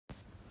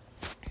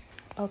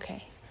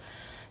Okay,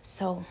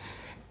 so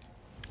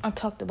I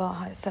talked about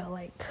how it felt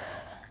like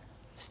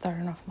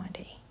starting off my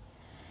day.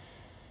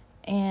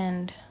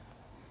 And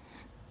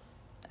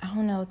I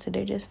don't know,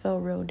 today just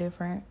felt real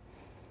different.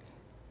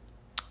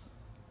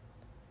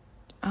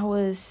 I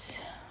was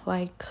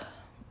like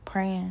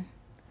praying,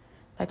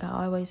 like I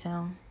always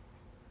am.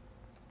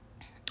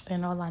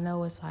 And all I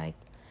know is like,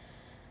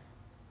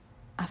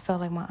 I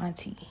felt like my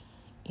auntie,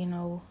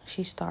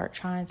 she started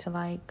trying to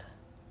like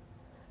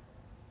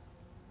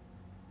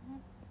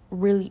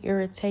really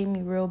irritate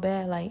me real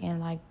bad, like, and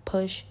like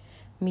push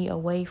me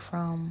away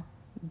from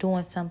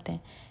doing something.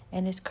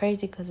 And it's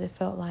crazy because it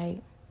felt like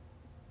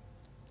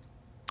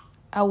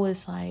I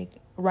was like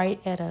right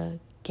at a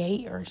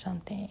gate or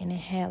something, and it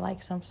had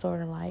like some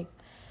sort of like,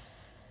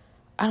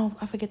 I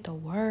forget the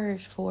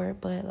words for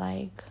it, but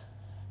like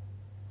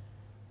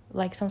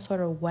some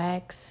sort of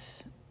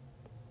wax,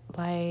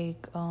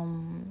 like I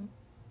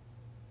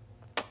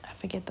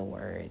forget the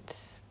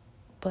words,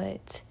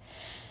 but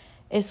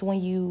it's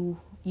when you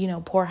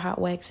pour hot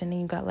wax and then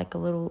you got like a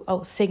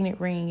little signet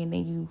ring, and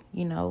then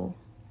you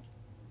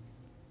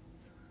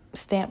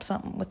stamp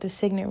something with the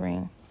signet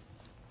ring.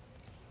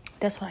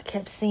 That's what I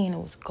kept seeing. It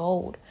was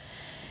gold.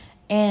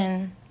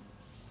 And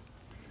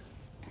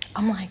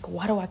I'm like,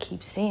 why do I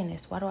keep seeing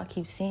this? Why do I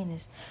keep seeing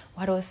this?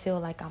 Why do I feel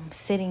like I'm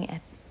sitting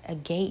at a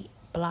gate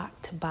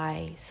blocked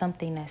by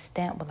something that's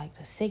stamped with like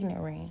the signet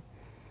ring?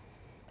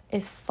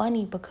 It's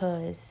funny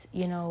because,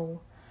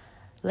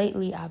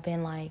 lately I've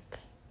been like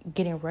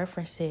getting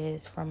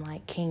references from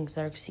like King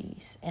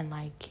Xerxes and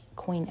like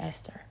Queen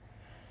Esther.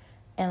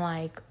 And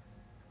like,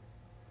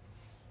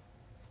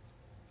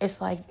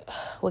 it's like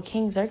with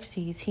King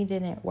Xerxes, he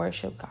didn't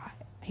worship God.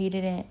 He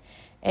didn't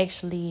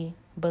actually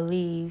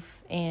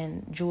believe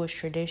in Jewish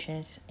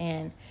traditions,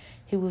 and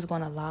he was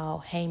going to allow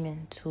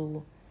Haman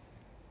to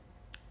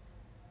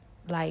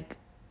like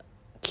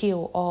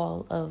kill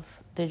all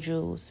of the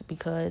Jews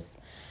because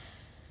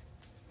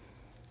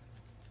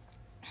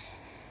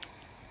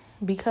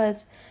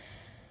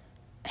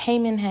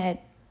Haman had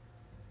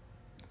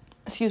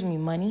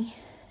money,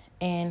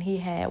 and he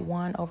had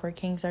won over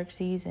King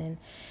Xerxes, and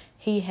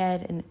he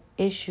had an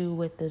issue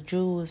with the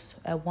Jews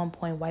at one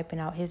point wiping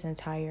out his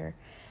entire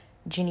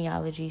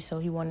genealogy, so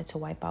he wanted to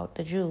wipe out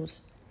the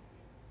Jews.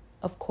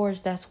 Of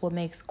course, that's what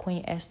makes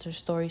Queen Esther's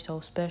story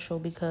so special,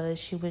 because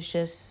she was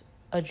just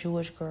a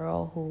Jewish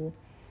girl who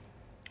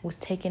was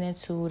taken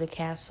into the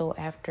castle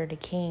after the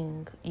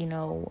king,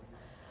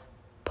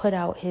 put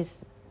out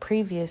his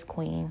previous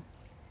queen.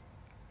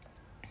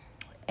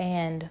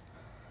 And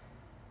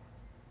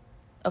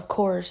of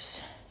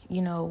course,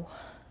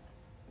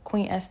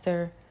 Queen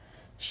Esther,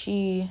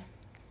 she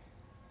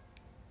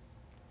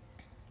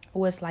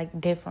was like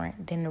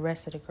different than the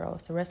rest of the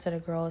girls. The rest of the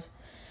girls,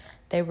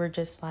 they were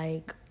just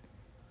like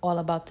all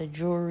about the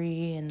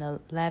jewelry and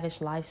the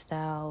lavish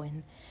lifestyle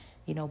and,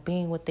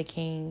 being with the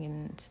king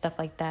and stuff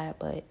like that.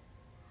 But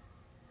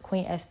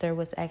Queen Esther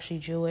was actually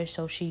Jewish,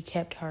 so she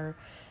kept her,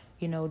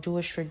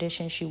 Jewish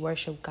tradition. She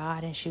worshiped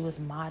God, and she was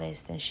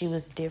modest, and she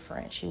was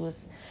different. She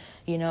was,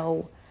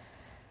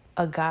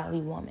 a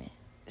godly woman.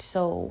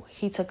 So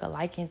he took a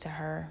liking to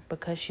her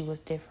because she was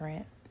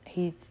different.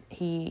 I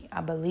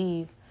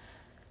believe,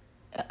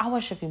 I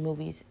watched a few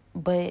movies,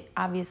 but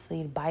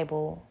obviously the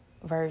Bible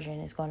version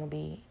is going to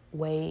be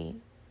way,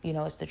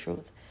 it's the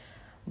truth.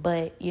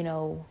 But,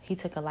 he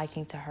took a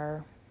liking to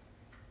her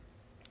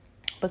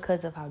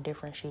because of how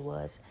different she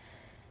was.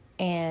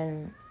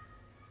 And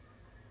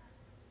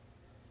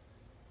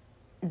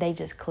they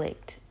just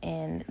clicked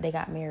and they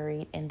got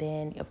married. And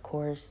then, of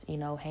course,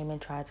 Haman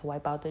tried to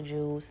wipe out the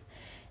Jews.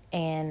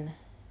 And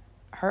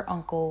her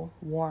uncle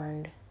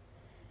warned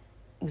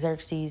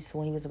Xerxes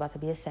when he was about to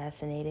be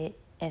assassinated.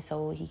 And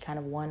so he kind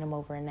of won him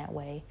over in that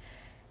way.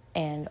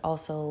 And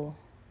also,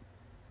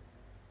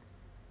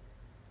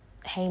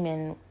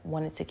 Haman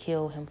wanted to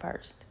kill him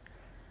first.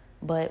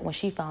 But when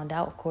she found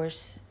out, of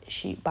course,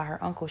 by her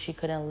uncle, she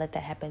couldn't let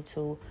that happen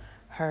to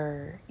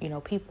her,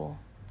 people.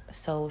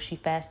 So she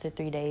fasted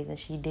 3 days, and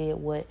she did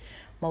what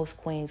most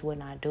queens would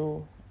not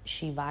do.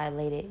 She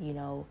violated,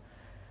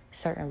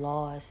 certain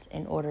laws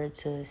in order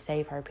to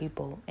save her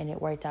people. And it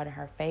worked out in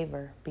her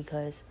favor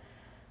because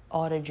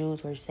all the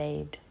Jews were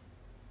saved.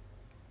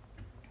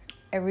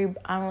 I don't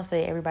want to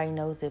say everybody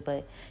knows it,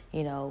 but,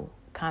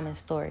 common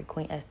story,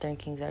 Queen Esther and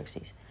King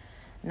Xerxes.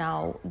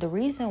 Now, the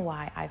reason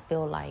why I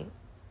feel like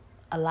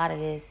a lot of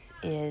this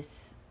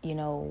is,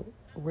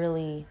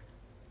 really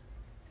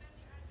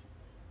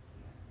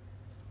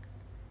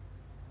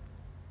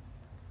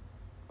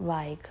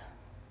like,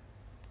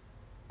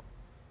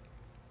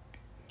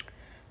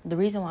 the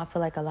reason why I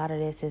feel like a lot of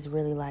this is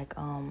really like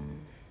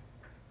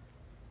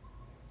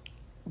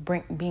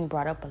being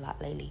brought up a lot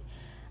lately.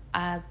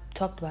 I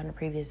talked about in the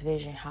previous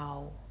vision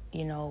how,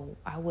 it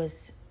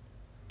was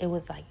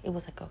like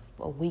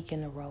a week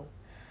in a row.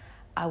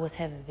 I was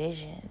having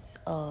visions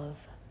of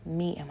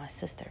me and my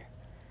sister,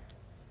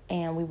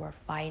 and we were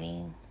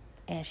fighting,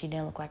 and she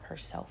didn't look like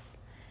herself.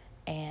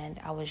 And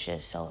I was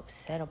just so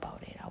upset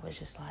about it. I was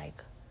just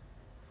like,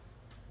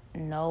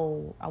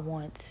 no, I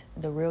want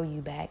the real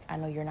you back. I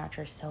know you're not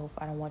yourself.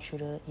 I don't want you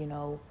to,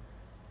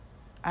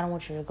 I don't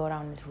want you to go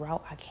down this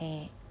route. I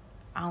can't.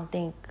 I don't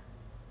think,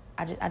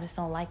 I just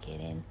don't like it.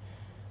 And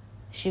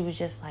she was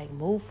just like,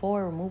 move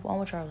forward, move on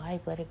with your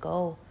life, let it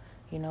go.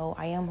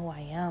 I am who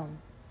I am,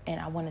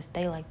 and I want to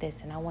stay like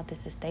this, and I want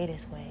this to stay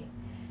this way.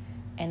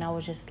 And I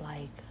was just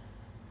like,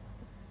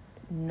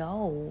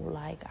 no,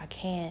 like, I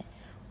can't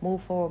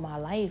move forward my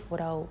life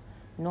without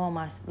knowing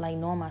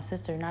my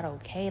sister not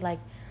okay. Like,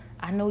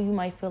 I know you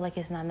might feel like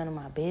it's not none of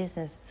my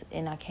business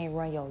and I can't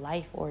run your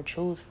life or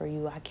choose for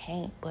you. I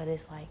can't, but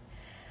it's like,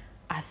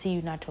 I see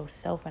you not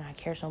yourself and I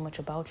care so much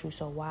about you.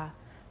 So why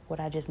would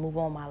I just move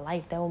on my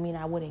life? That would mean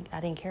I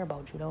didn't care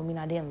about you. That would mean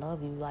I didn't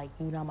love you. Like,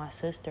 you not my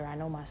sister. I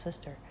know my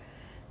sister,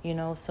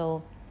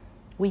 so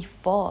we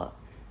fought.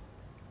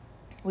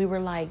 We were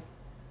like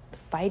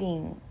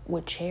fighting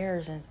with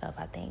chairs and stuff,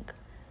 I think.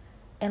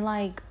 And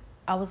like,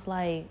 I was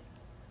like,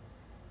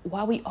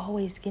 why we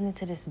always get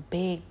into this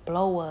big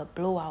blowout,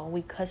 and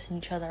we cussing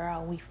each other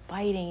out, and we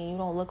fighting, and you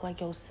don't look like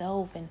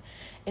yourself, and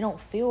it don't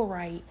feel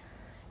right.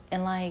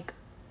 And like,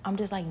 I'm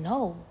just like,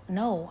 no,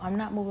 I'm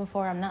not moving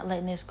forward. I'm not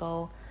letting this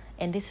go.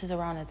 And this is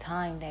around the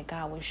time that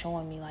God was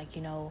showing me, like,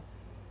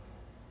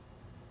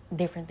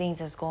 different things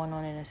that's going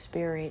on in the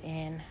spirit,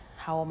 and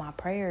how my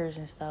prayers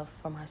and stuff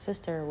for my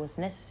sister was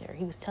necessary.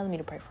 He was telling me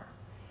to pray for her.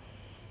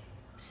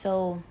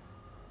 So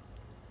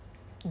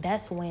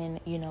that's when,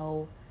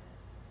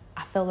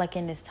 I felt like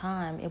in this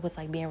time, it was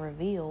like being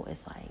revealed.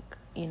 It's like,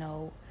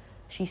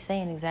 she's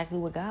saying exactly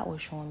what God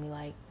was showing me.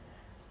 Like,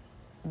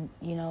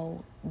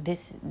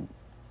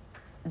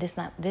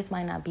 this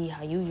might not be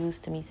how you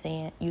used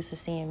to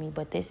seeing me,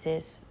 but this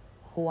is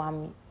who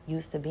I'm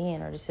used to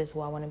being, or this is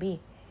who I want to be.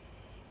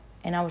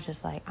 And I was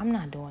just like, I'm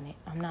not doing it.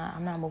 I'm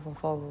not moving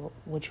forward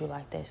with you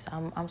like this.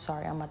 I'm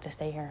sorry. I'm about to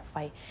stay here and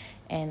fight.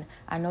 And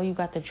I know you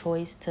got the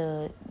choice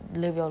to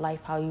live your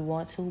life how you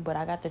want to, but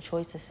I got the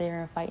choice to sit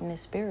here and fight in the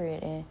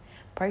spirit and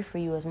pray for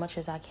you as much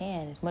as I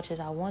can, as much as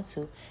I want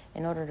to,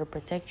 in order to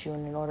protect you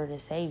and in order to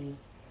save you.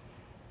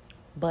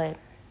 But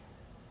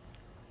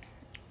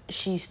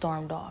she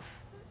stormed off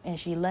and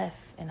she left,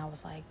 and I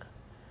was like,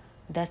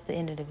 that's the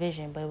end of the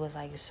vision. But it was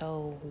like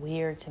so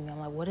weird to me. I'm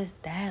like, what is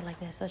that?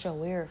 Like, that's such a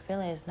weird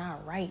feeling. It's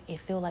not right.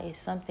 It feels like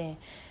it's something,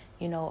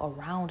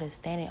 around us,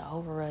 standing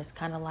over us,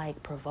 kind of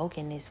like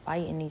provoking this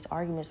fight and these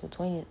arguments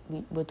between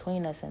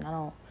us. And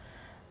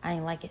I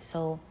ain't like it.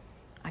 So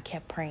I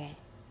kept praying.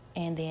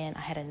 And then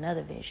I had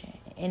another vision.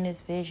 In this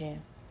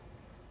vision,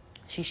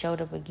 she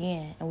showed up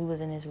again, and we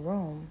was in this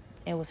room.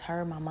 It was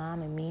her, my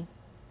mom, and me.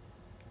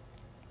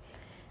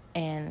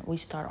 And we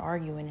started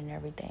arguing and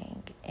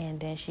everything. And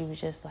then she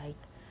was just like,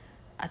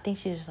 I think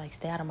she was just like,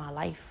 stay out of my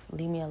life.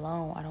 Leave me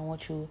alone. I don't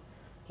want you,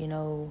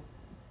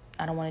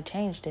 I don't want to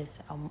change this.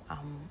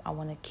 I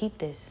want to keep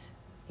this,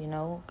 I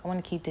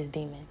want to keep this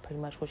demon, pretty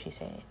much what she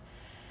said.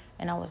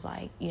 And I was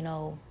like,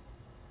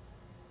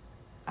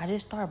 I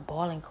just started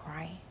bawling,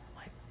 crying.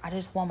 Like, I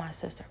just want my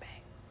sister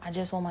back. I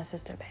just want my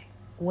sister back.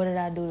 What did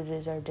I do to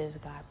deserve this,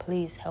 God?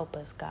 Please help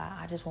us, God.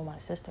 I just want my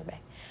sister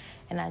back.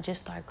 And I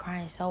just started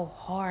crying so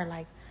hard,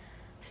 like,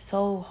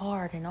 so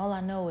hard. And all I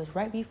know is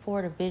right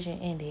before the vision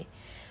ended,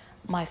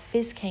 my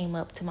fist came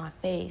up to my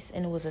face,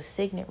 and it was a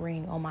signet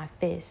ring on my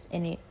fist.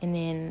 And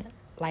then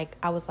like,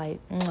 I was like,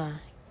 mwah.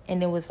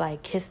 And it was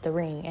like, kiss the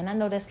ring. And I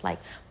know that's like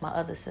my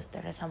other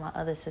sister. That's how my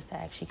other sister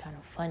actually kind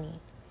of funny.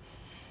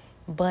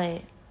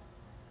 But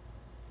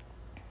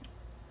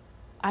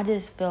I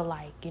just feel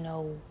like,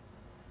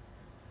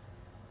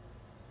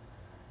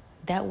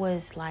 that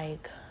was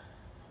like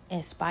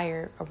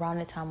inspired around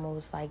the time it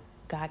was like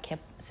God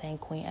kept saying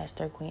Queen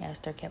Esther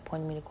kept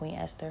pointing me to Queen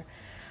Esther.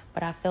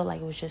 But I felt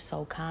like it was just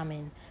so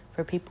common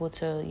for people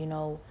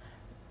to,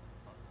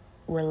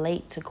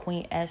 relate to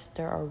Queen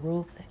Esther or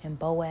Ruth and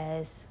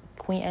Boaz,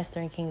 Queen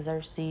Esther and King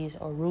Xerxes,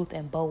 or Ruth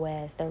and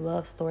Boaz, their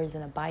love stories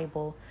in the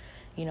Bible.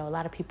 A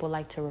lot of people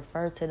like to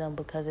refer to them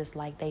because it's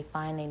like they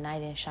find a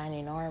knight in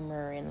shining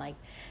armor. And like,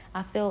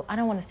 I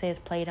don't want to say it's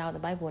played out. The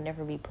Bible will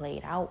never be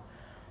played out.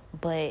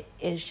 But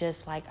it's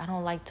just like, I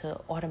don't like to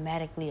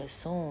automatically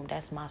assume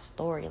that's my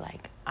story.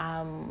 Like,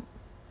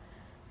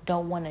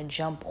 don't want to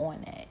jump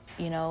on that.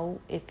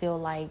 It feel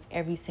like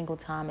every single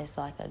time it's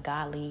like a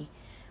godly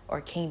or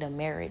kingdom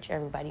marriage,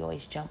 everybody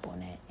always jump on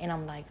that. And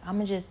I'm like, I'm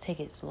gonna just take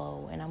it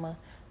slow, and I'm gonna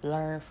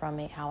learn from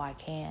it how I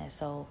can,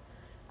 so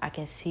I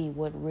can see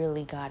what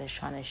really God is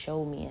trying to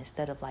show me,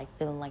 instead of like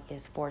feeling like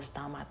it's forced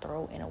down my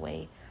throat in a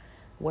way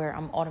where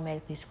I'm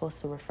automatically supposed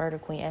to refer to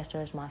Queen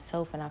Esther as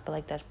myself. And I feel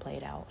like that's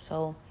played out.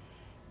 So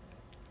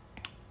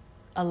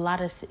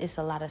it's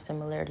a lot of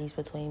similarities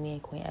between me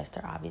and Queen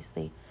Esther,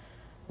 obviously.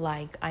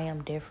 Like, I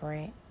am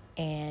different,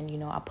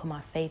 and I put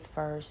my faith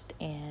first.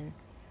 And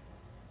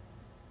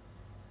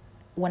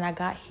when I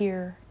got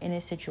here in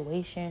this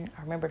situation,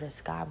 I remember the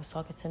sky was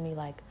talking to me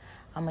like,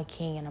 I'm a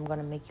king and I'm going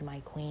to make you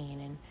my queen.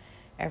 And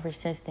ever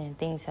since then,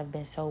 things have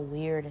been so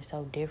weird and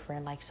so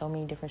different. Like, so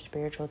many different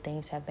spiritual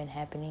things have been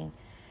happening.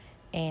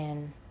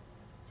 And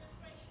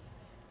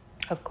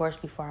of course,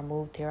 before I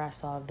moved here, I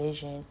saw a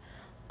vision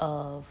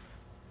of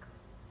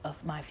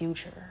of my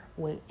future,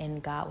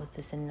 and God was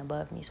descending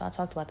above me. So I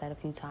talked about that a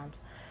few times.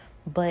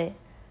 But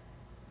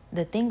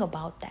the thing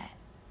about that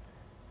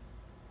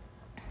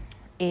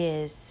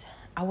is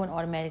I wouldn't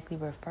automatically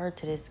refer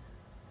to this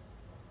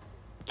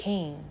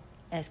king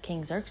as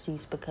King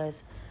Xerxes,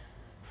 because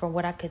from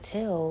what I could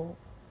tell,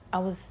 I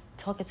was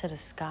talking to the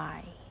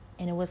sky,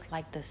 and it was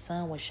like the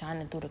sun was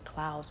shining through the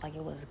clouds like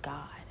it was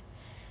God.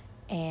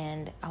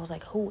 And I was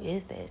like, who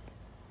is this?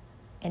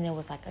 And it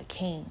was like a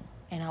king.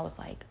 And I was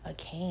like, a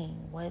king?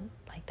 What?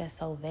 Like, that's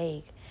so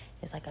vague.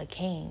 It's like a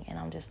king. And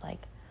I'm just like,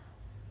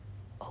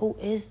 who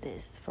is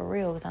this? For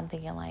real? Because I'm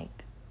thinking like,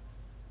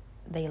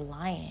 they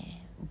lying.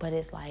 But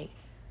it's like,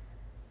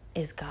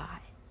 it's God.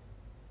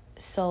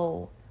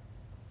 So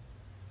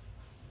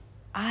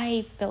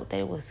I felt that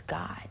it was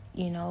God,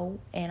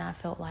 and I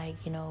felt like,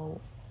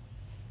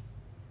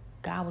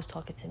 God was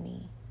talking to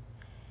me.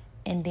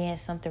 And then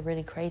something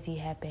really crazy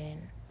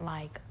happened.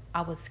 Like,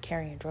 I was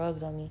carrying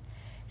drugs on me,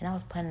 and I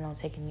was planning on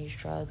taking these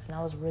drugs, and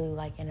I was really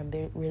like in a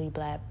really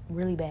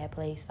bad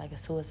place, like a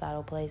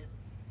suicidal place.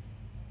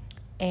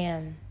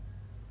 And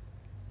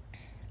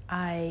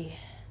I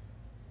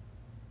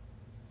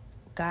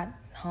got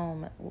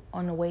home.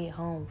 On the way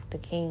home, the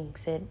king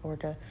said, or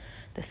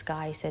the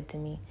sky said to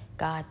me,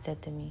 God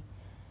said to me,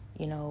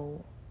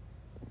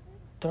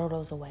 throw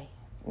those away.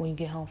 When you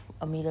get home,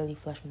 immediately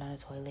flush them down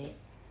the toilet.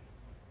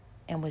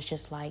 And was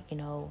just like,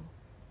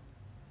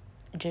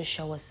 just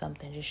show us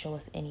something. Just show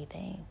us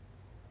anything.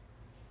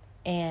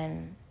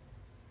 And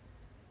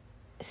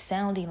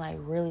sounding like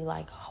really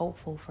like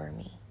hopeful for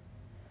me.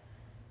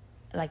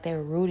 Like they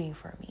were rooting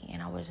for me.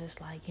 And I was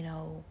just like,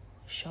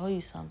 show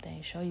you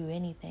something. Show you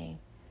anything.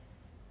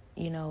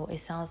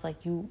 It sounds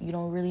like you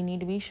don't really need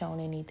to be shown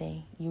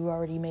anything. You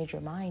already made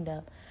your mind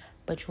up.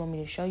 But you want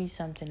me to show you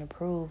something to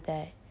prove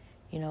that,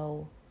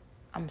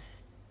 I'm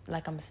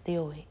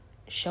still,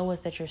 show us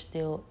that you're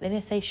still, they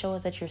didn't say show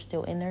us that you're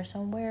still in there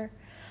somewhere,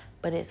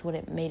 but it's what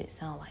it made it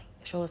sound like.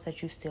 Show us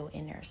that you're still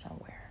in there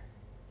somewhere.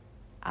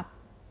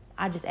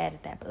 I just added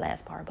that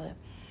last part, but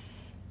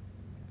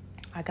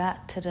I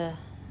got to the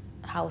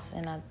house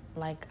and I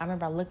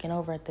remember looking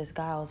over at this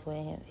guy I was with,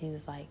 and he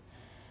was like,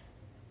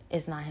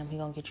 it's not him, he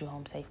gonna get you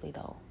home safely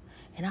though.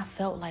 And I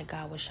felt like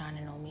God was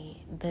shining on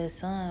me. The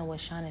sun was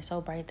shining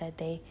so bright that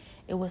day.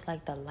 It was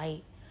like the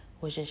light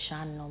was just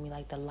shining on me,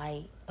 like the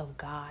light of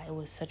God. It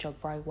was such a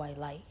bright white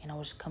light. And I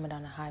was coming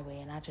down the highway,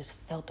 and I just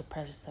felt the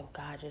presence of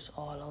God just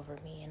all over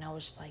me. And I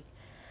was just like,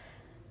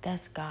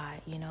 that's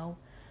God,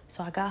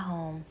 So I got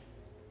home,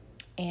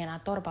 and I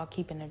thought about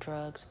keeping the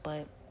drugs,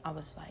 but I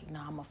was like,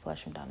 nah, I'm going to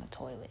flush them down the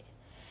toilet.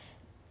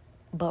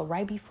 But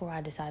right before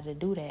I decided to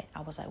do that,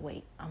 I was like,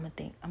 wait, I'm going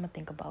to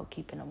think about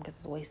keeping them because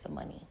it's a waste of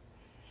money.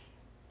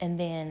 And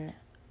then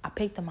I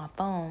picked up my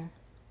phone,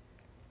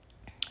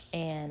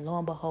 and lo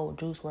and behold,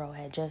 Juice WRLD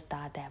had just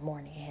died that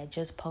morning. It had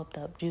just popped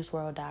up. Juice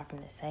WRLD died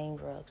from the same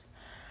drugs.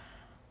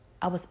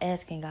 I was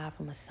asking God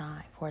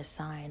for a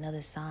sign,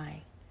 another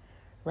sign,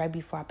 right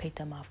before I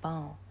picked up my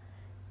phone.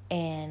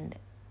 And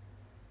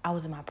I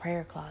was in my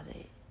prayer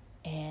closet.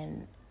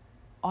 And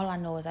all I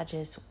know is I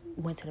just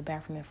went to the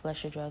bathroom and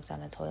flushed the drugs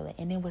down the toilet.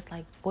 And it was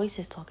like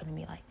voices talking to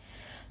me like,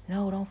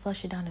 no, don't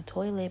flush it down the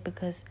toilet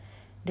because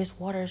this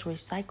water is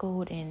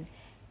recycled and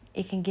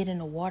it can get in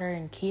the water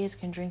and kids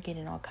can drink it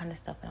and all kind of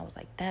stuff. And I was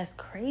like, that's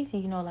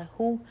crazy. Like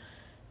who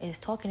is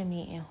talking to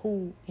me and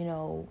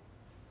who,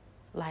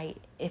 like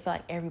it felt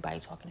like everybody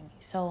talking to me.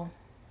 So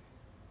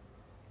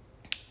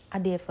I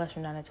did flush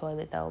them down the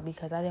toilet though,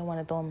 because I didn't want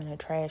to throw them in the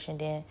trash and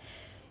then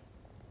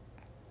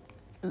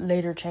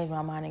later change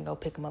my mind and go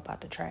pick them up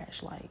out the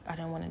trash. Like I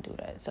didn't want to do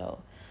that.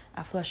 So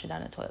I flushed it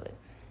down the toilet.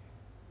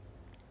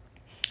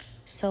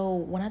 So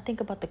when I think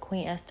about the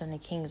Queen Esther and the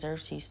King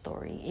Xerxes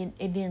story,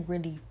 it didn't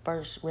really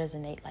first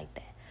resonate like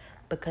that,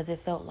 because it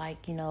felt like,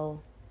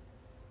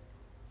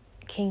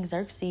 King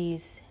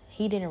Xerxes,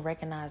 he didn't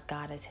recognize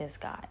God as his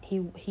God.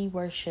 He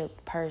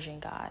worshipped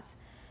Persian gods.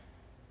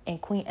 And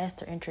Queen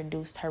Esther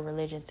introduced her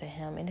religion to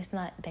him. And it's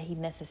not that he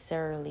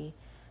necessarily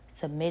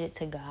submitted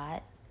to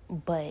God,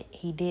 but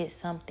he did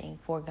something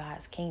for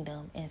God's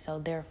kingdom. And so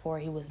therefore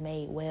he was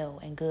made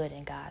well and good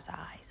in God's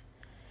eyes.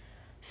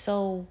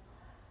 So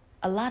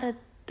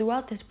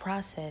throughout this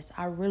process,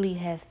 I really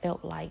have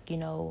felt like,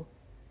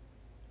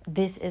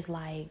 this is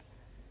like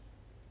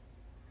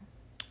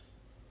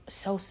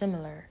so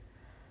similar,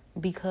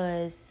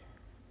 because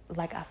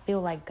like I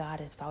feel like God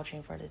is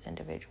vouching for this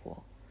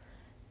individual.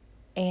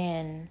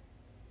 And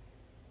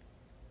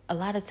a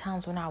lot of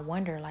times when I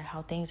wonder like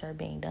how things are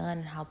being done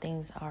and how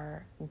things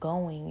are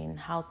going and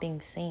how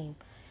things seem,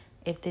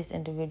 if this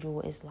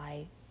individual is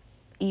like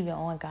even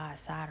on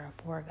God's side or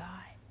for God,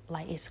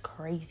 like it's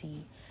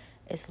crazy.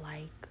 It's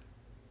like,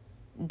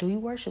 do you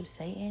worship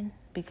Satan?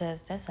 Because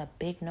that's a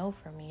big no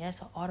for me. That's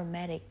an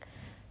automatic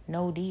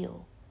no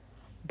deal.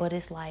 But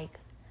it's like,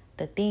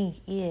 the thing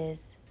is,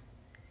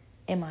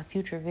 in my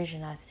future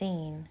vision, I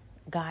seen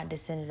God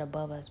descended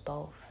above us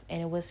both.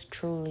 And it was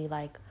truly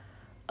like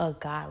a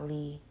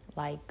godly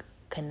like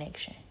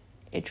connection.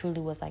 it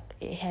truly was like,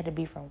 it had to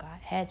be from God.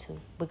 Had to.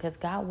 Because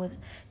God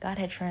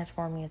had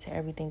transformed me into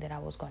everything that I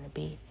was going to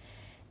be.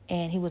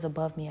 And he was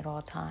above me at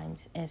all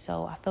times. And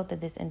so I felt that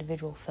this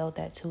individual felt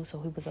that too. So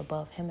he was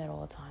above him at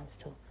all times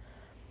too.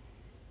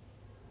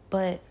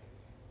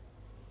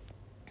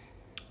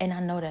 And I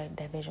know that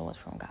that vision was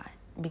from God,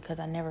 because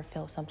I never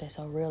felt something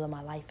so real in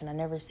my life, and I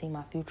never seen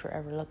my future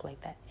ever look like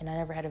that. And I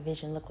never had a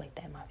vision look like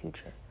that in my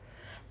future.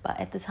 But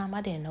at the time,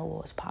 I didn't know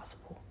what was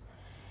possible.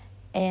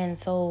 And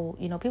so,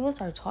 people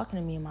started talking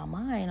to me in my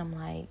mind. I'm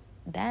like,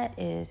 that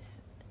is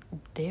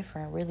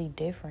different, really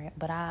different.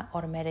 But I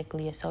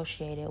automatically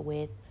associated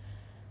with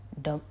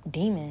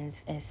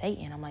demons and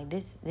Satan. I'm like,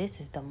 this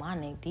is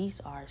demonic. These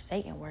are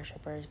Satan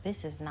worshipers.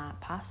 This is not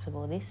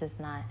possible. This is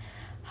not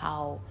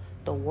how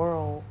the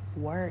world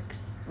works.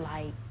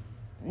 Like,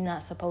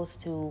 not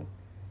supposed to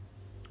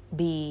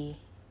be,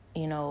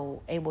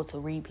 able to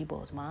read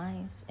people's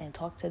minds and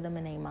talk to them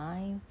in their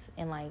minds,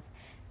 and like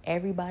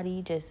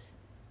everybody just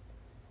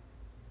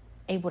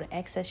able to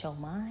access your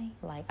mind.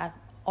 Like, I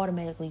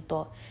automatically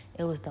thought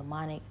it was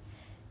demonic.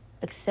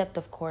 Except,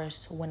 of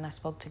course, when I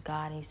spoke to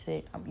God, he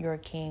said, you're a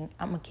king.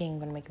 I'm a king. I'm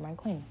going to make you my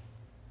queen.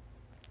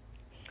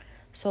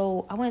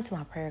 So I went to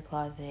my prayer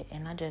closet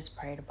and I just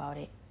prayed about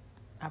it.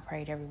 I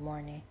prayed every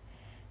morning.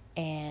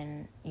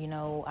 And,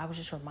 I was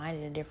just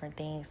reminded of different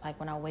things. Like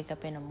when I wake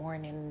up in the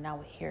morning and I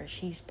would hear,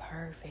 she's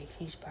perfect,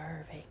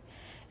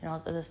 and all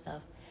this other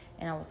stuff.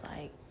 And I was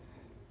like,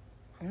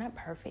 I'm not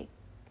perfect.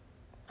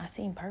 I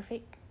seem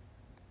perfect.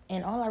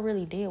 And all I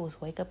really did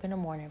was wake up in the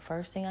morning.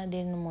 First thing I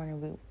did in the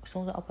morning, as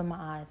soon as I opened my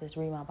eyes, is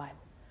read my Bible.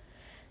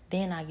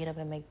 Then I get up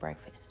and make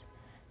breakfast.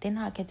 Then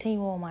I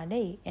continue on my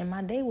day. And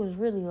my day was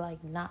really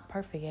like not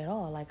perfect at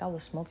all. Like I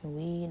was smoking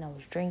weed and I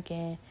was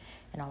drinking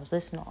and I was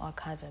listening to all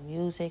kinds of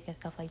music and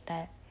stuff like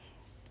that.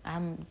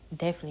 I'm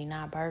definitely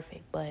not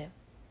perfect, but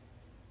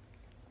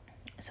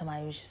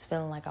somebody was just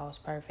feeling like I was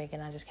perfect,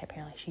 and I just kept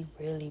hearing like, she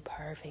really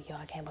perfect. Yo,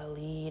 I can't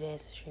believe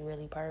this. She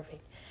really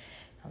perfect.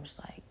 I'm just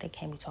like, they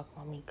can't be talking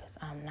about me because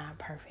I'm not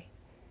perfect.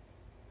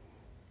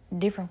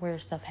 Different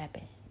weird stuff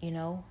happened,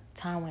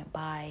 Time went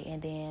by,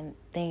 and then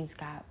things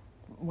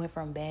went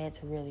from bad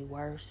to really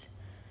worse.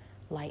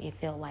 Like, it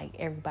felt like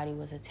everybody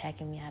was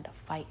attacking me. I had to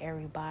fight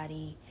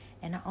everybody.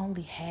 And I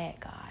only had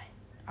God.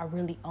 I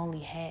really only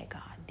had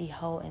God the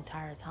whole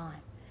entire time.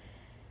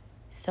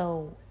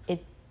 So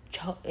it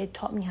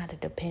taught me how to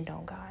depend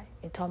on God.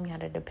 It taught me how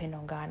to depend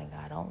on God and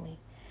God only.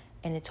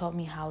 And it taught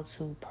me how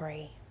to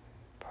pray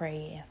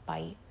and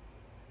fight.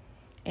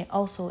 And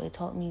also it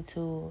taught me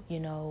to,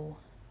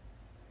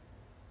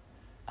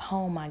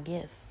 hone my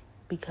gift.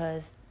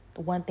 Because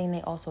one thing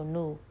they also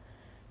knew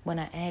when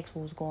I asked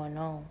what was going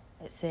on,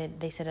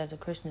 they said as a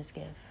Christmas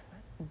gift,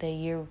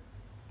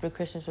 the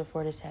Christmas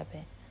before this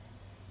happened,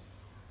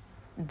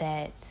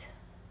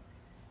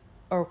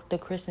 or the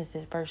Christmas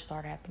that first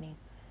started happening,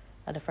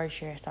 or the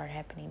first year it started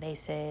happening, they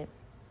said,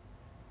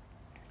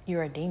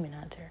 you're a demon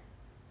hunter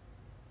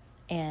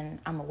and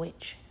I'm a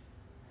witch.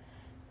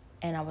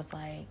 And I was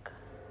like,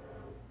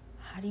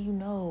 how do you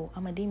know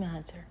I'm a demon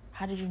hunter?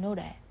 How did you know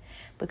that?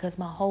 Because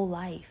my whole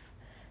life,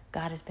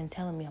 God has been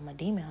telling me I'm a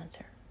demon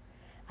hunter.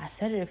 I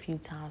said it a few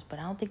times, but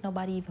I don't think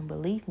nobody even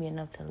believed me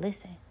enough to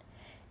listen.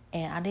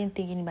 And I didn't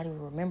think anybody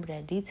would remember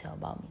that detail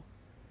about me.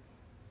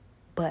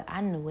 But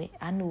I knew it.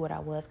 I knew what I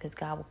was because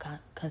God would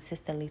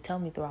consistently tell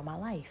me throughout my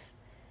life.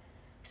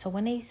 So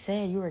when they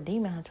said you're a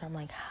demon hunter, I'm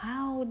like,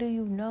 how do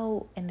you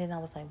know? And then I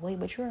was like, wait,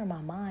 but you're in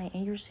my mind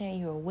and you're saying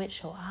you're a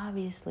witch. So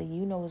obviously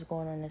you know what's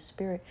going on in the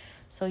spirit.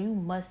 So you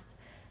must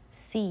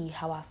see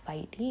how I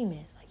fight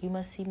demons. Like, you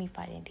must see me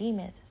fighting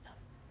demons and stuff.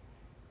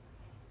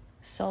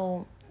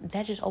 So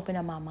that just opened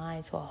up my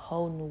mind to a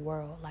whole new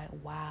world. Like,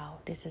 wow,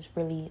 this is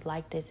really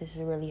like this. This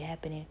is really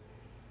happening.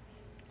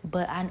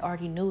 But I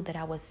already knew that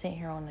I was sent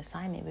here on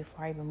assignment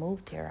before I even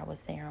moved here. I was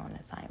sent here on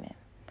assignment.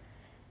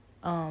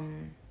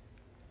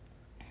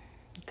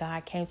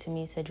 God came to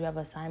me and said, you have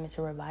an assignment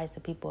to revise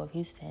the people of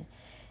Houston.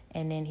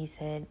 And then he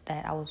said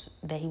that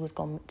he was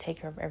going to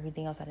take care of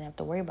everything else. I didn't have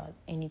to worry about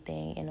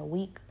anything. In a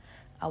week,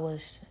 I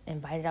was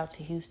invited out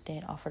to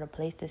Houston, offered a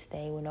place to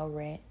stay with no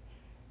rent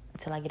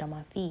until I get on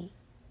my feet.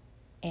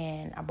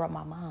 And I brought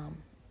my mom.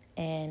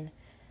 And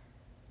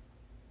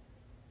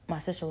my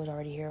sister was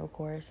already here, of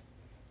course.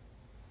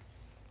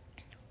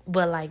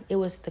 But like, it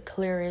was the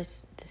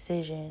clearest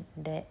decision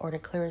or the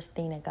clearest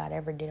thing that God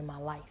ever did in my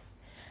life.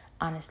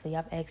 Honestly,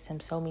 I've asked him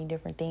so many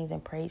different things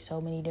and prayed so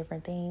many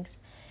different things.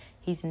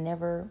 He's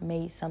never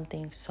made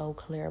something so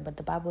clear. But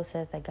the Bible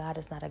says that God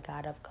is not a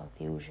God of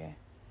confusion.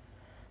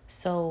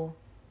 So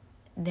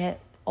that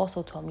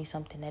also taught me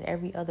something, that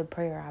every other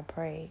prayer I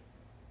prayed,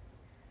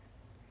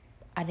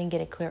 I didn't get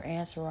a clear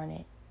answer on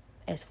it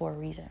as for a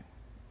reason.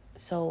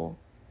 So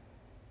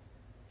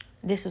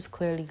this was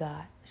clearly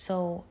God.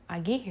 So I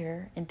get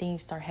here and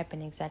things start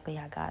happening exactly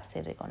how God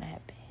said it's going to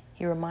happen.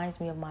 He reminds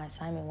me of my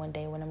assignment one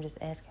day when I'm just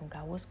asking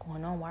God, what's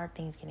going on? Why are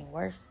things getting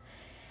worse?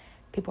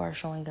 People are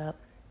showing up,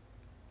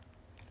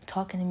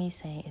 talking to me,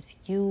 saying, it's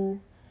you,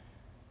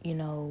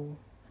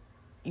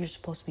 you're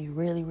supposed to be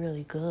really,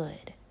 really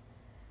good.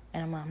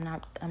 And I'm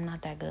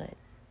not that good.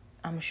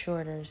 I'm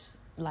sure there's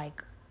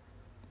like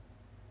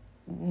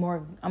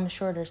more. I'm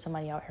sure there's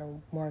somebody out here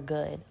more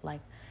good. Like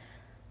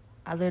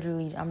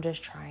I'm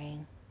just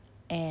trying,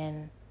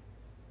 and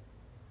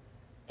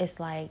it's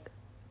like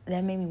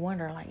that made me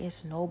wonder. Like,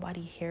 is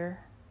nobody here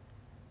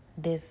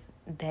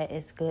that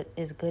is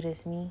good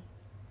as me?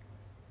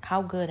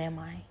 How good am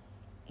I?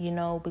 You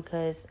know,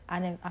 because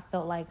I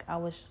felt like I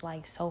was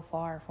like so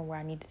far from where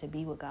I needed to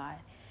be with God.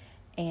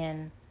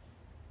 And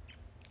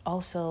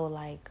also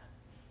like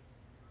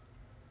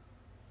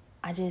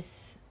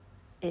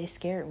it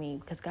scared me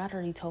because God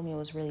already told me it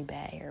was really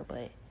bad here,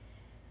 but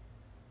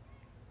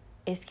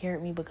it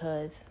scared me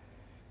because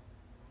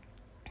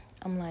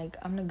I'm like,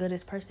 I'm the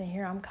goodest person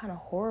here. I'm kind of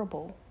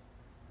horrible.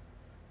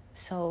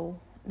 So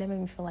that made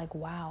me feel like,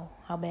 wow,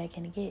 how bad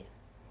can it get?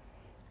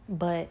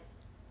 But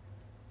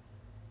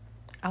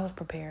I was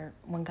prepared.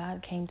 When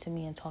God came to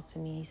me and talked to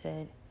me, he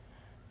said,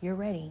 you're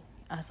ready.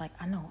 I was like,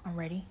 I know I'm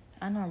ready.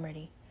 I know I'm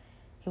ready.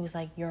 He was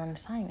like, you're on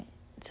assignment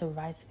to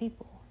rise the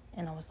people.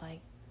 And I was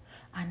like,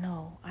 I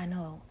know. I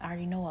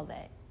already know all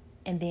that.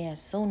 And then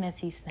as soon as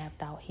he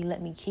snapped out, he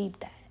let me keep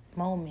that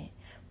moment.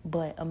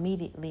 But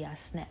immediately I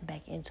snapped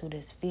back into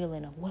this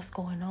feeling of what's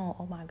going on?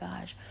 Oh my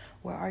gosh,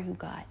 where are you,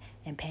 God?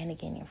 And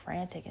panicking and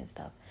frantic and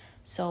stuff.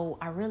 So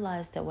I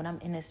realized that when I'm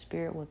in the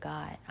spirit with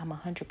God, I'm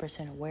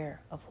 100%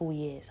 aware of who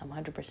he is. I'm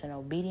 100%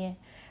 obedient.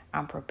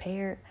 I'm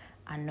prepared.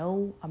 I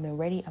know I've been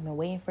ready. I've been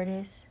waiting for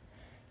this.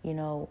 You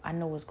know, I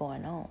know what's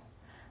going on.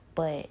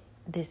 But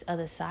this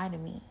other side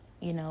of me,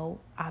 you know,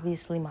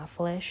 obviously my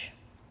flesh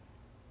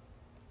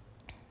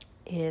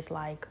is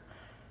like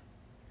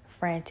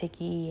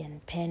frantic-y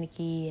and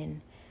panicky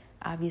and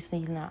obviously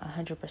not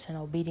 100%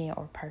 obedient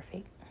or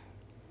perfect.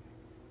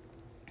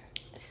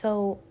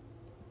 So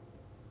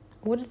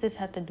what does this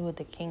have to do with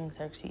the King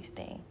Xerxes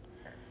thing?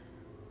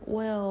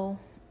 Well,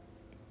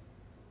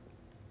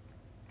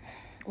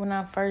 when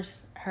I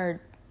first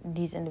heard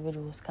these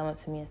individuals come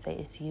up to me and say,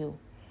 it's you,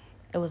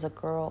 it was a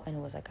girl and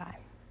it was a guy.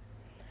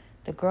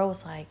 The girl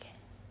was like,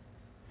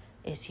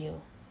 it's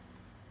you.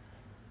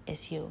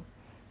 It's you.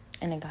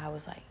 And the guy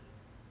was like,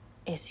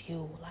 it's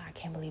you. Like, I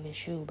can't believe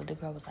it's you. But the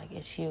girl was like,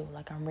 it's you.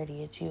 Like, I'm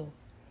ready. It's you.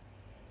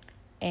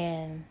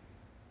 And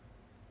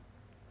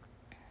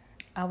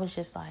I was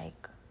just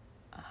like,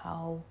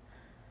 how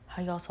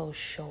y'all so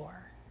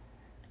sure?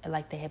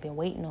 Like they had been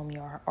waiting on me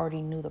or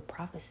already knew the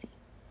prophecy.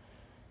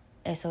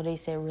 And so they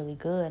said really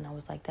good. And I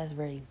was like, that's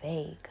very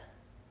vague.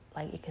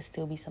 Like, it could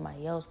still be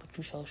somebody else, but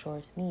you so sure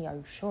it's me. Are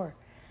you sure?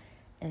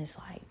 And it's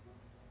like,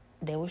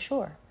 they were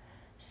sure.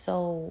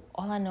 So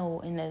all I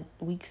know in the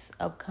weeks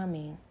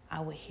upcoming, I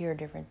would hear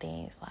different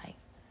things. Like,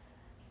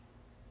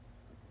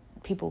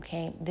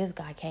 this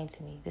guy came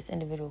to me. This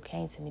individual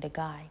came to me. The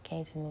guy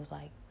came to me and was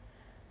like,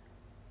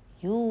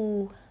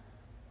 you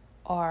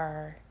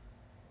are...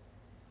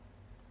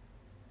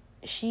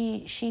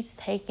 She's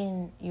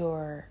taking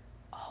your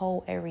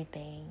whole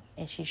everything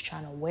and she's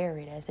trying to wear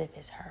it as if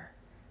it's her.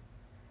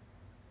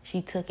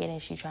 She took it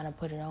and she's trying to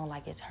put it on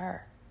like it's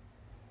her.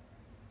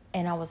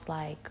 And I was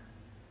like,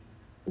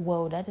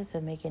 well, that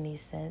doesn't make any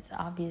sense.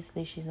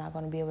 Obviously, she's not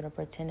going to be able to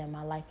pretend that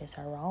my life is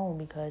her own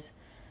because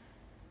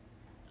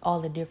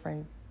all the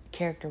different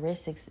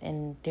characteristics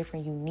and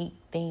different unique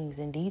things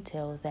and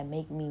details that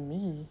make me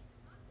me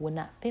would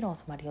not fit on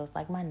somebody else.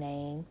 Like my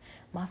name,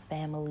 my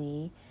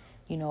family,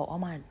 you know, all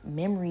my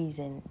memories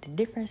and the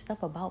different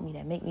stuff about me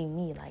that make me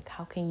me. Like,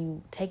 how can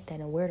you take that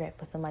and wear that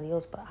for somebody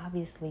else? But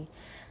obviously,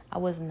 I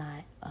was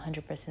not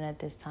 100% at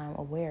this time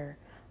aware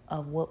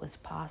of what was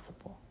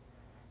possible.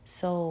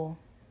 So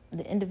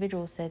the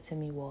individual said to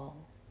me, well,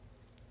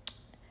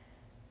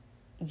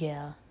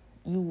 yeah,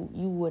 you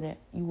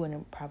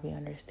wouldn't probably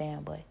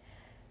understand, but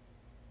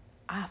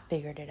I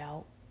figured it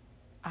out.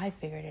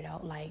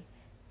 Like,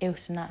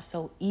 it's not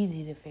so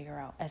easy to figure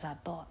out as I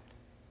thought.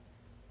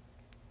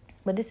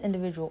 But this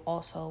individual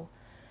also,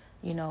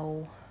 you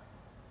know,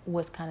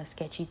 was kind of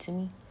sketchy to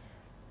me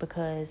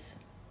because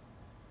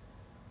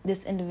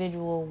this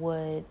individual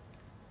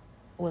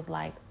was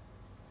like,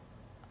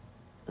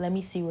 let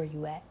me see where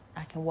you at.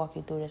 I can walk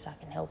you through this. I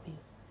can help you.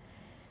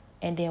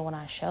 And then when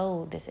I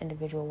showed this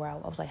individual where I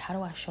was like, how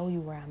do I show you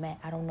where I'm at?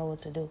 I don't know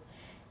what to do.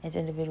 And this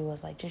individual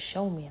was like, just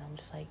show me. And I'm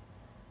just like,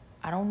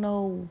 I don't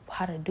know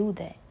how to do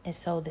that. And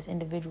so this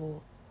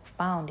individual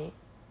found it,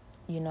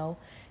 you know,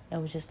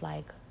 and was just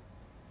like,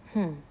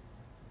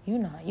 you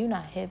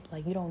not hip.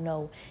 Like, you don't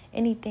know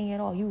anything at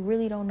all. You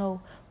really don't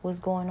know what's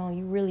going on.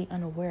 You really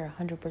unaware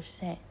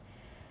 100%.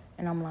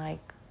 And I'm like,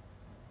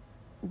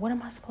 what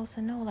am I supposed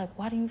to know? Like,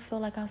 why do you feel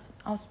like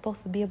I'm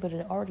supposed to be able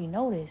to already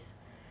know this?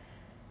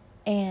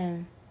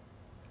 And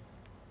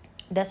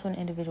that's when the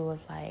individual was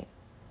like,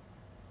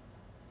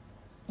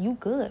 you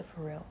good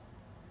for real.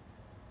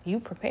 You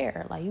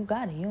prepared. Like, you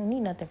got it. You don't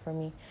need nothing from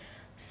me.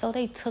 So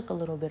they took a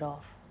little bit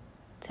off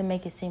to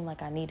make it seem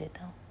like I needed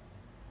them.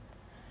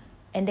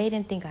 And they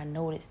didn't think I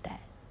noticed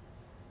that.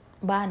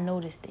 But I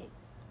noticed it.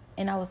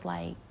 And I was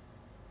like,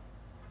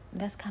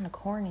 that's kind of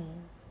corny.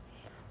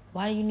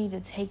 Why do you need to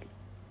take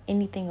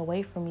anything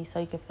away from me so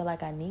you can feel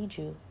like I need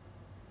you?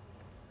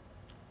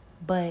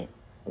 But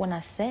when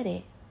I said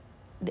it,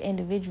 the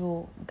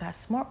individual got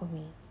smart with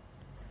me.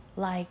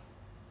 Like,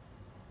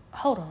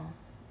 hold on.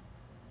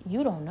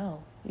 You don't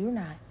know. You're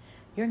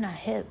not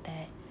hip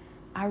that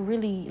I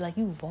really, like,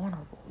 you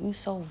vulnerable. You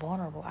so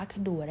vulnerable. I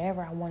could do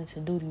whatever I wanted to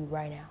do to you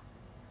right now.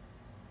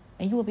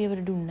 And you will be able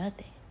to do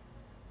nothing.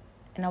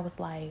 And I was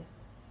like,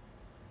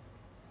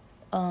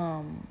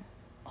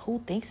 who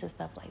thinks of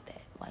stuff like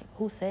that? Like,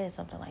 who says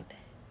something like that?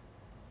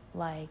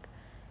 Like,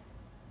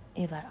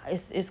 he's like,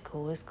 it's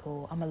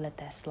cool. I'm gonna let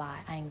that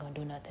slide. I ain't gonna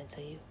do nothing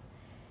to you.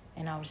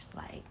 And I was just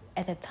like,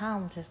 at the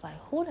time, I was just like,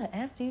 who the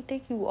F do you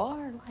think you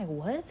are? Like,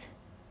 what?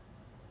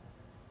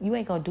 You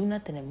ain't gonna do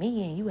nothing to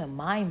me, and you in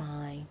my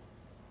mind,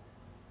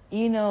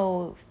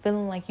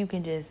 feeling like you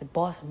can just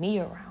boss me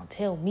around,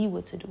 tell me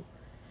what to do.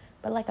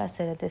 But like I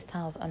said, at this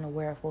time, I was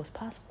unaware of what was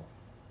possible.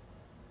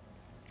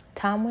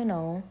 Time went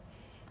on.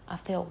 I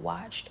felt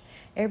watched.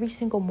 Every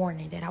single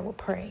morning that I would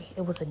pray,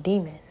 it was a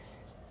demon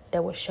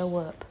that would show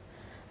up,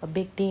 a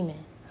big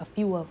demon, a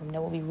few of them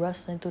that would be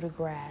rustling through the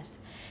grass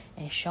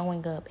and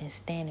showing up and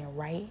standing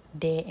right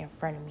dead in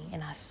front of me.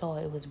 And I saw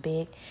it was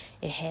big.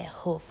 It had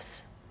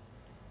hoofs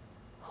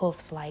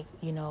like,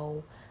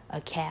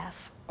 a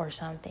calf or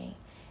something.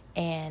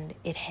 And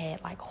it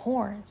had like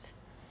horns.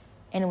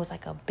 And it was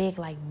like a big,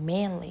 like,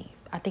 manly,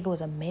 I think it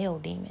was a male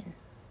demon.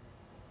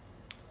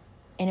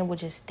 And it would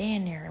just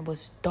stand there. It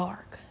was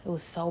dark. It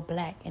was so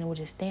black. And it would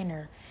just stand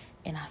there.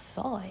 And I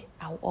saw it.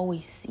 I would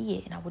always see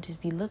it. And I would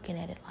just be looking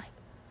at it like,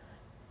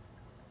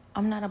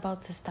 I'm not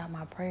about to stop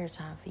my prayer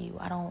time for you.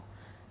 I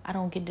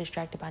don't get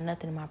distracted by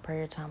nothing in my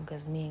prayer time,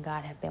 because me and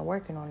God have been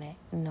working on that.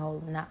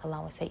 Not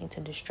allowing Satan to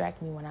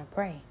distract me when I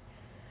pray.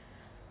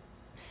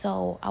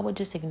 So I would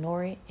just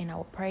ignore it and I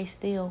would pray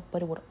still.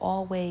 But it would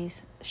always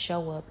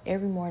show up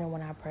every morning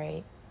when I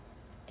prayed,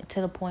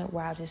 to the point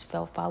where I just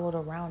felt followed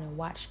around and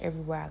watched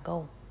everywhere I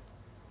go.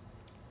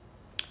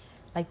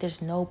 Like,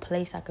 there's no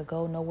place I could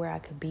go, nowhere I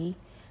could be,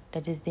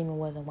 that this demon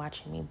wasn't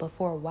watching me. But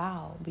for a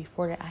while,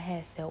 before that, I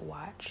had felt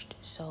watched.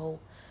 So,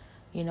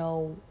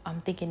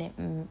 I'm thinking it,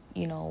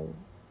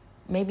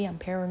 maybe I'm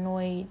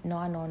paranoid. No,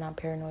 I know I'm not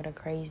paranoid or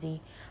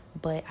crazy,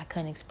 but I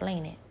couldn't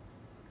explain it.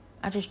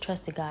 I just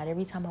trusted God.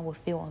 Every time I would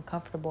feel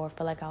uncomfortable or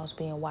feel like I was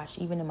being watched,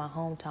 even in my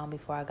hometown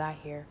before I got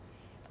here,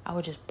 I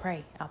would just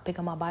pray. I'll pick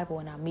up my Bible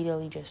and I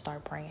immediately just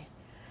start praying.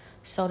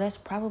 So that's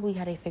probably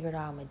how they figured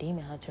out I'm a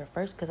demon hunter.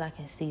 First, because I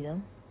can see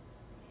them.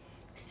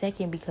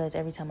 Second, because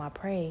every time I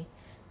pray,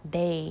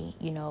 they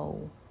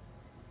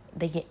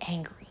get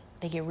angry.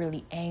 They get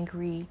really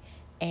angry.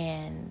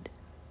 And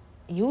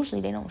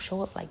usually they don't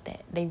show up like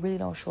that. They really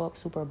don't show up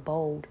super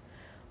bold.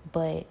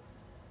 But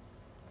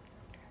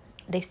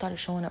they started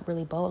showing up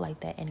really bold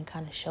like that. And it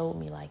kind of showed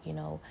me, like,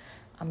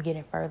 I'm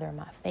getting further in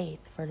my faith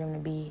for them to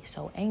be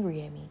so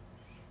angry at me.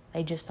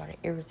 They just started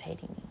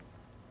irritating me.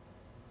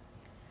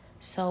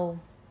 So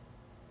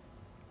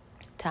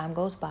time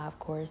goes by, of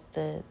course.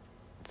 The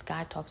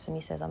sky talks to me,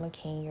 says, I'm a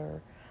king.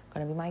 You're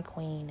going to be my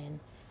queen. And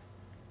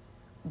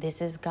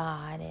this is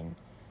God. And,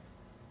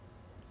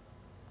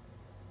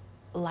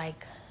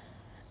 like,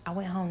 I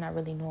went home not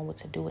really knowing what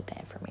to do with that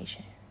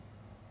information.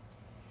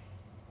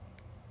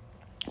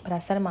 But I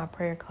sat in my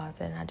prayer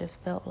closet and I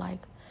just felt like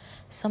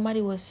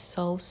somebody was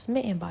so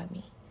smitten by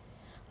me.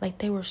 Like,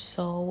 they were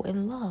so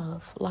in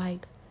love.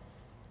 Like,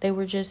 they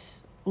were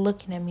just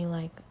looking at me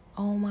like,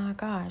 oh my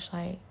gosh,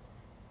 like,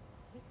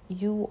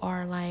 you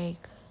are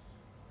like,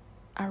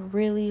 I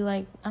really,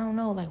 like, I don't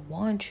know, like,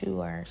 want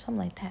you or something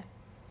like that.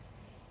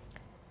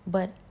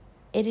 But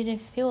it didn't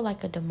feel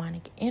like a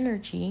demonic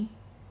energy.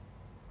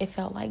 It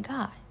felt like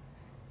God.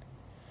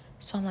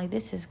 So I'm like,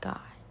 this is God.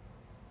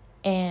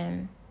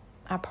 And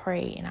I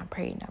prayed and I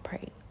prayed and I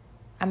prayed.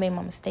 I made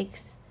my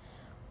mistakes,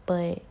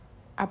 but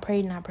I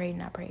prayed and I prayed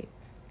and I prayed.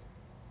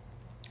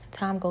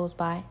 Time goes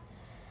by.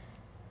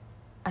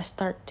 I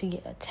start to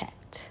get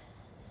attacked.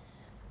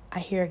 I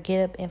hear,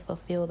 get up and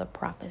fulfill the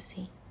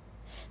prophecy.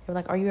 They were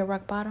like, are you at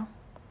rock bottom?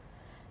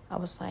 I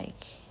was like,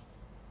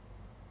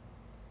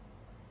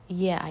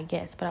 yeah, I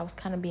guess. But I was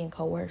kind of being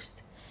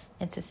coerced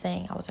into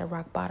saying I was at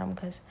rock bottom,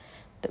 because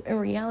in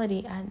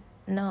reality,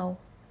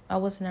 I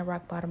wasn't at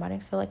rock bottom. I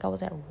didn't feel like I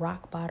was at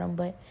rock bottom,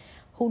 but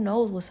who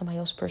knows what somebody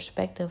else's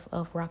perspective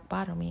of rock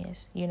bottom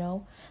is,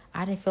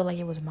 I didn't feel like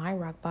it was my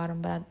rock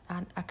bottom, but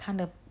I kind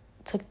of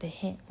took the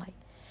hint, like,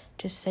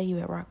 just say you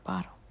at rock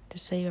bottom.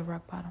 Just say you at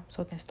rock bottom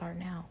so it can start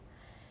now.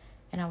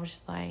 And I was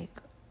just like,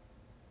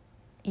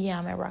 yeah,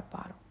 I'm at rock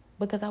bottom.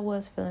 Because I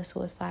was feeling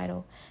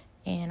suicidal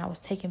and I was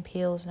taking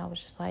pills and I was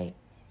just like,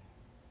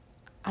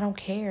 I don't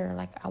care.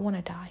 Like, I want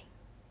to die.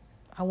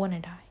 I want to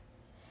die.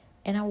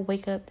 And I would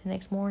wake up the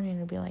next morning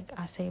and be like,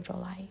 I saved your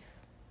life.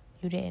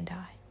 You didn't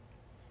die.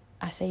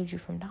 I saved you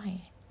from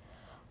dying.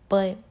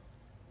 But,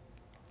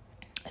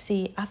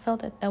 see, I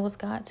felt that was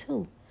God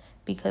too.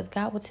 Because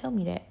God would tell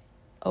me that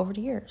over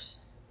the years.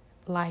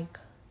 Like,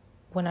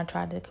 when I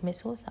tried to commit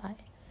suicide,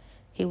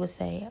 he would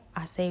say,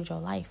 I saved your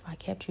life. I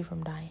kept you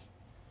from dying.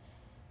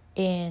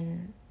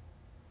 And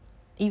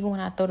even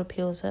when I throw the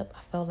pills up, I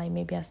felt like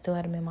maybe I still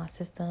had them in my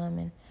system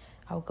and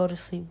I would go to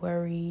sleep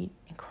worried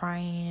and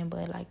crying,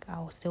 but like I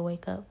would still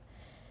wake up.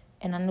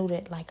 And I knew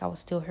that like I was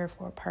still here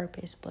for a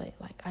purpose, but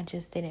like I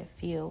just didn't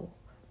feel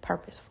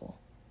purposeful.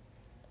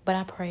 But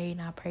I prayed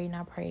and I prayed and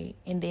I prayed.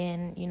 And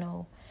then,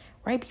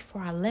 right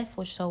before I left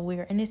was so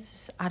weird. And this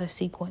is out of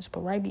sequence,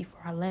 but right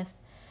before I left,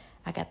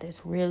 I got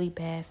this really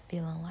bad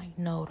feeling like,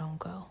 no, don't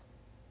go.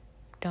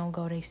 Don't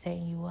go. They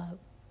setting you up.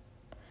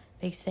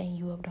 They setting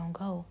you up. Don't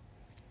go.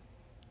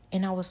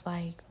 And I was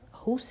like,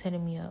 who's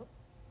setting me up?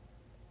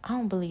 I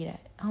don't believe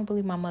that. I don't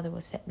believe my mother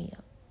would set me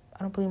up.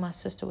 I don't believe my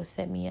sister would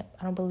set me up.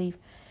 I don't believe,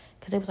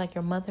 because it was like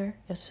your mother,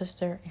 your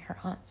sister, and her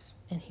aunts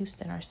in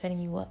Houston are setting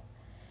you up.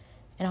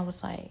 And I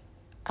was like,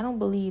 I don't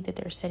believe that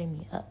they're setting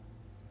me up.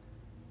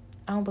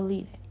 I don't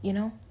believe it,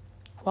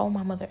 Why would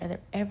my mother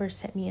ever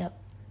set me up?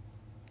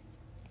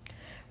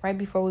 Right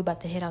before we about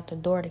to head out the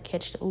door to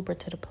catch the Uber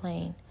to the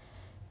plane,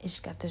 it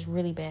just got this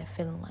really bad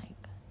feeling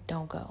like,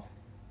 don't go.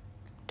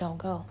 Don't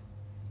go.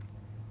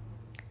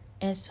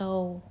 And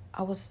so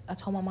I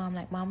told my mom,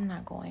 like, Mom, I'm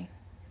not going.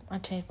 I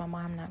changed my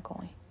mind, I'm not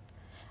going.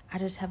 I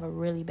just have a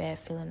really bad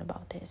feeling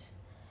about this.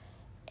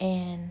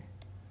 And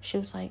she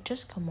was like,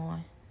 just come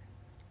on.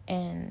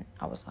 And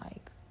I was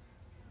like,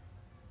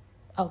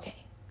 okay.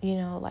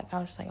 I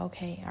was like,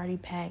 okay, I already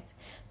packed,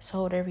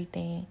 sold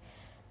everything.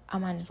 I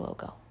might as well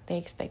go. They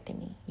expected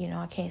me.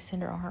 I can't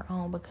send her on her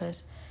own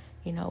because,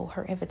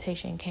 her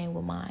invitation came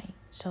with mine.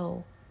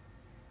 So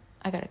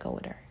I got to go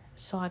with her.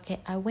 So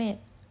I went.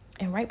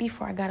 And right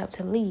before I got up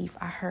to leave,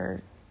 I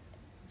heard,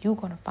 you're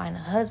going to find a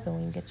husband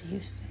when you get to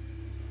Houston.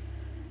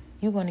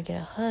 You're going to get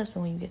a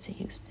husband when you get to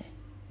Houston.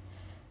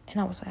 And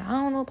I was like, I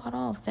don't know about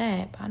all of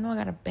that, but I know I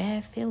got a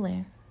bad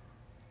feeling.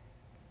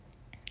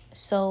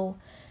 So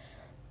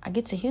I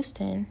get to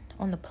Houston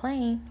on the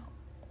plane.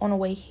 On the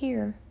way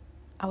here,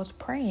 I was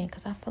praying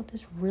because I felt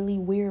this really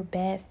weird,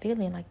 bad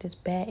feeling, like this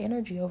bad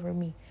energy over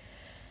me.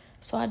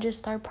 So I just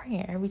started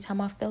praying. Every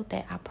time I felt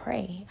that, I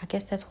pray. I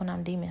guess that's when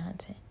I'm demon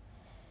hunting.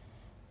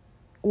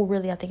 Well,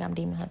 really, I think I'm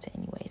demon hunting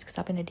anyways, because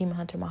I've been a demon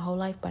hunter my whole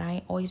life, but I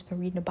ain't always been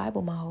reading the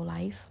Bible my whole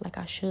life like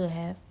I should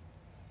have.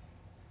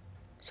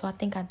 So I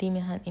think I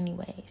demon hunt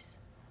anyways.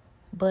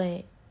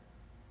 But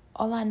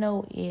all I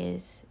know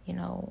is,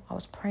 I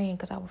was praying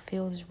because I would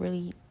feel this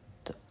really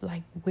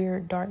like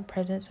weird dark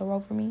presence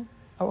over me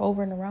or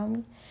over and around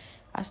me.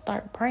 I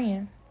start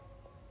praying,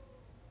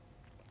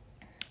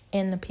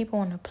 and the people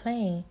on the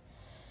plane,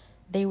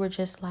 they were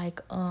just like,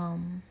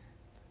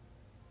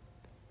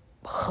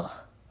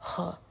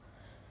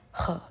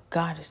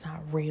 God is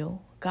not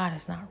real. God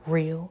is not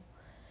real.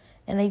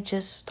 And they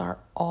just start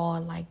all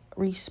like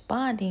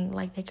responding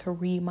like they could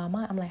read my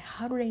mind. I'm like,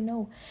 how do they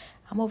know?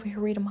 I'm over here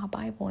reading my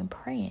Bible and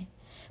praying.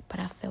 But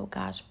I felt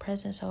God's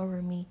presence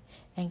over me.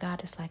 And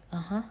God is like,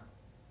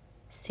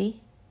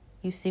 see?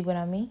 You see what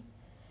I mean?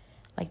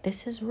 Like,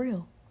 this is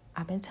real.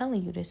 I've been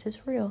telling you this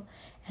is real.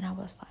 And I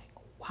was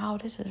like, wow,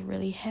 this is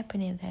really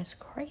happening. That's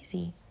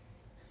crazy.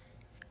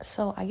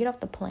 So I get off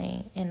the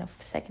plane. And the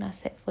second I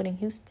set foot in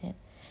Houston,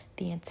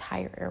 the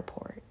entire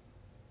airport,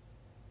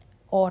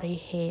 all their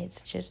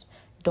heads just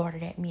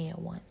darted at me at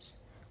once,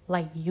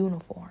 like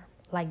uniform,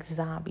 like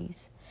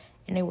zombies.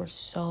 And they were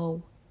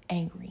so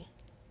angry.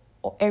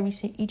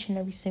 Each and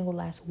every single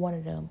last one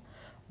of them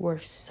were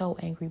so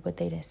angry, but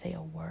they didn't say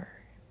a word.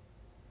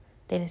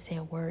 They didn't say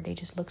a word. They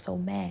just looked so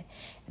mad.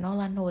 And all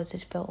I know is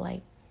it felt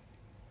like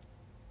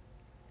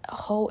a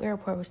whole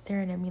airport was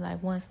staring at me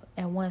like once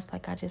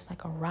like I just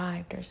like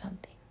arrived or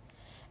something.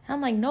 And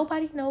I'm like,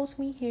 nobody knows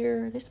me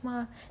here. This is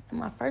my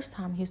first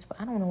time here.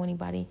 I don't know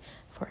anybody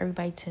for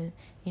everybody to,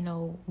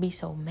 be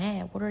so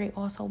mad. What are they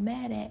all so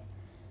mad at?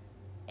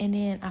 And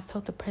then I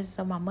felt the presence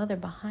of my mother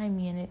behind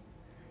me, and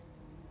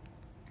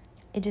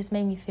it just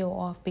made me feel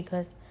off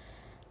because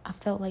I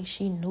felt like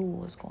she knew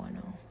what was going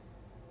on.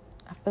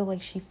 I felt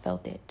like she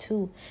felt that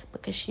too,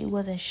 because she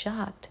wasn't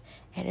shocked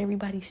at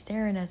everybody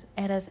staring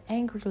at us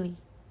angrily.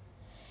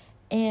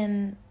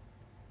 And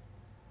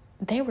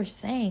they were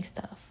saying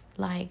stuff,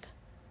 I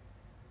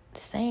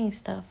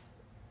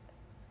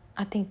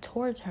think,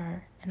 towards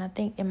her. And I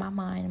think in my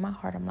mind, in my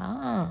heart, I'm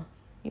like,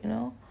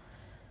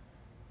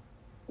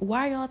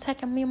 why are y'all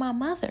attacking me and my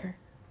mother?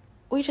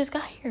 We just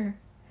got here.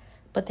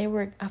 But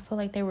I feel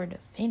like they were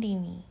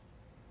defending me.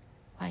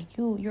 Like,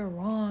 you're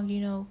wrong,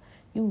 you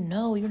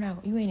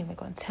ain't even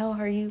gonna tell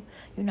her you're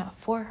not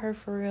for her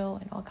for real,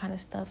 and all kind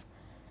of stuff.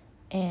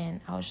 And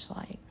I was just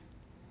like,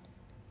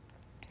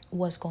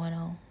 what's going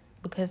on?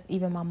 Because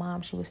even my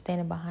mom, she was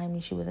standing behind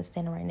me. She wasn't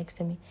standing right next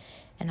to me.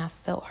 And I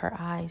felt her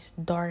eyes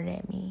darted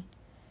at me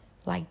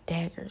like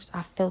daggers.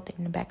 I felt it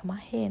in the back of my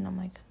head. And I'm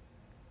like,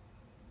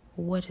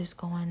 what is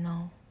going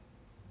on?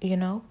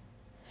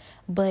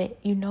 But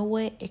you know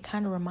what? It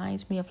kind of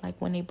reminds me of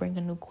like when they bring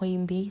a new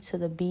queen bee to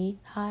the bee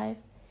hive,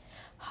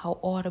 how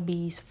all the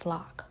bees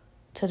flock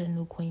to the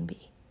new queen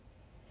bee.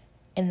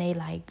 And they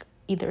like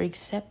either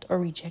accept or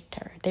reject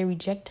her. If they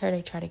reject her,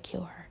 they try to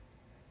kill her.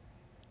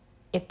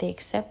 If they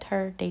accept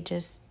her, they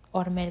just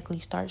automatically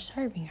start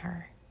serving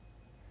her.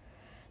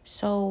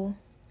 So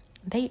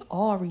they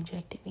all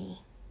rejected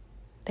me.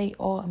 They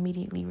all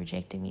immediately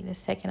rejected me the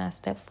second I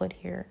stepped foot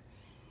here.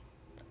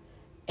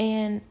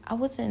 And I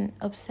wasn't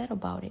upset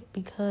about it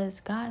because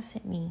God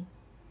sent me,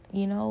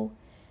 you know.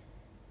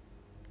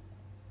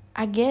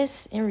 I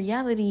guess in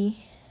reality,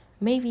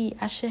 maybe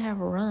I should have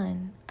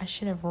run. I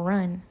should have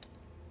run.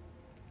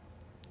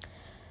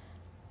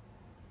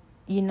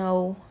 You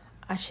know,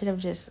 I should have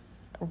just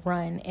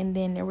run. And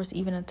then there was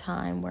even a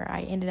time where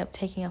I ended up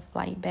taking a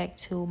flight back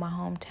to my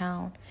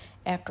hometown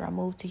after I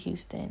moved to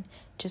Houston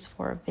just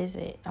for a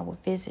visit. I would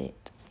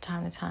visit from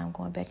time to time,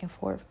 going back and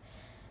forth.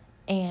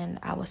 And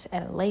I was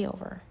at a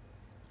layover.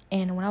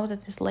 And when I was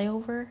at this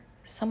layover,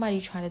 somebody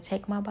tried to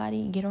take my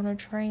body, get on a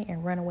train,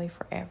 and run away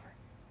forever.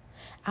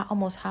 I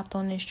almost hopped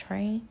on this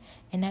train,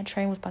 and that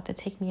train was about to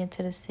take me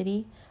into the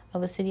city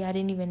of a city I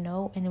didn't even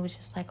know. And it was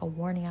just like a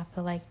warning. I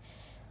feel like,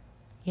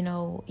 you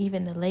know,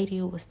 even the lady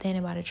who was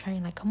standing by the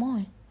train, like, come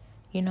on,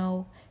 you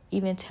know,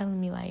 even telling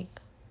me,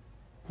 like,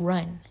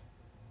 run.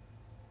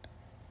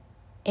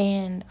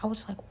 And I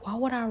was like, why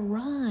would I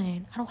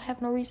run? I don't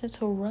have no reason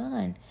to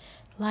run.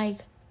 Like,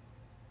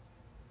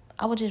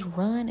 I would just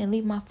run and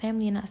leave my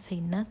family and not say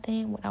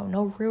nothing without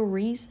no real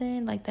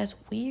reason. Like, that's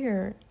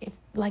weird. If,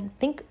 like,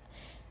 think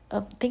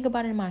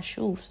about it in my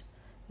shoes,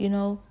 you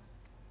know.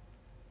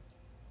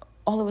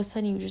 All of a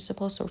sudden, you're just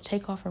supposed to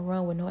take off and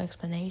run with no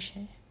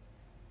explanation.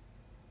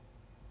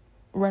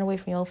 Run away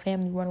from your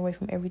family, run away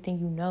from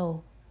everything you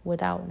know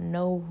without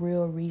no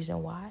real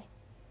reason why.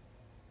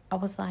 I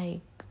was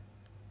like,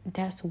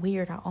 that's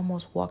weird. I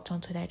almost walked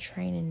onto that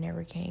train and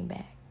never came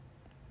back.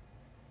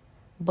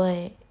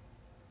 But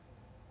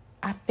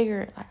I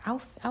figured, like,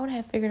 I would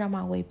have figured out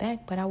my way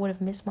back, but I would have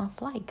missed my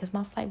flight because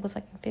my flight was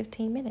like in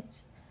 15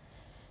 minutes.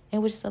 It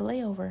was just a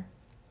layover.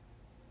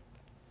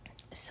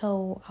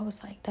 So I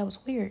was like, that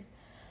was weird.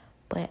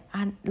 But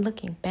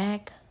looking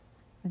back,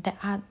 that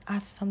I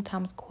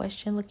sometimes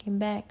question looking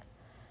back,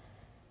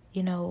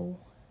 you know,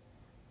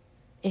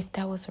 if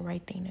that was the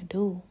right thing to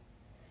do.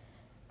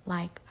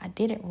 Like, I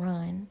didn't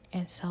run,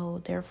 and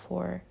so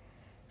therefore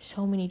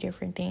so many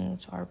different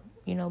things are,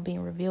 you know,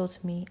 being revealed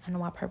to me. I know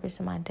my purpose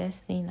and my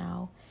destiny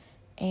now,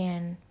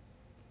 and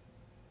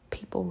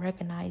people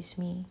recognize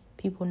me.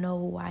 People know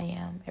who I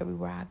am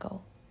everywhere I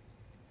go.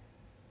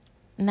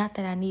 Not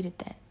that I needed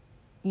that,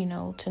 you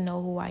know, to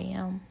know who I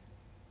am.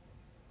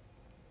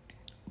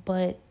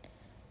 But,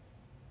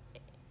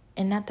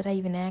 and not that I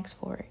even asked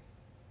for it,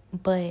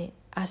 but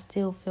I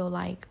still feel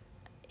like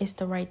it's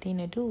the right thing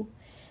to do,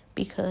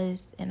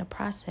 because in the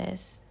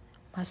process,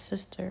 my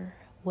sister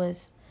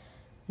was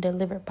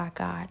delivered by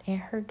God and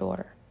her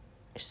daughter.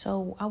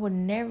 So I would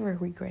never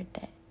regret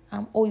that.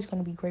 I'm always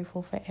going to be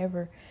grateful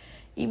forever,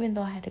 even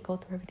though I had to go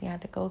through everything I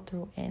had to go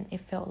through, and it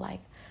felt like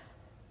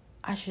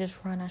I should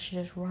just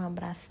run,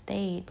 but I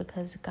stayed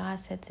because God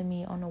said to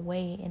me on the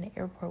way in the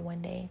airport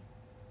one day,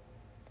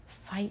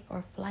 fight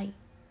or flight.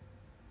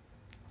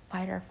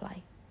 Fight or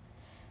flight.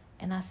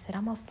 And I said,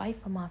 I'm going to fight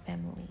for my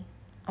family.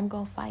 I'm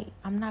going to fight.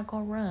 I'm not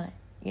going to run.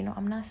 You know,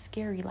 I'm not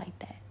scary like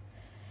that.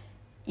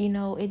 You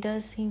know, it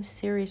does seem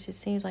serious. It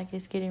seems like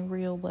it's getting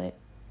real, but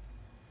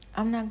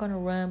I'm not going to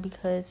run,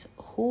 because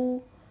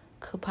who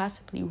could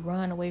possibly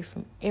run away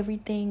from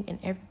everything and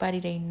everybody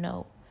they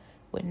know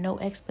with no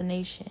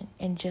explanation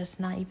and just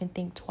not even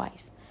think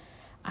twice?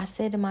 I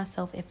said to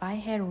myself, if I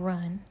had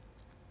run,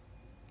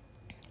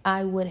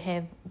 I would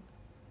have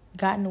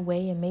gotten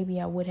away, and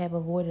maybe I would have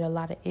avoided a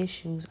lot of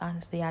issues.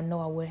 Honestly, I know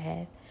I would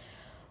have.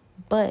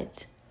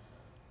 But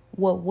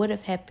what would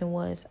have happened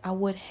was I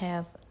would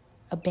have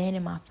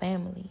abandoned my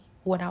family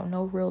without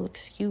no real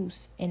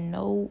excuse and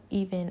no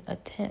even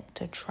attempt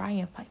to try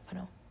and fight for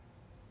them.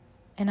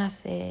 And I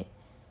said,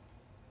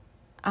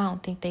 I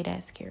don't think they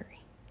that scary.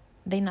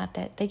 They not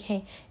that. They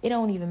can't. It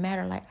don't even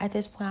matter. Like, at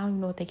this point, I don't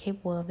even know what they're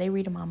capable of. They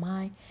reading my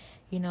mind.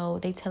 You know,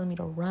 they telling me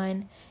to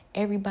run.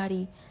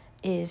 Everybody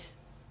is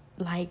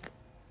like,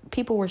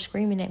 people were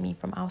screaming at me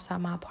from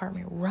outside my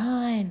apartment,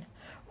 run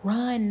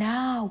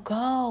now,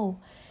 go.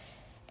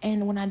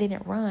 And when I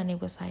didn't run,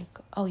 it was like,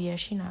 oh yeah,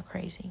 she not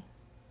crazy.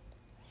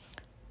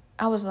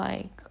 I was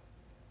like,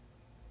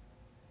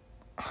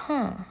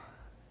 I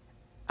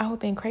would have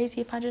been crazy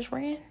if I just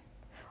ran,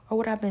 or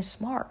would I have been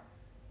smart?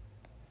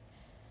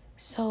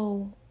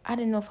 So I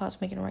didn't know if I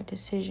was making the right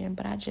decision,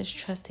 but I just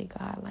trusted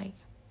God. Like,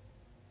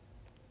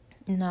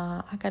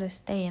 nah, I gotta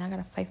stay and I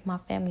gotta fight for my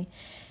family.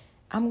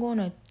 I'm going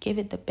to give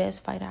it the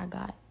best fight I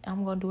got.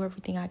 I'm going to do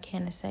everything I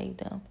can to save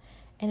them.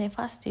 And if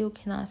I still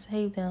cannot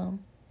save them,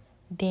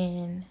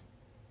 then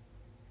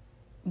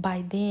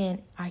by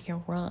then I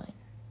can run.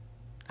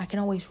 I can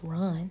always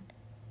run,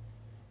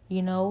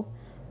 you know.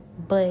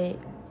 But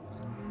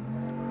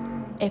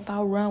if I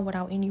run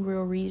without any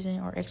real reason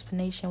or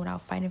explanation,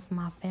 without fighting for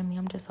my family,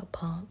 I'm just a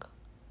punk.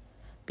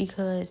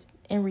 Because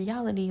in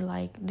reality,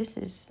 like, this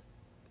is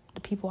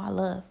the people I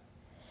love.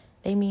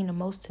 They mean the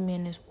most to me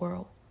in this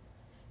world.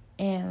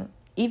 And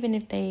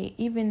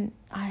even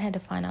I had to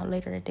find out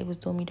later that they was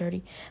doing me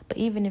dirty. But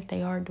even if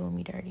they are doing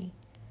me dirty,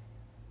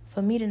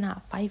 for me to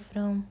not fight for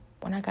them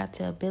when I got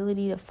the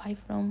ability to fight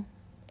for them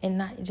and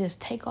not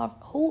just take off,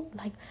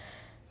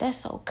 that's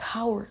so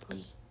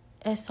cowardly.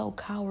 That's so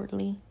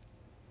cowardly.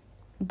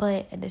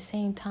 But at the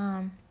same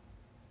time,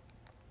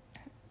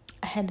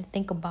 I had to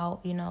think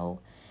about,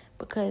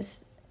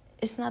 because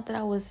it's not that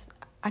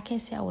I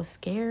can't say I was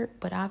scared,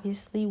 but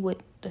obviously with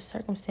the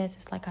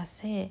circumstances, like I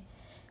said,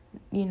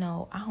 I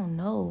don't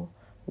know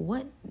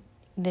what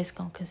this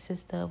gonna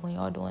consist of when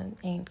y'all doing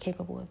ain't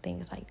capable of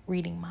things like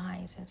reading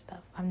minds and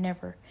stuff. I've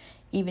never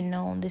even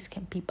known this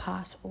can be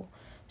possible.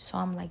 So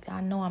I'm like,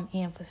 I know I'm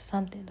in for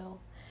something though.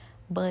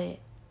 But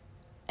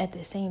at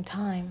the same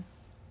time,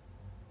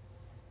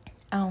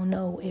 I don't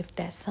know if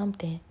that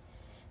something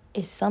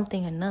is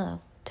something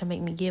enough to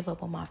make me give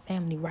up on my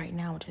family right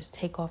now and just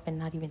take off and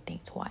not even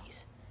think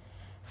twice.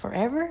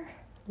 Forever?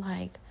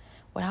 Like,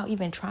 without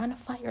even trying to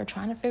fight or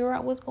trying to figure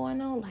out what's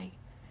going on? Like,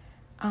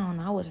 I don't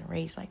know. I wasn't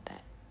raised like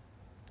that.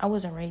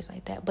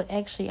 But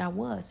actually, I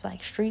was.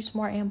 Like, street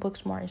smart and book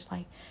smart. It's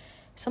like,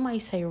 somebody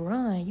say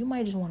run, you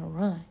might just want to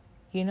run.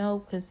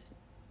 Because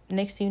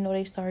next thing you know,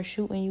 they start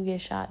shooting, you get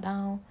shot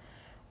down.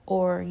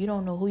 Or you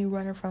don't know who you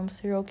running from,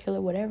 serial killer,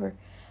 whatever.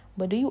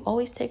 But do you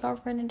always take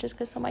off running just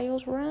because somebody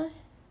else run?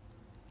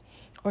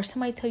 Or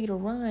somebody tell you to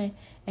run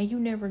and you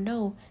never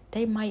know,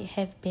 they might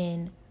have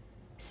been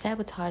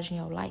sabotaging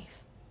your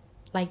life.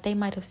 Like they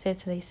might have said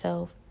to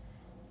themselves,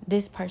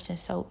 this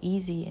person's so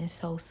easy and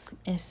so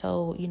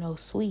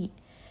sweet.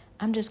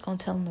 I'm just going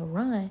to tell them to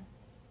run,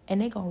 and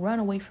they going to run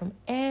away from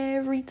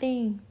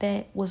everything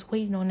that was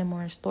waiting on them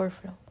or in store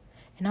for them.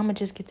 And I'm going to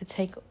just get to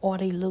take all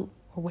they loot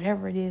or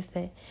whatever it is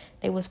that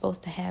they were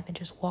supposed to have and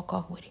just walk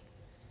off with it.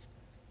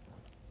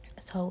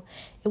 So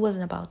it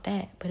wasn't about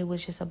that, but it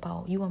was just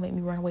about, you gonna make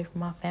me run away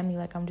from my family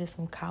like I'm just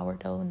some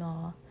coward though?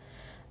 No,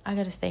 I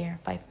gotta stay here and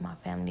fight for my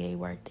family. They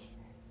worth it.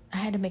 I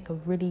had to make a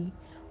really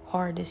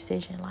hard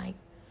decision, like,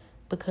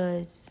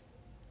 because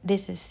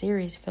this is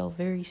serious, felt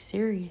very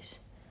serious.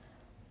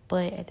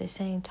 But at the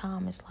same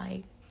time, it's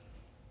like,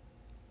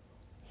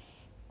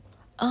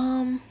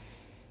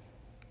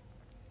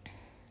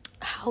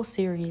 how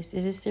serious?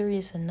 Is it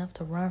serious enough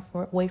to run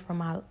away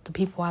from the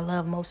people I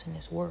love most in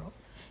this world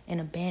and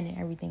abandon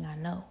everything I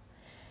know?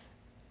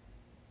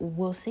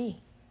 We'll see.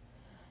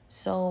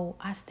 So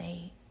I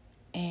stayed,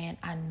 and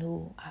I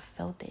knew, I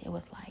felt it. It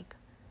was like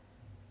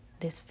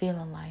this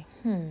feeling like,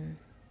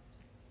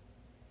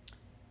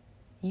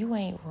 you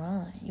ain't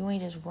run. You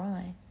ain't just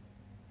run.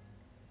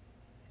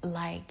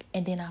 Like,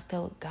 and then I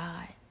felt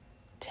God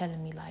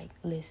telling me, like,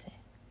 listen,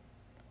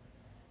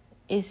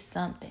 it's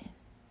something,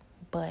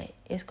 but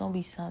it's going to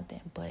be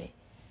something. But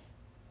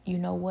you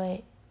know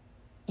what?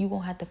 You're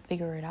going to have to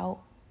figure it out.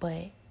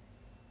 But,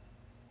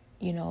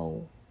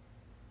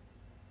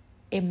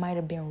 it might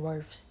have been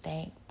worth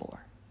staying for.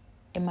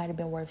 It might have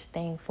been worth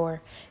staying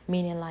for,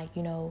 meaning like,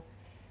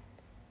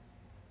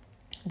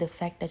 the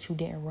fact that you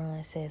didn't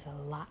run says a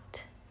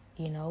lot,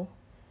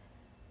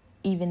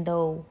 Even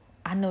though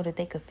I know that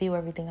they could feel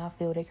everything I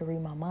feel, they could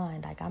read my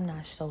mind. Like, I'm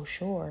not so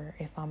sure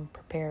if I'm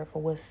prepared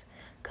for what's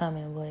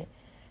coming, but,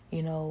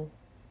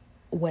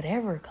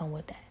 whatever come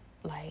with that.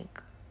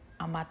 Like,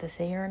 I'm about to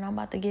sit here and I'm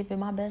about to give it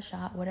my best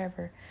shot,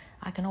 whatever.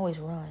 I can always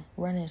run.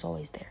 Running is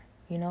always there,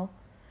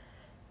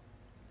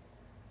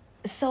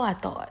 So I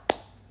thought,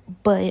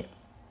 but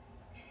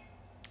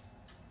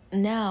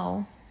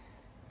now,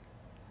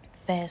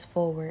 fast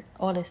forward,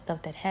 all this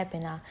stuff that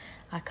happened,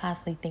 I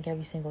constantly think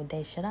every single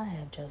day, should I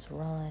have just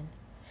run?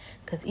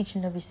 Because each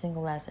and every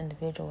single last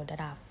individual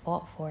that I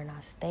fought for and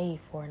I stayed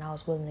for and I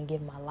was willing to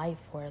give my life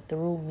for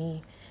threw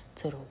me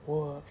to the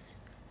wolves.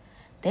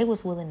 They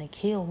was willing to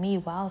kill me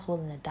while I was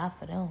willing to die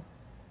for them.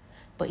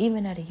 But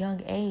even at a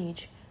young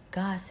age,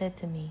 God said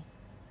to me,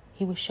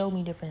 he would show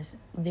me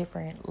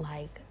different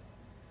like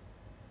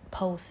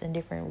posts and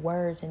different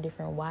words and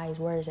different wise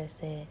words that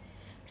said,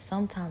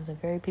 sometimes the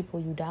very people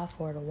you die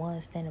for are the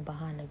ones standing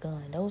behind the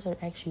gun. Those are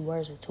actually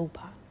words of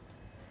Tupac.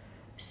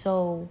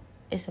 So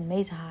it's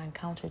amazing how I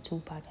encountered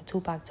Tupac. And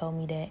Tupac told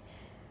me that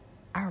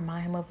I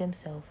remind him of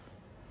himself.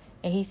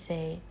 And he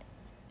said,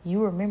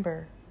 you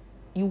remember,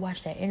 you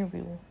watched that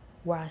interview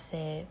where I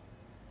said,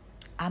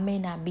 I may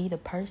not be the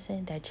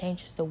person that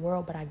changes the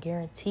world, but I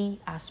guarantee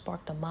I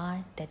sparked a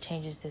mind that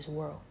changes this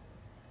world.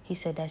 He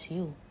said, that's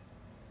you.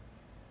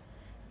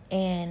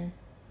 And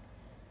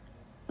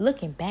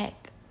looking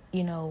back,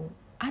 I know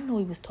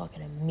he was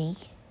talking to me.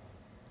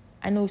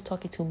 I know he was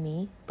talking to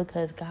me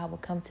because God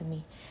would come to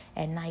me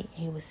at night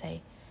and he would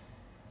say,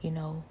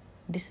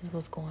 this is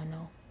what's going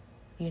on.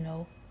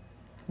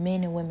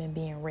 Men and women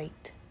being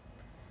raped,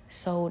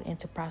 sold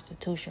into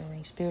prostitution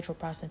rings, spiritual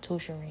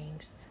prostitution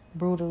rings,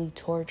 brutally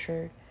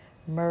tortured,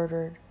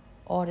 murdered,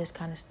 all this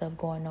kind of stuff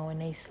going on,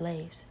 and they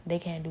slaves. They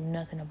can't do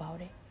nothing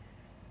about it.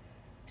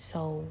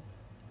 So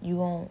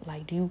you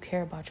do you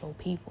care about your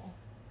people?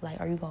 Like,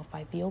 are you gonna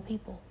fight for your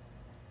people?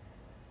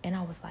 And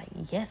I was like,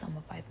 yes, I'm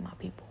gonna fight for my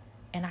people.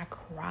 And I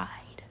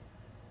cried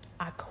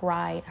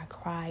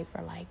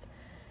for like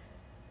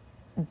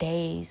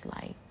days.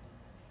 Like,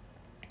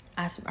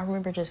 I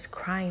remember just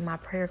crying in my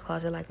prayer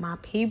closet, like, my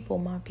people,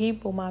 like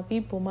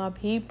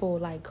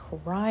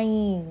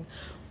crying,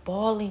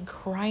 bawling,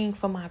 crying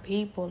for my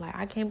people. Like,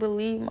 I can't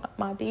believe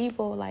my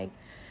people. Like,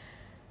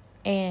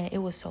 And it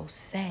was so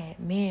sad.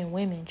 Men,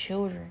 women,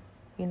 children,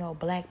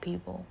 black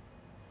people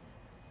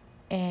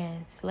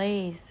and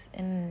slaves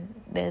in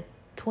the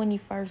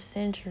 21st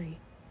century.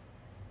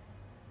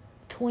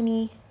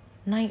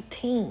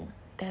 2019,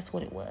 that's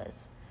what it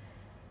was.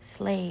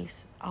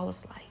 Slaves. I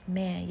was like,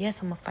 man,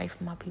 yes, I'm gonna fight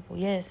for my people.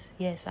 Yes,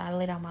 I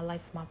laid out my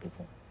life for my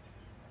people.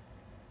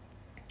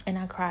 And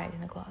I cried in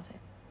the closet,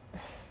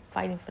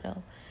 fighting for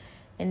them.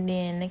 And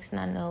then next thing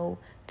I know,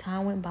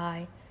 time went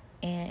by,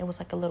 and it was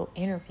like a little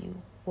interview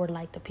where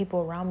like the people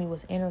around me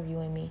was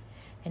interviewing me,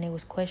 and they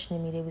was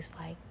questioning me. They was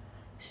like,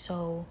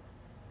 so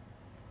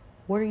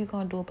what are you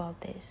gonna do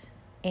about this?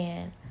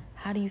 And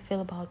how do you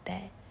feel about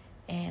that?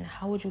 And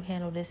how would you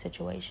handle this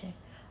situation?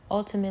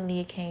 Ultimately,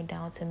 it came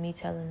down to me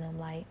telling them,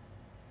 like,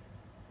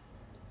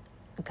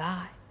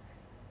 God.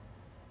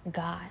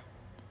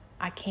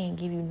 I can't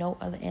give you no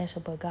other answer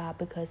but God,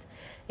 because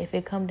if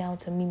it come down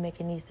to me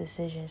making these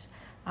decisions,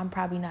 I'm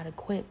probably not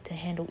equipped to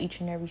handle each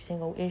and every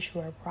single issue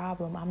or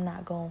problem.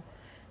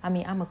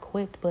 I'm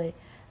equipped, but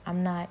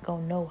I'm not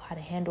going to know how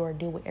to handle or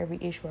deal with every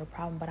issue or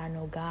problem, but I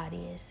know God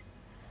is.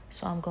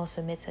 So I'm going to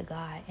submit to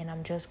God, and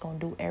I'm just going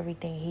to do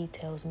everything he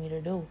tells me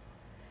to do.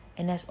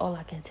 And that's all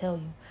I can tell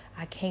you.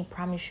 I can't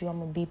promise you I'm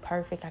going to be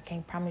perfect. I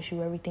can't promise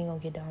you everything going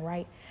to get done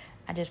right.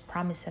 I just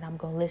promise that I'm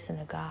going to listen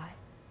to God.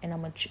 And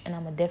I'm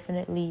gonna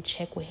definitely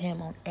check with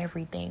him on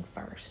everything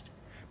first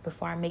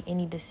before I make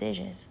any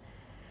decisions.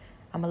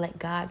 I'm going to let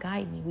God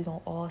guide me. We're going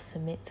to all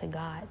submit to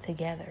God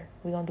together.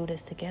 We're going to do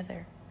this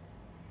together.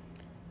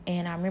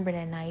 And I remember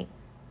that night,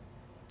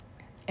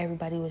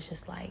 everybody was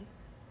just like,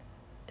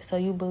 so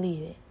you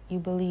believe it? You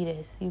believe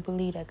this? You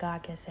believe that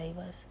God can save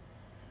us?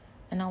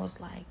 And I was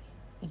like,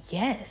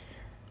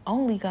 yes,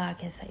 only God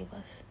can save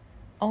us.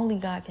 Only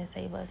God can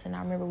save us. And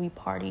I remember we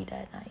partied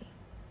that night.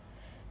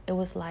 It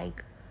was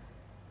like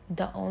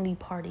the only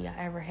party I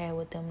ever had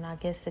with them. And I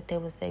guess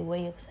that was their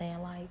way of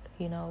saying, like,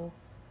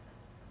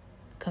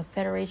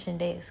 Confederation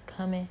Day is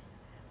coming.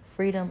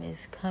 Freedom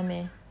is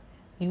coming.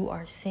 You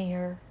are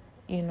senior,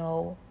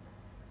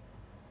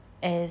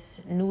 as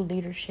new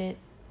leadership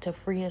to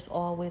free us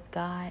all with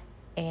God.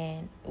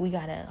 And we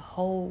got a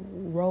whole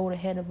road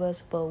ahead of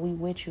us, but we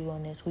with you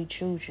on this. We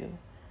choose you.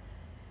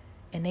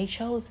 And they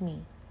chose me.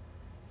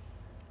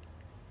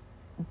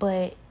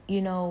 But,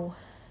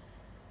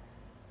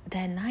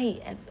 that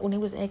night when they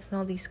was asking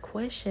all these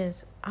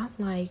questions, I'm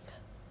like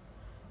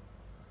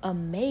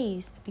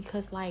amazed,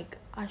 because like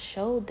I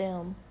showed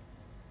them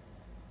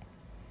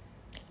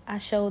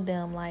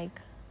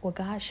like what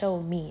God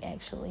showed me.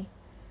 Actually,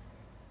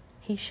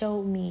 he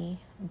showed me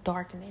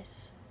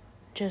darkness,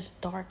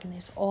 just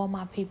darkness, all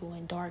my people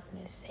in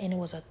darkness. And it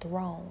was a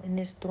throne, and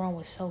this throne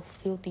was so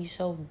filthy,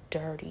 so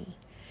dirty.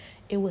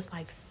 It was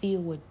like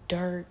filled with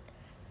dirt,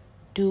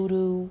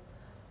 doo-doo,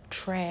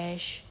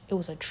 trash. It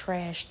was a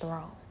trash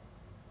throne.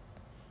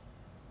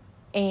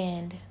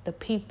 And the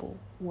people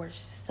were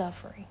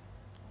suffering.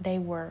 They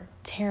were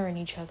tearing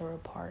each other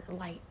apart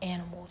like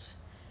animals,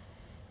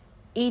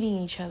 eating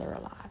each other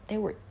alive. They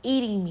were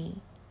eating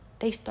me.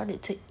 They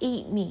started to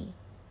eat me.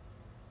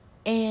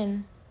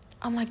 And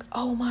I'm like,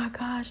 oh my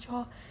gosh,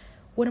 y'all,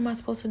 what am I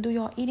supposed to do?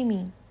 Y'all eating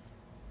me.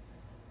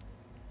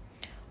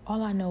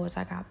 All I know is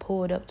I got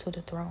pulled up to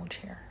the throne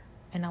chair,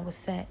 and I was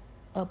sat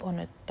up on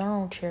the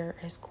throne chair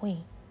as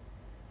queen.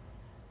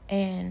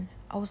 And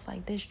I was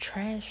like, this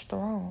trash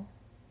throne.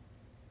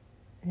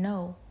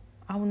 No,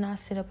 I will not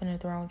sit up in the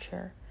throne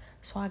chair.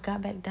 So I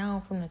got back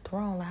down from the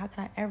throne. Like, how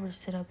can I ever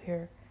sit up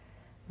here?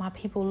 My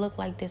people look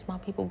like this. My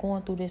people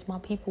going through this. My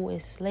people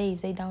is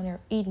slaves. They down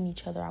there eating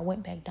each other. I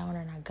went back down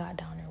there and I got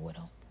down there with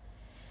them.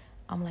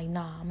 I'm like,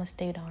 nah, I'm going to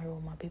stay down here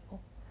with my people.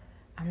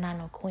 I'm not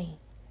no queen.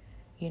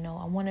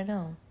 I'm one of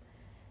them.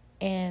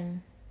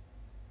 And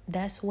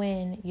that's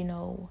when,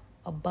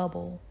 a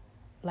bubble,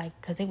 like,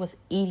 because they was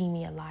eating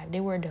me alive. They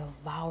were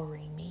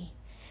devouring me.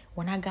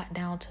 When I got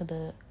down to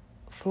the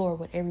floor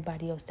with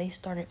everybody else, they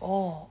started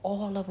all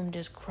of them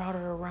just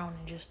crowded around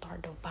and just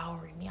started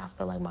devouring me. I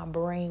felt like my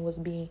brain was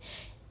being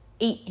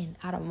eaten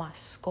out of my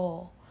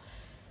skull.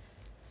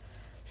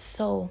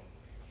 So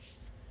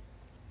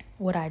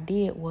what I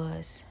did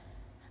was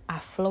I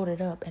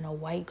floated up in a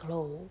white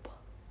globe,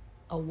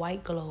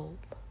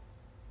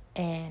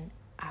 and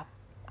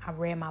I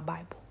read my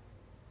Bible.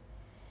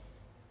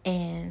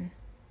 And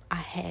I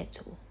had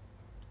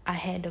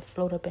to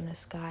float up in the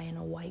sky in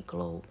a white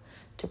globe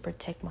to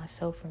protect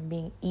myself from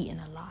being eaten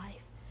alive.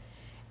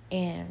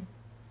 And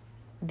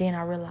then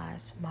I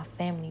realized my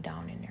family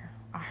down in there.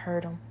 I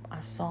heard them. I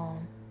saw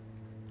them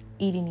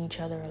eating each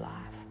other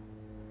alive.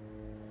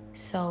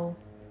 So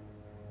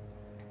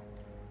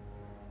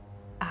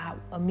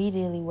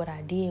what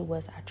I did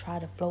was I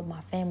tried to float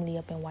my family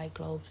up in white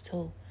globes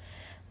too.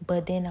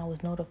 But then I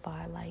was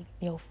notified, like,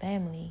 your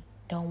family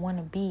don't want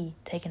to be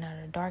taken out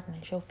of the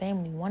darkness. Your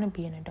family want to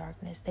be in the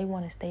darkness. They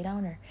want to stay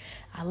down there.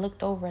 I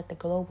looked over at the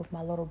globe with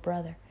my little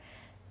brother,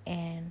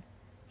 and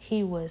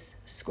he was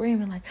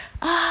screaming like,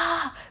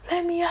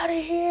 let me out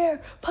of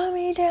here, put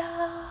me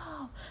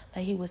down.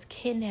 Like he was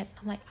kidnapped.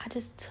 I'm like, I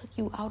just took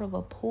you out of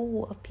a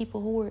pool of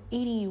people who were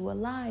eating you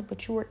alive,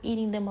 but you were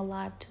eating them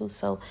alive too.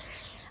 So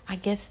I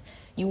guess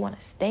you want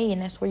to stay,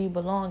 and that's where you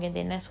belong. And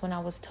then that's when I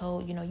was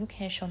told, you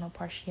can't show no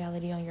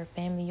partiality on your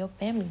family. Your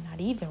family not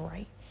even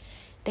right.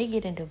 They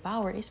getting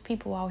devoured. It's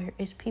people out here.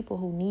 It's people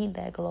who need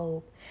that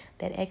globe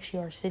that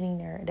actually are sitting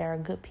there. That are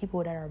good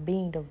people that are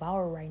being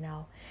devoured right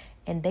now.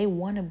 And they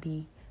want to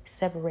be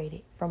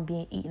separated from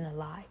being eaten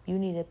alive. You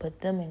need to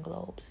put them in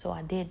globes. So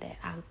I did that.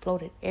 I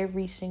floated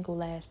every single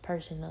last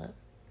person up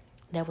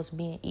that was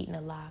being eaten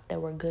alive, that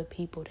were good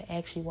people, that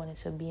actually wanted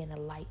to be in the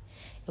light.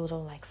 It was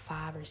only like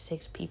 5 or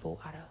 6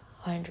 people out of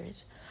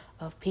hundreds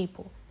of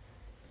people.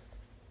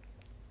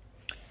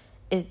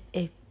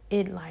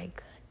 It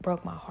like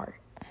broke my heart.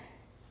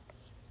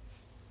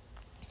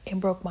 It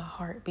broke my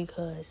heart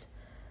because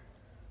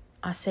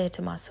I said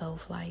to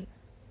myself, like,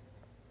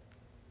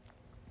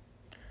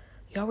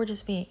 y'all were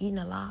just being eaten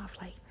alive.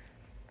 Like,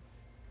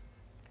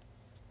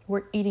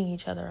 we're eating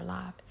each other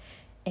alive.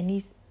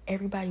 And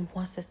everybody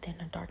wants to stay in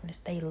the darkness.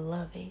 They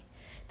love it.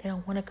 They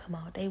don't want to come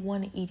out. They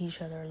want to eat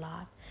each other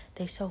alive.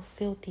 They so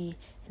filthy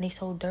and they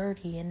so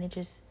dirty, and they're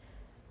just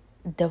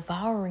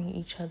devouring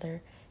each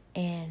other,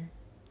 and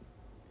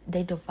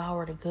they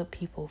devour the good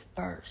people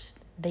first.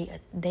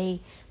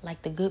 They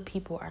like the good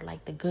people are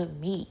like the good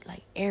meat.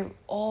 Like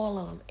all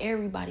of them,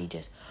 everybody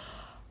just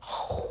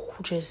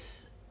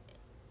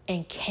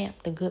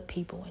encamp the good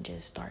people and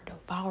just start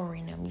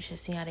devouring them. You should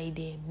see how they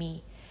did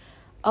me.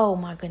 Oh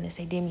my goodness,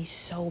 they did me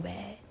so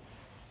bad.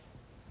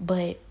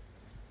 But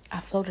I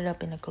floated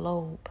up in the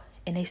globe,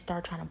 and they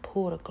start trying to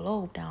pull the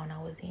globe down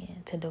I was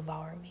in to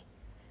devour me.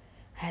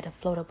 I had to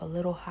float up a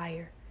little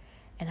higher,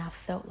 and I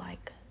felt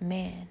like,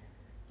 man,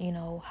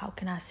 how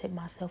can I sit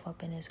myself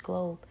up in this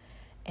globe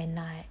and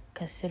not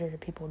consider the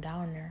people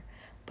down there?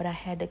 But I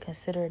had to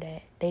consider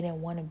that they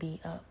didn't want to be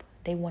up.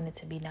 They wanted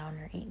to be down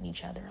there eating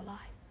each other alive.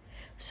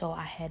 So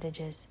I had to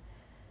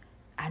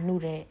I knew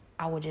that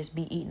I would just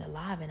be eaten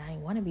alive, and I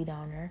didn't want to be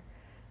down there.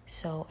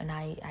 So, and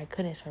I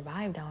couldn't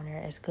survive down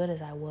there as good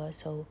as I was.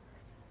 So,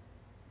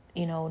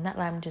 not like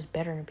I'm just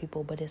better than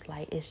people, but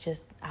it's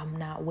just I'm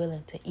not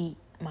willing to eat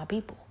my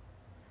people.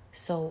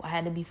 So I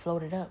had to be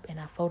floated up, and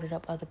I floated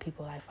up other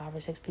people, like 5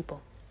 or 6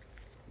 people,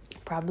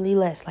 probably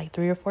less, like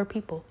 3 or 4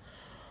 people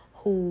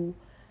who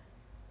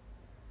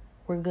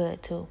were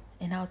good too.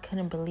 And I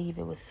couldn't believe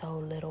it was so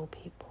little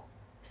people,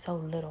 so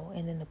little.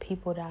 And then the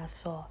people that I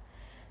saw,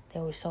 they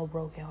were so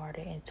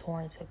brokenhearted and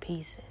torn to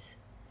pieces.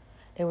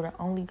 They were the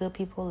only good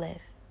people left,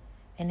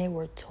 and they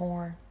were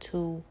torn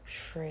to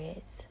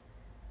shreds.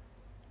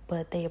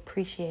 But they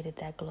appreciated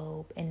that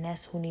globe, and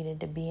that's who needed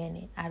to be in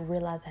it. I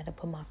realized I had to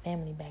put my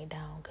family back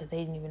down because they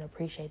didn't even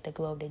appreciate the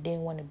globe. They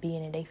didn't want to be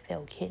in it. They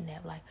felt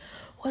kidnapped. Like,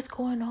 what's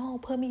going on?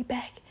 Put me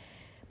back.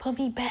 Put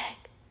me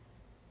back.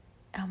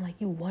 And I'm like,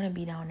 you want to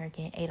be down there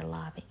getting ate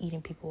alive and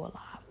eating people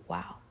alive.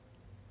 Wow.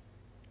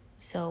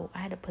 So I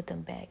had to put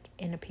them back.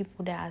 And the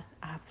people that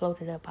I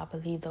floated up, I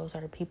believe those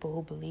are the people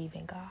who believe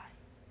in God.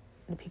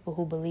 The people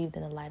who believed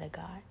in the light of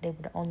God. They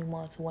were the only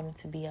ones who wanted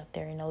to be up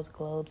there in those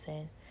globes.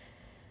 And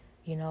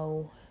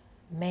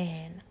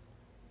man,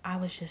 I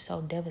was just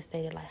so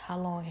devastated. Like, how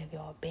long have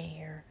y'all been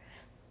here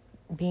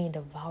being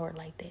devoured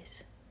like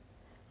this?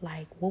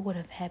 Like, what would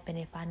have happened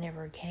if I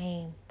never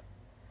came?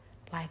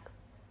 Like,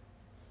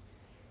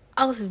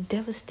 I was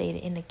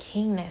devastated. And the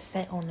king that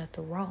sat on the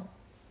throne,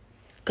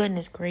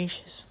 goodness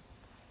gracious,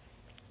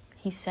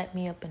 he set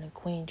me up in a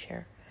queen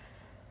chair.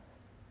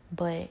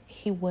 But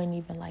he wouldn't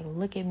even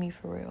look at me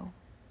for real.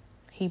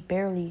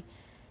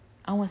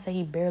 I won't say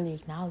he barely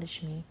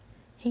acknowledged me.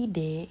 He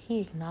did. He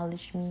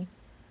acknowledged me.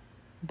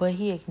 But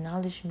he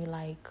acknowledged me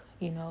like,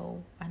 I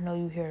know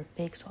you're here to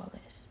fix all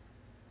this.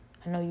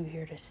 I know you're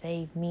here to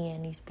save me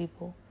and these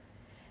people.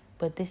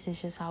 But this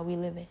is just how we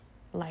live it.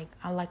 Like,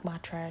 I like my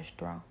trash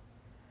thrown.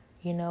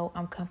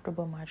 I'm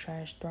comfortable in my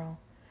trash thrown.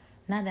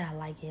 Not that I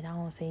like it. I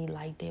don't say he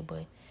liked it,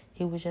 but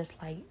he was just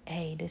like,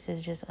 hey, this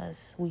is just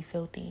us. We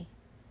filthy.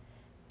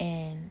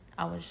 And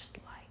I was just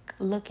like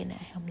looking at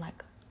him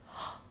like,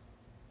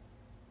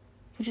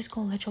 you just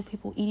gonna let your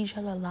people eat each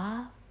other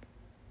alive?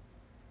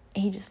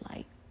 And he just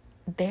like,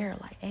 they're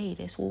like, hey,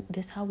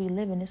 this how we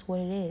live, and this what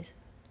it is.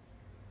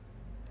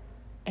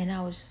 And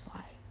I was just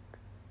like,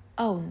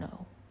 oh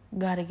no,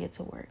 gotta get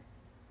to work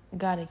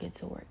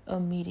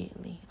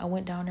immediately. I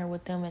went down there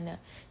with them, and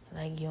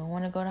like, you don't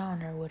want to go down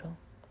there with them.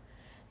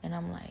 And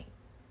I'm like,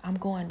 I'm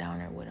going down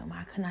there with them.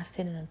 I could not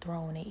sit in a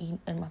throne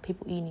and my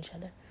people eating each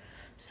other.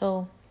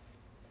 So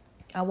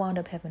I wound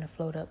up having to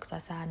float up because I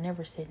said I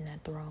never sit in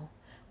that throne.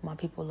 My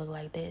people look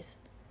like this.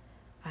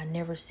 I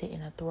never sit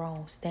in a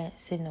throne,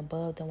 sitting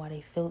above them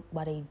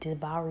while they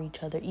devour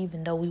each other,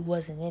 even though we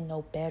wasn't in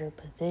no better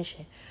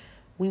position.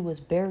 We was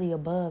barely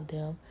above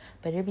them,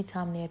 but every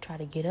time they'd try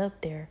to get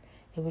up there,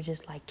 it was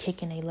just like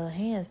kicking their little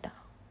hands down,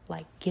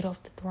 like, get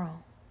off the throne.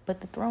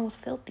 But the throne was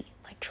filthy,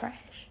 like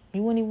trash.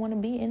 You wouldn't even want to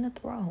be in the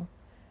throne.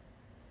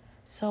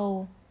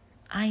 So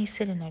I ain't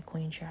sitting in that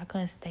queen chair. I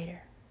couldn't stay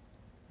there.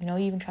 You know,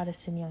 he even tried to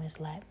sit me on his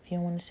lap. If you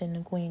don't want to sit in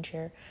the queen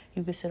chair,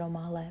 you can sit on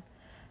my lap.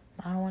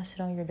 I don't want to sit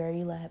on your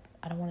dirty lap.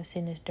 I don't want to sit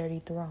in this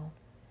dirty throne.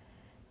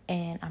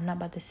 And I'm not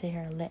about to sit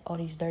here and let all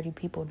these dirty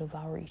people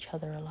devour each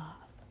other alive.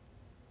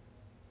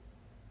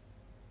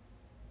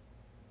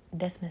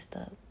 That's messed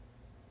up.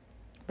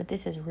 But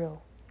this is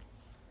real.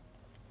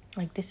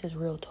 Like, this is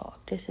real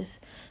talk. This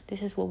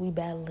is what we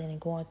battling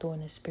and going through in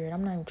the spirit.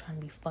 I'm not even trying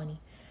to be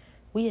funny.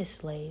 We as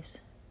slaves,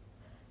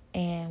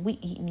 and we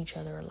eating each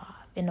other alive.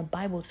 And the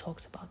Bible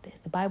talks about this.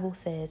 The Bible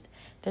says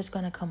there's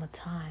going to come a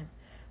time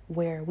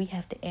where we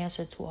have to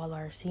answer to all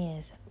our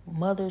sins.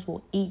 Mothers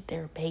will eat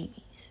their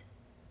babies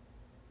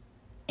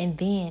and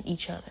then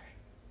each other.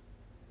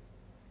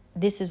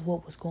 This is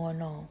what was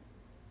going on.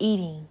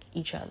 Eating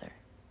each other.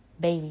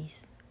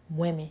 Babies,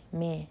 women,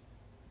 men.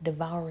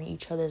 Devouring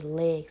each other's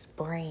legs,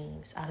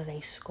 brains out of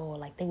their skull.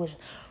 Like, they was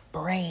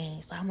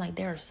brains. I'm like,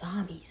 they're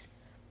zombies.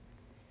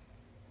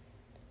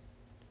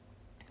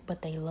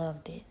 But they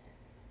loved it.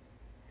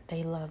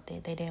 They loved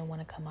it. They didn't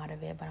want to come out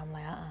of it. But I'm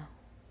like,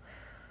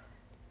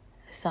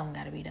 something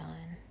got to be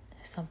done.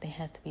 Something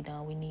has to be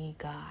done. We need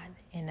God.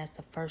 And that's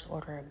the first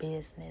order of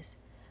business.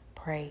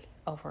 Pray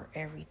over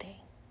everything.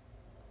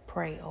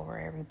 Pray over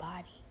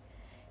everybody.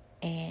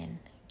 And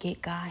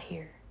get God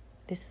here.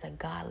 This is a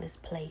godless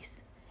place.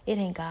 It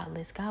ain't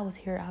godless. God was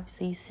here.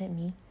 Obviously, he sent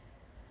me.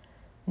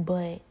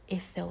 But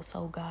it felt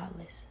so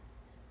godless.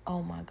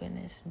 Oh my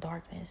goodness.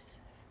 Darkness.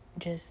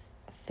 Just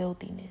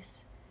filthiness.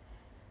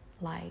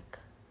 Like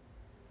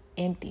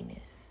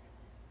emptiness.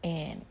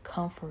 And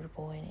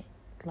comfortable in it.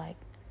 Like,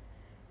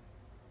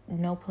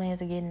 no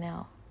plans of getting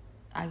out.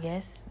 I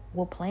guess.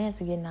 Well, plans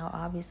of getting out,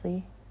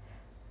 obviously.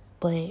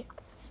 But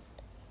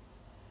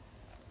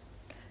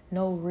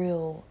no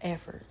real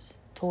efforts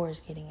towards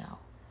getting out.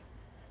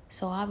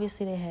 So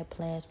obviously they had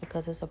plans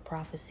because it's a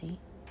prophecy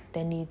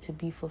that needed to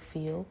be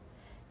fulfilled.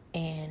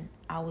 And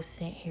I was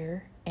sent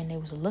here and they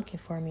was looking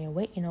for me and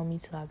waiting on me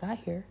till I got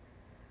here.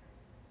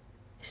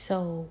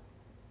 So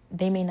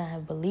they may not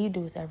have believed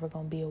it was ever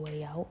going to be a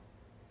way out.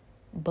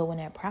 But when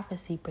that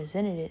prophecy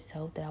presented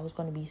itself that I was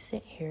going to be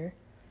sent here,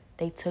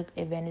 they took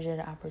advantage of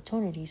the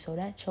opportunity. So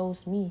that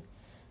chose me.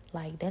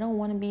 Like, they don't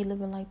want to be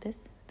living like this.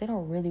 They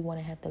don't really want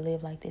to have to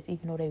live like this,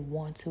 even though they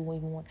want to.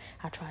 Even when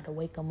I try to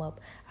wake them up,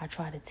 I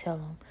try to tell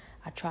them,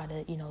 I try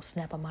to,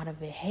 snap them out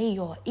of it. Hey,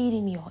 y'all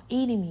eating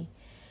me.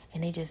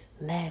 And they just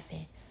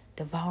laughing,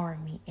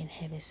 devouring me, and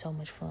having so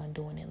much fun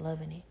doing it,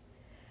 loving it.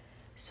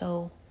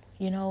 So,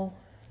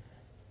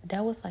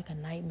 that was like a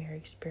nightmare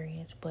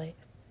experience. But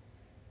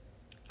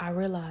I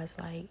realized,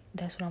 like,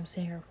 that's what I'm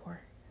sitting here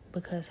for.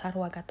 Because how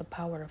do I got the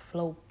power to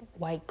float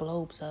white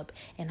globes up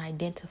and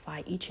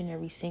identify each and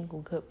every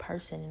single good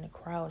person in the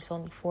crowd? It's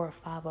only 4 or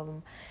 5 of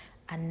them.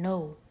 I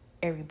know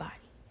everybody.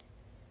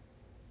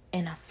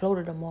 And I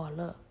floated them all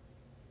up.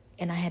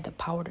 And I had the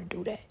power to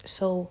do that.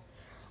 So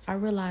I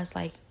realized,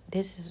 like,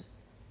 this is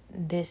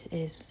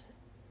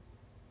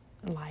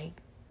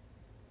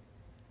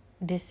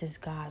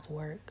God's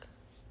work.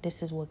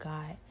 This is what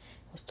God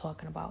was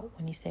talking about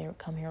when he said,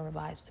 come here and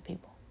revise the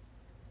people.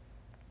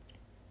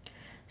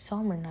 So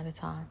I'm running out of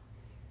time.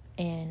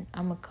 And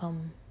I'm going to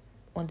come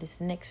on this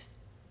next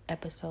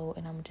episode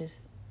and I'm just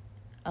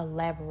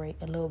elaborate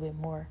a little bit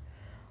more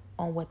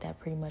on what that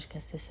pretty much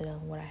consisted of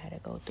and what I had to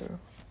go through.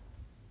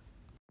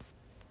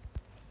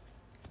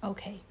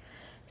 Okay,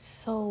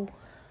 so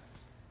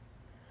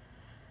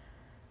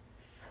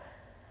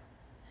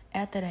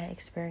after that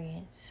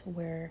experience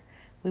where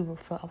I was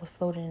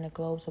floating in the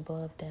globes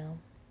above them,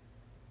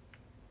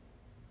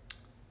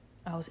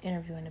 I was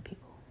interviewing the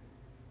people,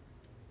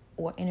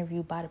 or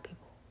interviewed by the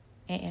people,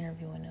 and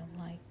interviewing them,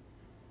 like,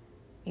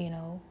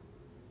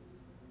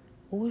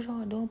 what was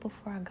y'all doing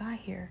before I got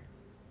here?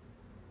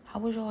 How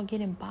was y'all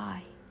getting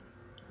by?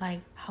 Like,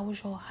 how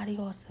do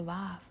y'all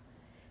survive?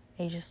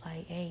 They just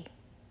like, hey,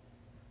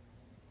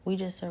 we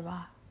just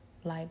survive.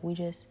 Like, we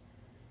just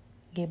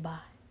get by.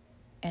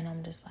 And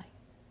I'm just like,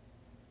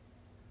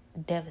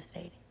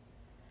 devastated.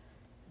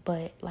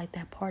 But like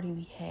that party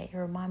we had, it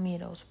reminded me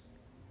of those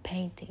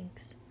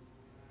paintings,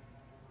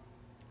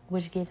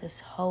 which gives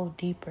us whole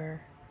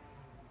deeper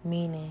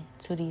meaning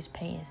to these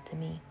paintings to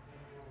me.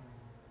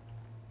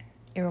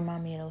 It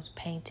reminded me of those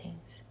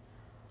paintings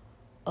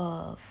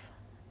of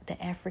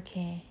the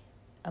African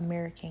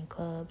American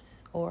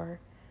clubs, or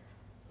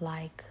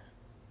like,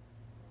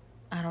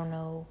 I don't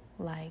know,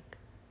 like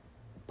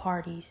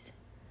parties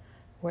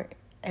where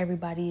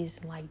everybody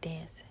is like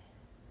dancing.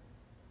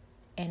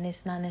 And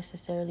it's not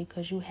necessarily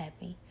because you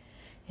happy.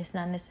 It's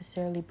not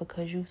necessarily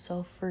because you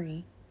so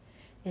free.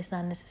 It's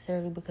not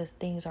necessarily because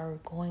things are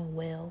going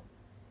well.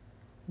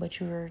 But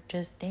you're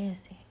just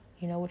dancing,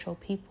 with your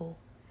people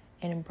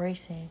and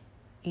embracing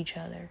each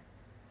other,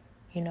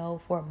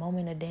 for a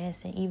moment of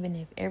dancing, even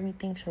if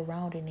everything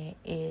surrounding it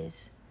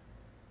is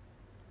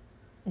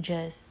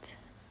just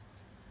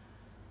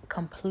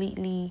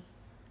completely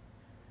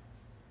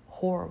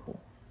horrible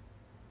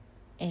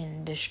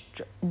and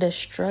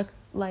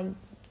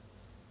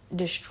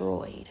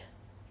destroyed.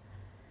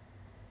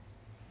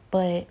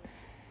 But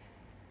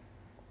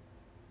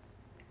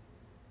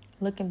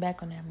looking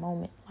back on that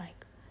moment,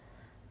 like,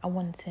 I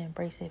wanted to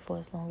embrace it for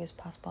as long as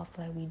possible. I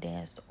feel like we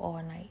danced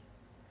all night.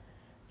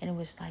 And it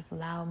was like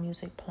loud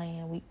music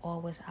playing. We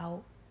all was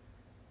out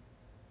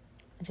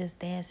just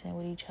dancing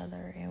with each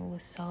other. And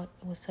it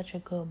was such a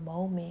good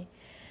moment.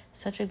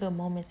 Such a good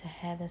moment to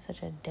have in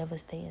such a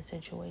devastating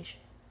situation.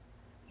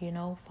 You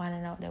know,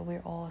 finding out that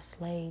we're all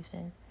slaves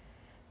and,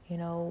 you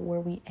know,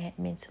 where we at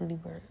mentally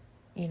we're,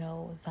 you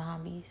know,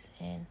 zombies.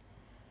 And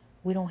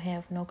we don't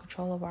have no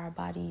control over our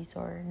bodies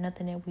or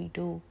nothing that we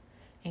do.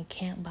 And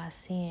camped by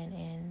sin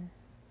and,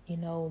 you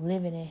know,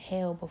 living in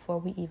hell before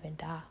we even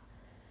die.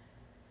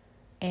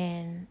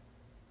 And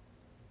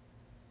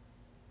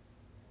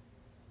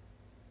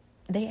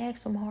they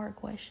ask some hard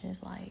questions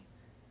like,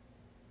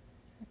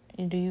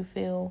 do you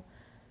feel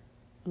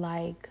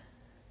like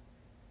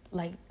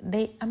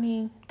they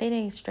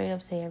didn't straight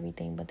up say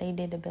everything, but they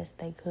did the best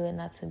they could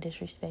not to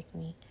disrespect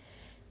me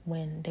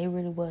when they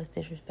really was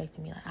disrespecting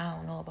me. Like, I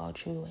don't know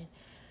about you, and,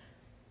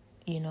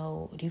 you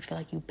know, do you feel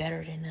like you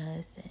better than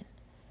us, and,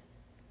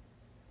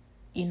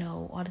 you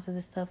know, all this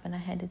other stuff. And I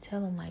had to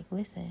tell them, like,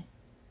 listen,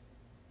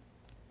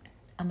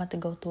 I'm about to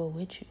go through it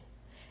with you.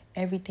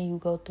 Everything you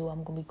go through,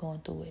 I'm going to be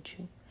going through with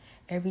you.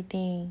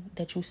 Everything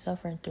that you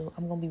suffering through,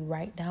 I'm going to be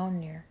right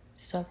down there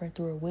suffering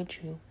through it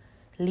with you,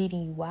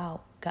 leading you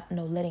out.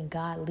 Letting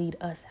God lead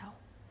us out.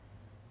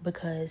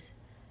 Because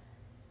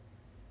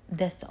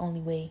that's the only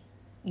way,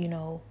 you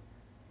know.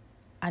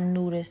 I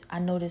noticed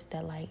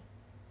that, like,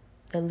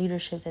 the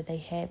leadership that they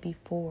had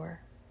before,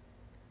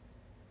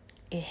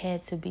 it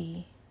had to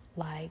be,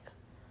 like,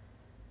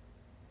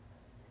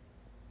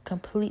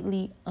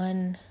 completely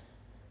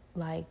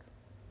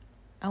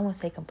I won't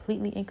say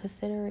completely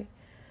inconsiderate,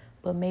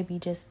 but maybe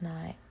just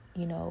not,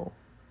 you know,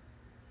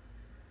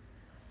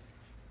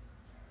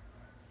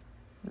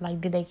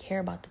 like, did they care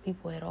about the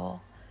people at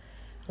all?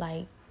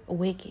 Like,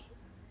 wicked,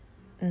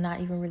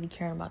 not even really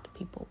caring about the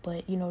people.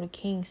 But, you know, the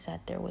king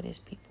sat there with his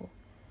people,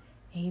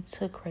 and he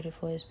took credit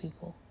for his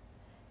people,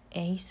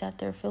 and he sat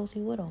there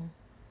filthy with them.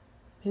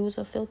 He was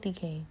a filthy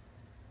king.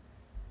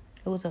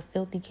 It was a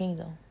filthy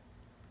kingdom.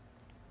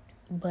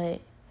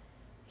 But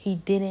he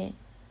didn't,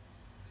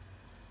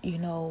 you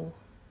know,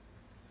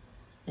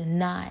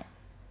 not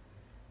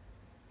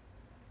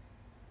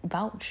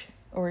vouch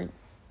or,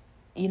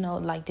 you know,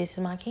 like, this is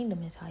my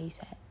kingdom is how he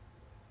said.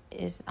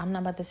 I'm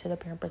not about to sit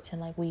up here and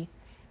pretend like we.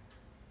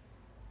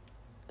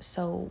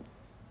 So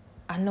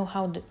I know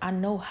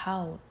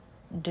how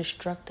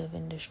destructive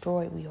and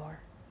destroyed we are.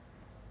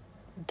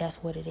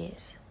 That's what it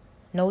is.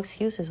 No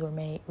excuses were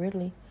made,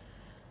 really.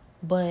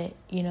 But,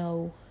 you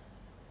know,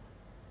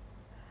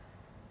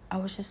 I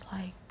was just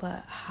like,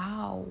 but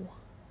how?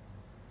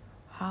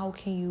 How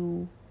can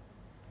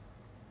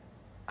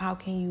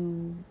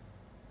you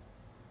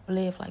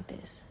live like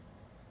this?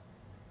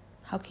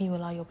 How can you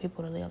allow your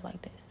people to live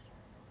like this?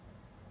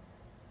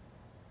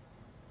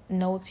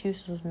 No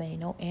excuses was made.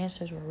 No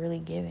answers were really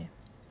given.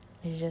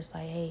 It's just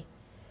like, hey,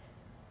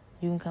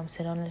 you can come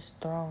sit on this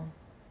throne,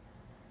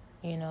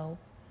 you know,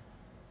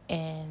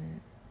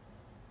 and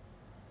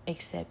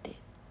accept it.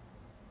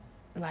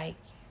 Like,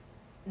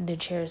 the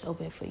chair is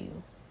open for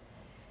you.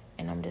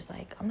 And I'm just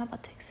like, I'm not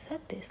about to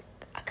accept this.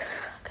 How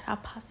could I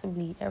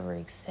possibly ever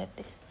accept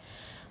this?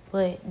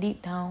 But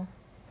deep down,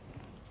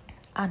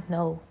 I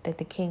know that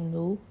the king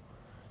knew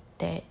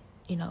that,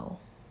 you know,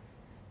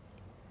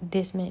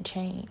 this meant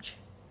change.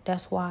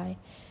 That's why,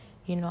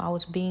 you know, I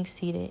was being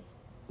seated,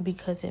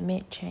 because it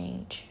meant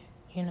change,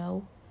 you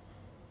know.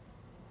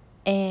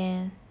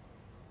 And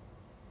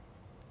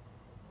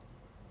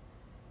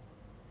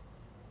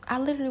I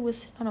literally was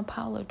sitting on a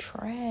pile of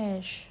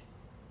trash.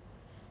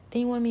 Then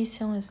he wanted me to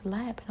sit on his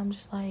lap, and I'm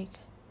just like,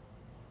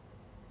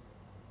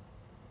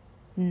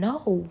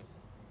 no.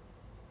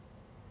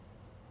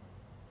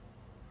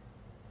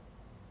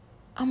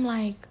 I'm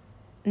like,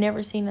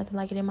 never seen nothing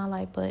like it in my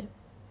life, but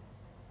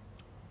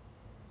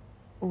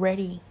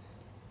ready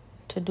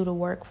to do the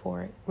work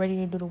for it. Ready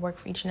to do the work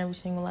for each and every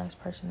single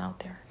last person out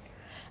there.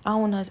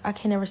 I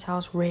can never say I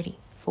was ready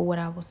for what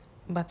I was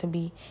about to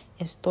be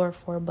in store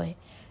for, but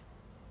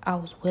I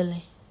was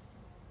willing.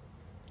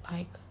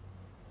 Like,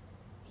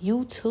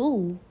 you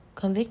too,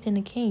 convicting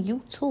the king,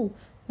 you too,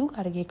 you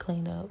gotta get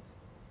cleaned up.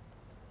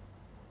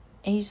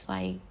 And he's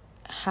like,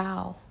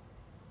 how?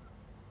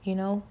 You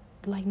know,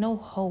 like, no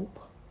hope.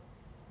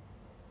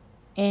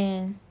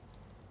 And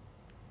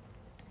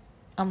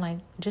I'm like,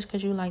 just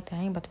because you like that, I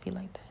ain't about to be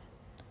like that.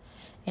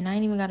 And I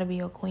ain't even got to be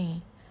your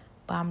queen,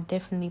 but I'm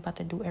definitely about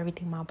to do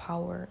everything in my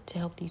power to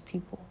help these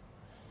people.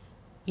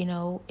 You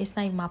know, it's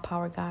not even my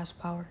power, God's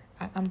power.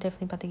 I'm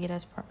definitely about to get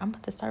us. I'm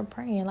about to start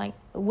praying. Like,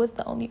 what's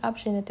the only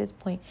option at this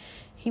point?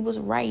 He was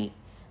right.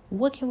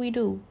 What can we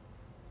do?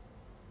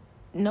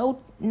 No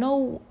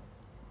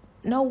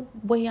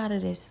way out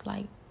of this.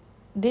 Like,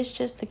 this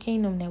just the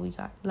kingdom that we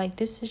got. Like,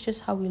 this is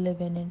just how we live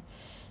in, and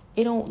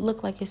it don't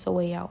look like it's a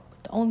way out.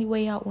 But the only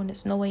way out when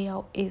there's no way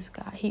out is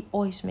God. He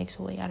always makes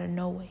a way out of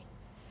no way.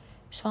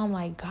 So I'm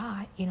like,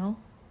 God, you know,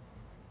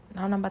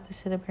 I'm not about to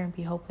sit up here and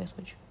be hopeless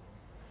with you.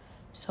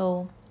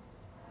 So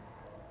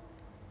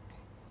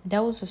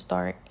that was the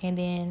start. And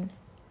then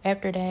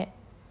after that,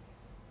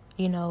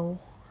 you know,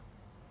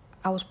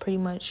 I was pretty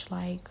much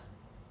like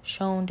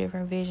shown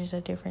different visions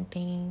of different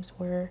things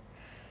where,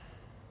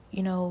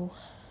 you know,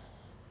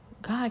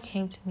 God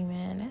came to me,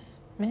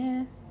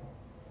 man.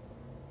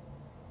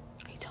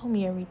 He told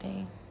me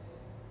everything.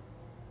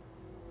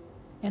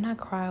 And I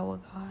cried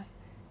with God.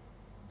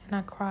 And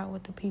I cried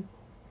with the people.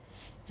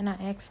 And I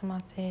asked them,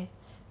 I said,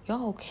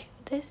 y'all okay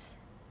with this?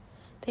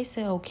 They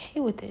said,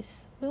 okay with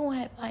this. We don't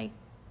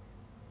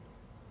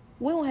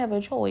have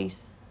a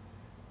choice.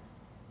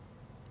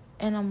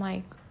 And I'm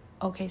like,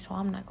 okay, so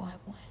I'm not gonna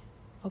have one.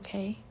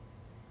 Okay?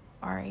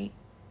 All right.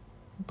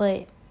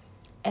 But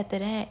after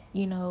that,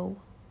 you know,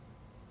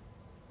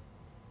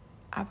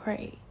 I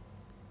prayed.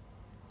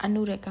 I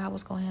knew that God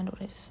was gonna handle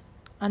this.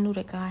 I knew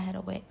that God had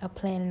a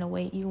plan and a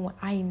way, even when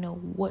I didn't know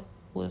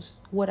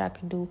what I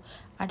could do.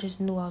 I just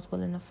knew I was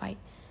willing to fight.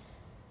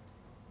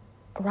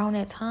 Around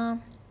that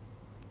time,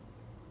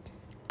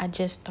 I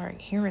just started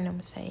hearing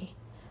them say,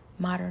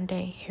 modern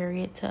day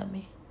Harriet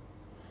Tubman.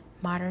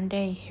 Modern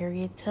day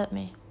Harriet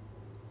Tubman.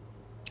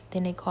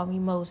 Then they called me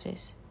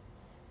Moses.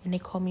 And they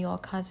called me all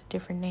kinds of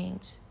different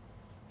names.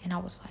 And I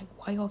was like,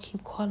 why y'all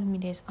keep calling me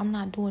this? I'm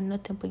not doing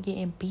nothing but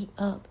getting beat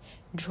up,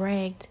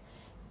 dragged,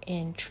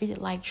 and treated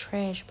like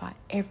trash by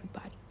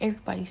everybody.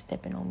 Everybody's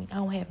stepping on me. I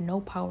don't have no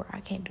power.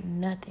 I can't do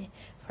nothing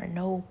for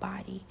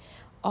nobody.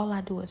 All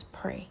I do is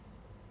pray.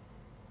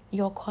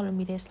 Y'all calling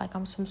me this like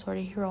I'm some sort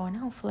of hero, and I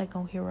don't feel like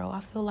I'm a hero.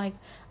 I feel like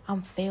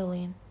I'm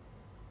failing.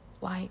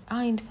 Like,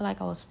 I didn't feel like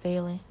I was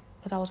failing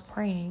because I was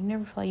praying. You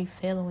never feel like you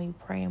failing when you're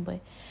praying, but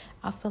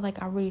I feel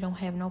like I really don't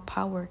have no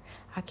power.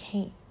 I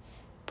can't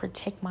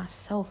protect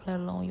myself, let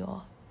alone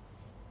y'all.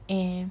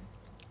 And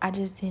I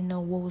just didn't know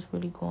what was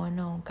really going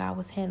on. God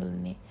was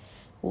handling it.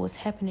 What was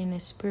happening in the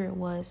spirit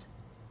was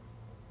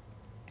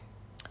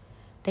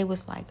they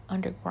was like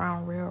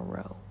Underground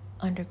Railroad.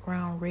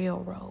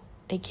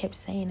 They kept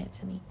saying it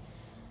to me.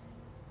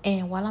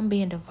 And while I'm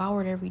being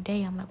devoured every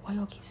day, I'm like, why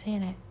y'all keep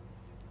saying that?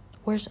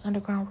 Where's the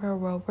Underground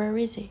Railroad? Where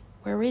is it?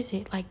 Where is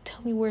it? Like,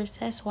 tell me where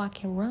it's at so I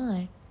can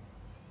run.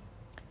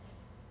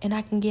 And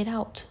I can get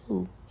out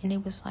too. And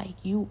it was like,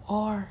 you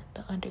are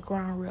the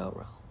Underground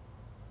Railroad.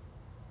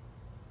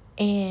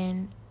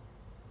 And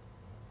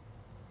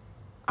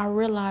I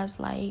realized,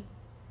 like,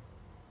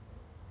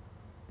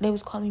 they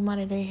was calling me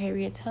modern day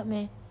Harriet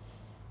Tubman.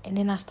 And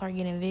then I started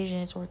getting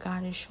visions where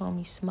God is showing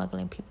me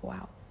smuggling people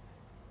out.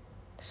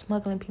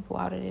 Smuggling people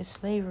out of this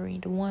slavery.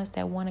 The ones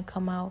that want to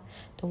come out.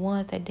 The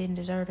ones that didn't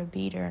deserve to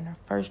be there in the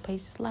first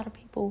place. There's a lot of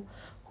people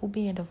who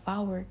being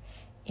devoured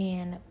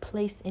and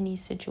placed in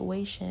these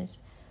situations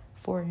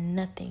for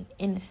nothing.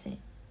 Innocent.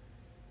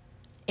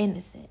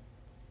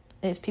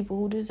 There's people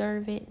who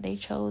deserve it. They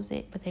chose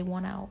it, but they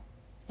want out.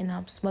 And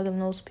I'm smuggling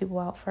those people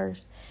out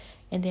first.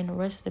 And then the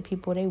rest of the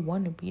people, they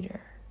want to be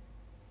there.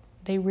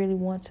 They really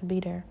want to be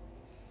there.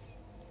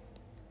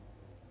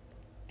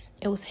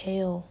 It was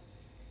hell.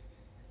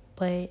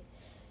 But,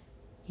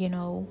 you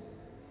know,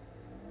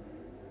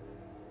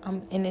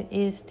 and it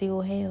is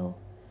still hell.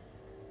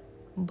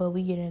 But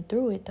we getting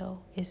through it, though.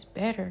 It's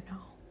better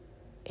now.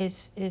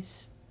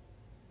 It's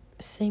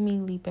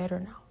seemingly better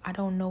now. I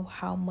don't know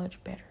how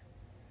much better.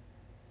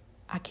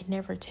 I can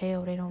never tell.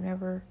 They don't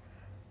ever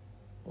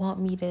want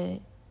me to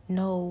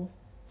know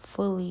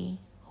fully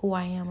who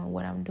I am and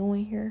what I'm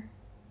doing here.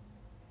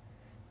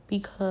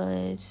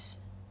 Because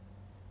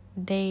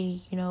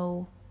they, you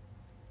know,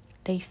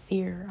 they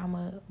fear I'm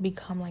going to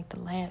become like the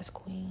last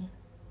queen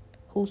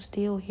who's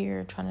still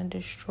here trying to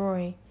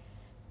destroy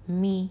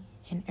me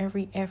in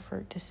every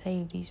effort to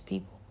save these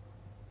people.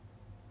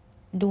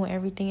 Doing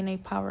everything in their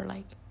power,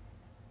 like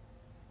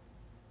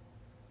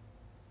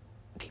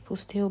people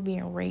still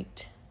being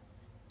raped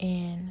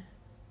and,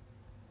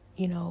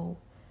 you know,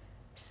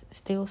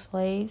 still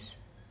slaves,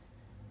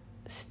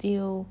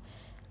 still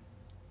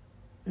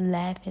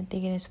laughing,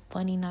 thinking it's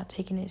funny, not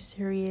taking it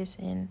serious.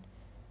 And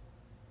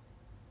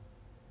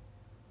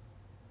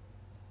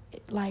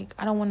like,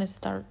 I don't want to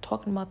start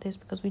talking about this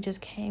because we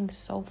just came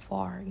so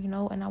far, you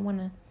know, and I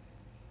want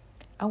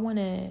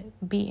to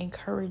be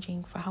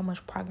encouraging for how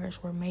much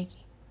progress we're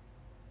making.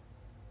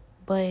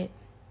 But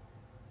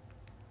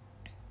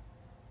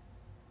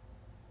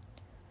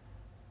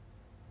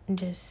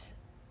just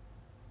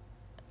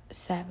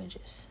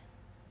savages.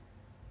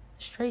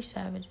 Straight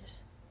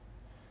savages.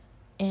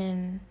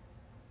 And,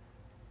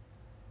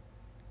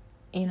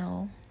 you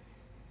know,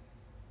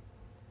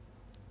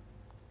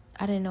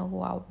 I didn't know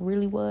who I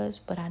really was,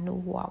 but I knew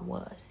who I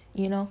was,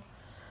 you know?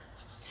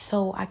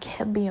 So I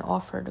kept being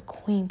offered the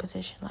queen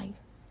position. Like,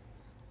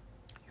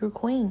 you're a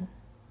queen.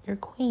 You're a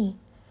queen.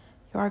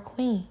 You're our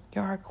queen.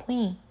 You're our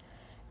queen.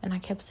 And I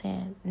kept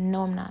saying,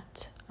 no, I'm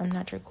not. I'm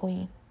not your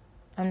queen.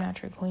 I'm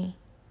not your queen.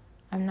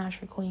 I'm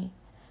not your queen.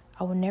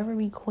 I will never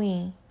be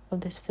queen of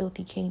this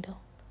filthy kingdom.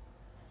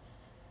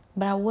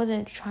 But I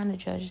wasn't trying to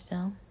judge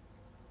them,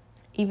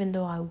 even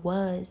though I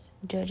was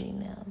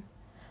judging them.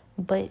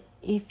 But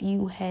if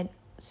you had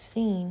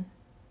seen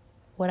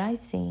what I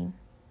seen,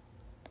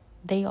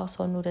 they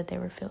also knew that they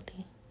were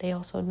filthy. They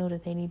also knew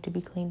that they needed to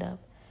be cleaned up.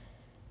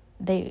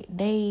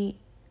 they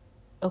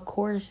of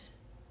course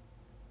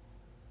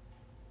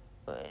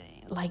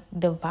like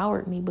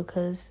devoured me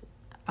because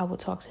I would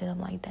talk to them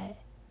like that.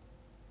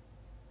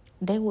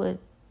 They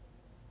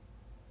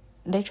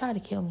tried to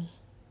kill me,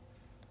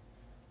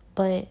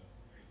 but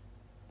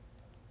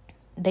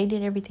they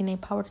did everything in their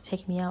power to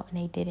take me out,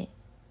 and they didn't.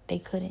 They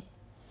couldn't,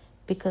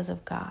 because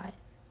of God,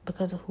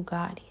 because of who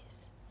God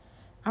is.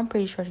 I'm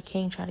pretty sure the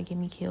king tried to get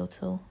me killed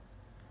too,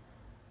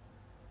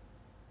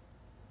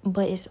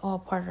 but it's all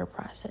part of the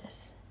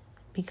process,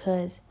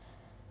 because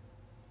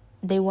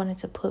they wanted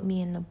to put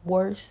me in the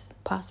worst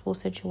possible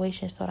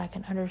situation so that I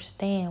can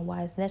understand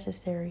why it's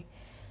necessary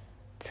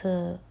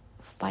to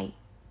fight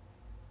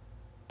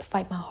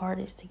my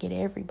hardest to get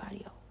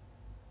everybody out.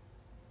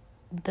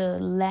 The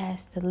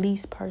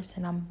least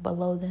person, I'm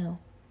below them.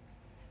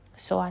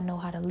 So I know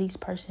how the least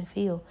person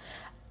feel.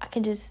 I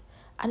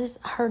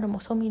heard them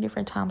so many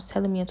different times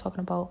telling me and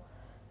talking about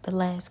the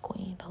last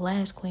queen. The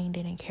last queen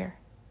didn't care.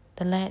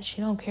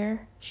 She don't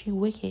care. She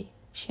wicked.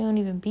 She don't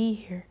even be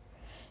here.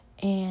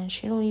 And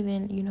she don't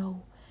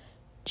even,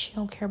 she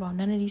don't care about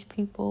none of these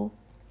people.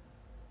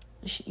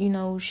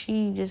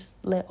 She just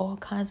let all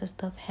kinds of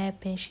stuff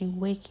happen. She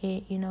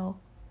wicked,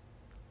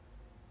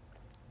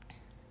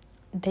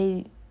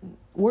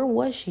 Where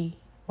was she?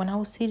 When I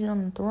was seated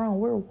on the throne,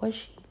 where was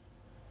she?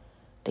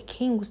 The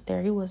king was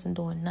there. He wasn't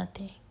doing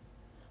nothing.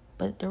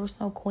 But there was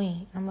no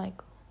queen. I'm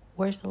like,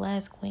 where's the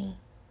last queen?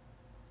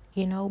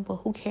 But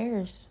who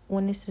cares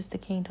when this is the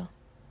kingdom?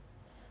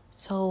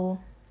 So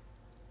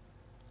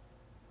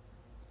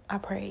I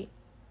prayed.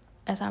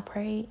 As I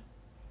prayed,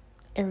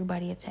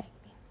 everybody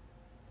attacked me.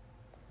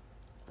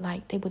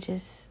 Like, they would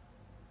just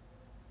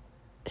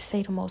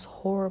say the most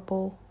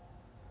horrible,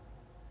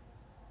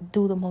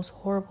 do the most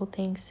horrible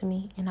things to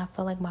me. And I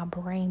felt like my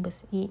brain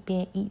was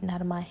being eaten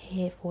out of my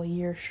head for a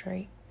year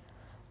straight.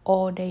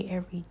 All day,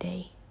 every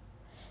day.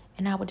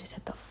 And I would just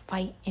have to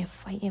fight and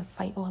fight and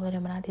fight all of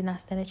them. And I did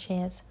not stand a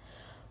chance.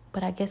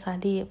 But I guess I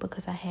did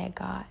because I had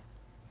God.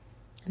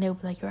 And they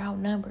would be like, you're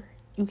outnumbered.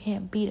 You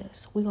can't beat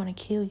us. We're going to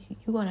kill you.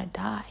 You're going to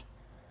die.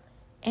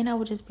 And I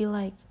would just be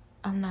like,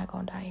 I'm not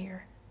going to die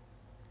here.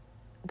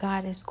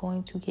 God is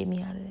going to get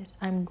me out of this.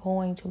 I'm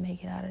going to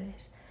make it out of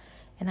this.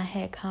 And I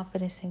had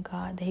confidence in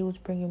God that he was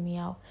bringing me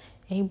out.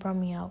 And he brought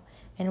me out.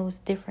 And it was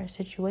different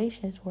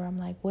situations where I'm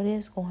like, what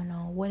is going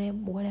on? What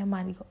am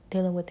I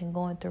dealing with and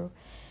going through?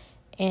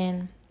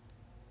 And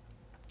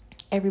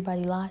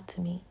everybody lied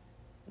to me.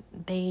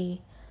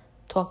 They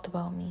talked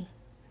about me.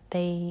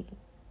 They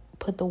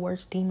put the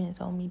worst demons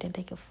on me that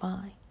they could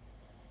find.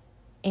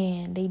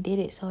 And they did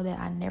it so that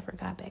I never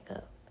got back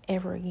up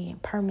ever again.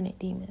 Permanent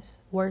demons.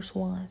 Worst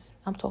ones.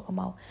 I'm talking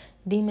about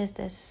demons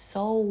that's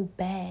so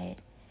bad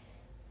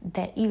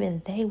that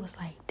even they was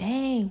like,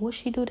 dang, what'd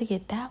she do to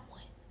get that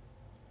one?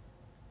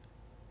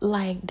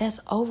 Like, that's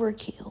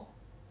overkill.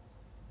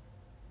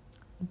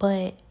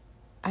 But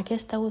I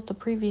guess that was the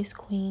previous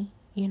queen,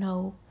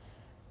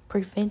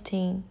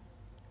 preventing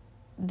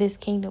this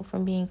kingdom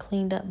from being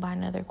cleaned up by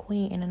another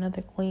queen, and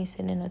another queen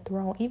sitting in a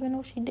throne, even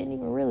though she didn't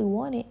even really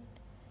want it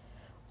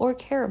or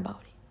care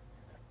about it.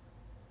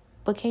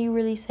 But can you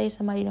really say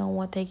somebody don't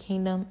want their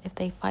kingdom if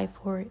they fight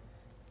for it?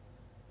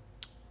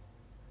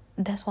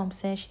 That's what I'm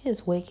saying. She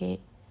is wicked,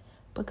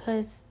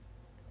 because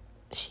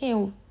she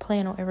ain't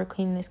plan on ever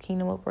cleaning this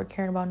kingdom up or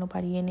caring about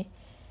nobody in it.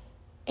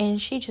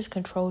 And she just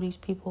control these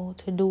people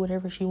to do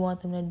whatever she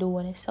wants them to do.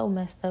 And it's so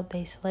messed up.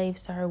 They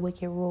slaves to her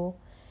wicked rule,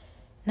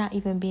 not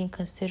even being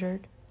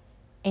considered.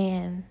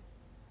 And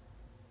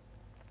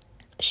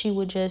she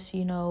would just,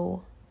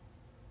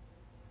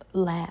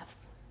 laugh.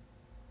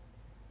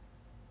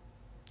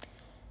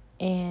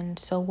 And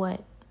so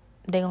what?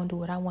 They gonna do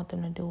what I want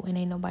them to do. And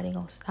ain't nobody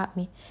gonna stop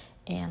me.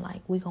 And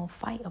we gonna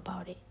fight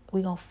about it.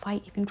 We gonna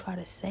fight if you try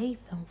to save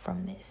them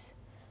from this.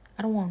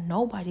 I don't want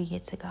nobody to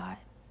get to God.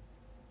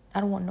 I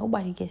don't want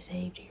nobody to get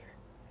saved here.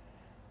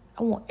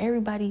 I want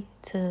everybody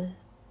to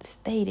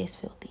stay this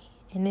filthy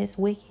and this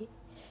wicked,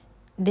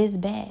 this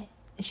bad.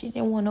 And she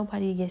didn't want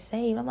nobody to get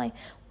saved. I'm like,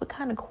 what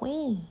kind of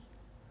queen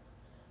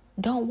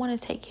don't want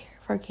to take care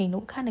of her kingdom?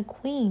 What kind of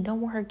queen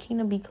don't want her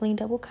kingdom to be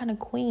cleaned up? What kind of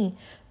queen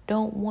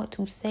don't want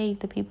to save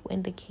the people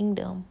in the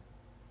kingdom?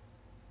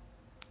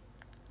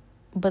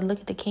 But look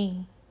at the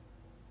king.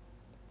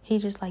 He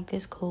just like,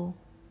 this cool.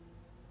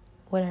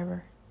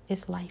 Whatever.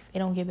 It's life. It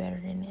don't get better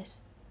than this.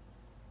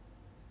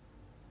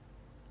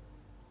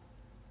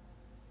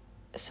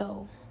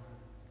 So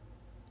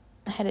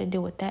I had to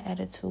deal with that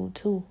attitude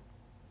too.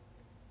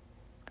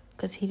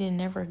 Because he didn't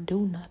never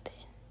do nothing.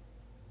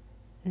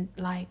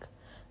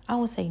 I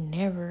won't say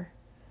never.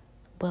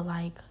 But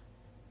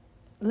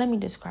let me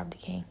describe the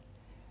king.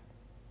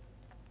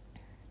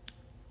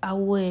 I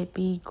would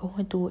be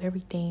going through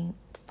everything,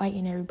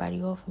 fighting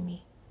everybody off of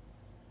me.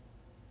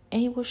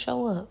 And he would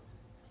show up.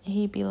 And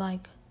he'd be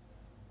like,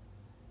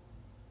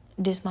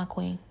 this my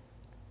queen.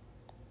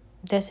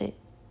 That's it.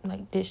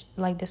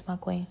 This my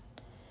queen.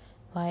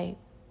 I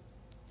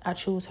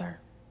choose her.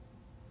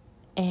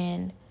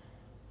 And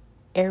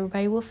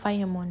everybody would fight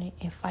him on it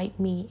and fight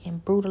me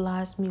and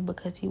brutalize me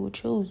because he would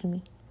choose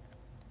me.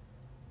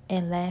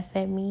 and laugh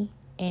at me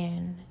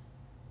and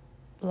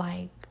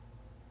like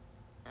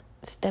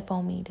step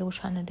on me. They were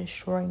trying to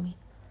destroy me.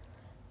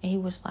 And he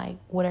was like,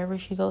 whatever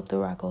she go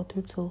through, I go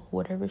through too.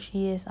 Whatever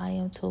she is, I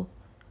am too.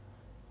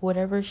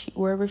 Wherever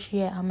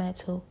she at, I'm at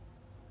too.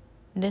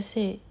 That's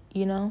it,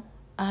 you know?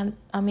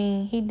 I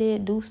mean, he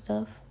did do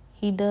stuff.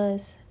 He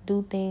does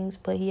do things,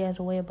 but he has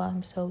a way about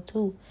himself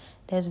too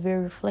that's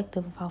very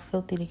reflective of how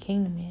filthy the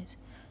kingdom is.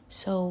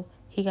 So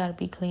he got to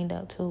be cleaned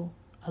up too,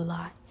 a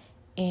lot.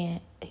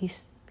 And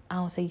I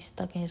don't say he's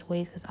stuck in his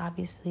ways, because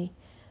obviously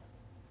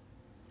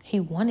he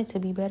wanted to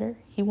be better.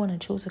 He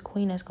wanted to choose a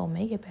queen that's going to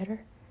make it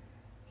better.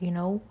 You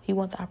know, he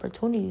want the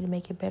opportunity to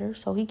make it better,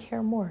 so he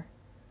care more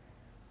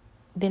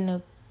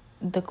than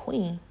the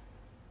queen.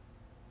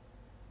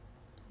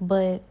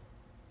 But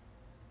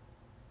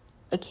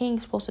a king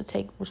is supposed to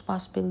take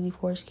responsibility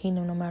for his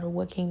kingdom, no matter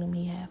what kingdom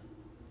he have.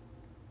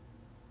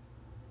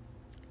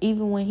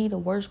 Even when he the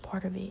worst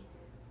part of it.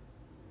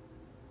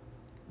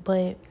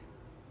 But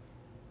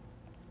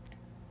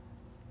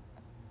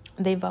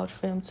they vouched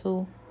for him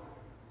too.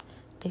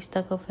 They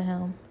stuck up for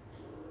him.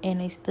 And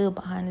they stood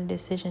behind the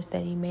decisions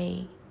that he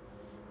made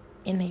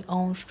in their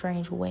own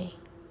strange way.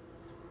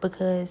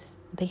 Because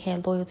they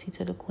had loyalty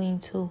to the queen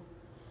too.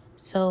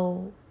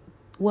 So,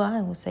 well, I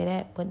ain't gonna say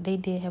that, but they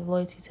did have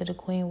loyalty to the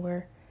queen,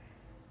 where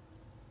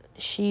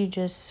she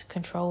just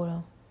controlled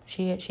them.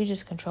 She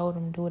just controlled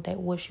them to do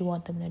what she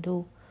want them to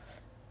do.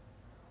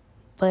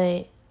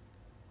 But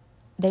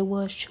they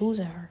was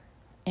choosing her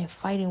and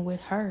fighting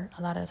with her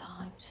a lot of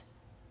times,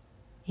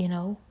 you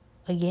know,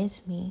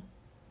 against me.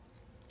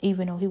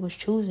 Even though he was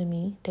choosing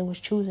me, they was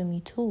choosing me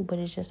too. But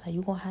it's just like,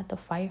 you're gonna have to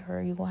fight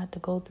her. You're gonna have to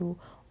go through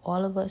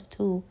all of us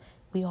too.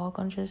 We all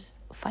gonna just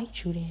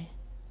fight you then.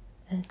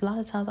 And a lot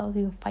of times I was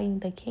even fighting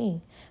the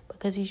king,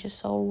 because he's just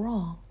so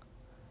wrong.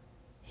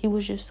 He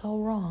was just so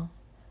wrong.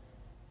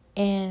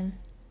 And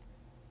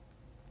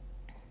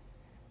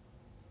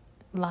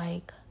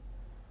like,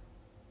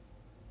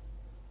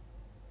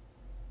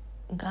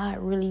 God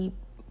really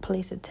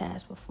placed a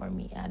task before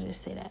me. I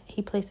just say that.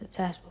 He placed a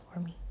task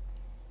before me.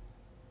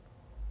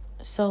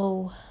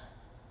 So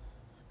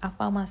I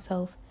found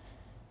myself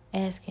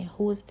asking,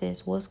 who is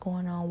this? What's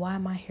going on? Why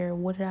am I here?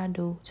 What did I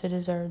do to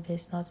deserve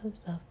this? And all that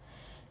stuff.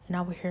 And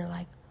I would hear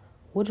like,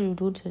 what did you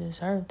do to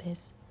deserve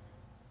this?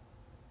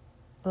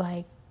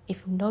 Like,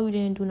 if you know you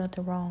didn't do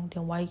nothing wrong,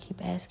 then why you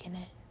keep asking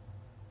that?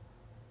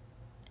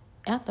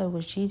 And I thought it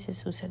was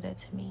Jesus who said that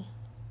to me.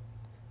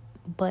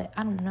 But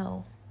I don't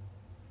know.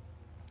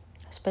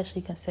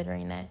 Especially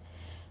considering that,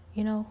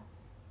 you know,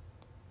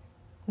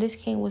 this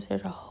king was there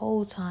the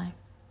whole time.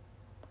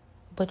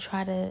 But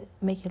try to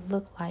make it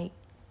look like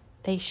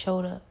they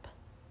showed up,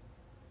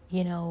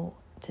 you know,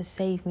 to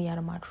save me out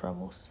of my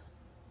troubles.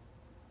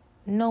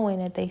 Knowing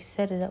that they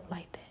set it up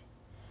like that.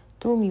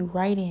 Threw me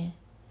right in.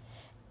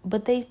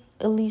 But they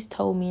at least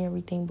told me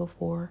everything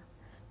before.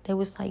 They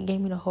was like,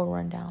 gave me the whole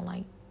rundown.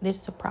 Like,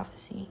 this is a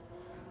prophecy.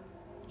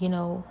 You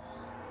know,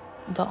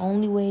 the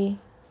only way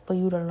for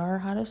you to learn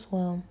how to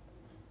swim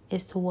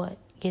is to what?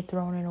 Get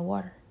thrown in the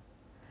water.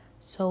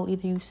 So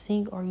either you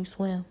sink or you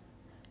swim.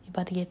 You're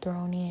about to get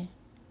thrown in.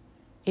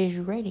 Is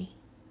you ready?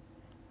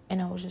 And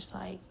I was just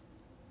like,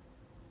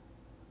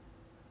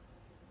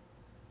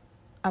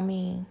 I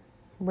mean,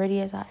 ready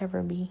as I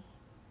ever be.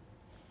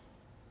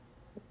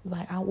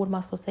 Like, what am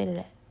I supposed to say to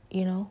that?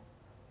 You know?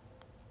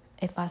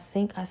 If I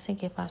sink, I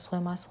sink. If I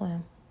swim, I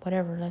swim.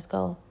 Whatever, let's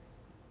go.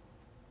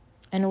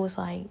 And it was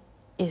like,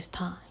 it's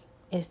time.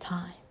 It's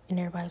time. And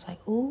everybody's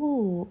like,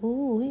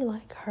 ooh, he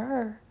like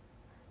her.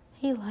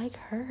 He like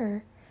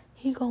her.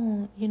 He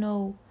gonna, you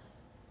know,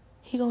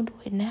 he gonna do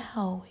it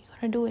now. He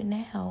gonna do it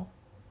now.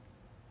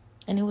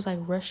 And it was like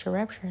rush to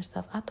rapture and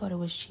stuff. I thought it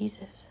was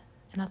Jesus.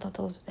 And I thought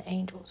those were the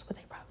angels. But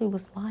they probably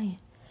was lying.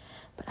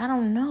 But I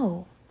don't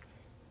know.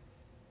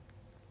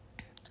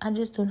 I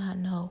just do not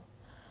know.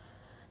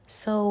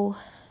 So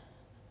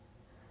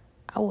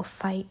I will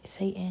fight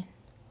Satan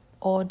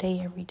all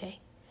day, every day.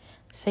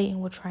 Satan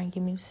will try and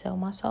get me to sell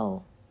my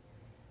soul.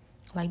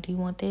 Like, do you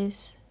want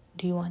this?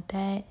 Do you want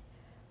that?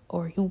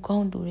 Or you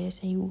gonna do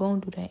this and you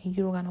gonna do that and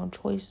you don't got no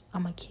choice.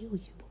 I'm gonna kill you.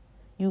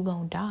 You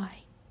gonna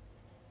die.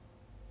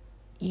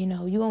 You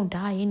know, you gonna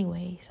die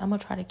anyways. I'm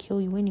gonna try to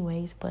kill you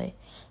anyways, but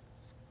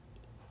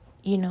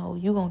you know,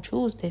 you gonna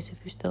choose this if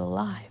you're still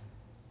alive.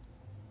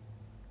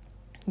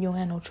 You don't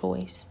have no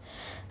choice.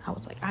 I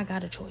was like, I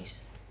got a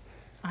choice.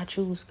 I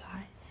choose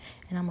God.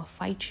 And I'm gonna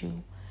fight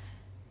you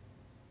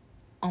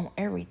on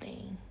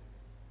everything.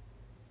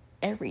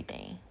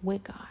 Everything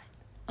with God.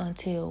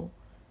 Until,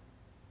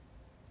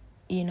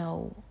 you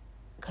know,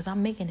 because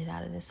I'm making it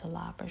out of this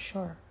alive for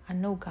sure. I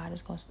know God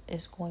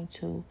is going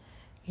to,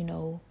 you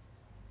know,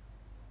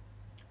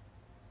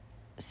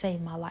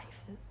 save my life.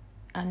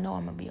 I know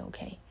I'm going to be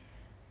okay.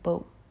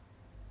 But,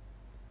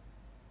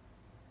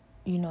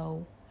 you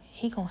know,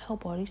 he going to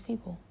help all these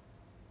people.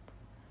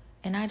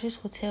 And I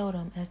just would tell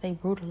them as they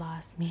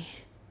brutalized me,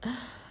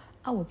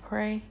 I would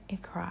pray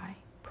and cry,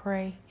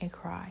 pray and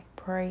cry,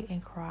 pray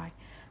and cry,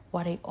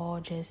 while they all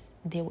just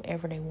did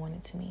whatever they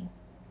wanted to me.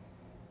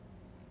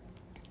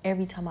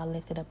 every time I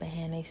lifted up a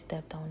hand, they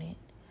stepped on it.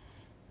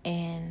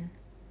 And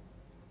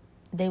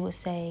they would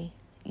say,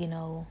 you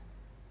know,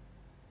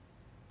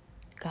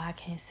 God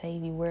can't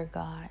save you. We're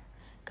God.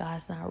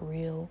 God's not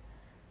real.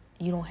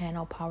 You don't have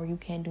no power. You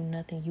can't do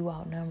nothing. You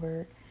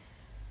outnumbered.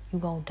 You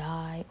gonna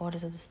die. All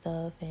this other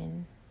stuff.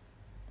 And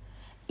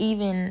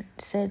even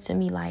said to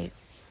me, like,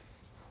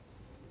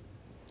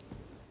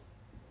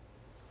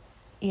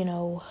 you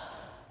know,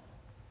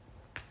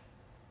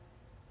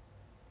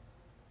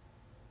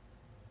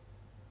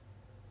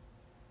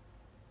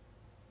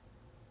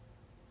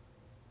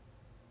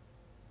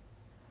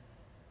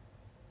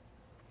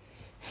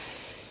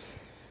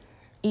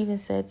 even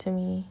said to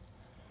me,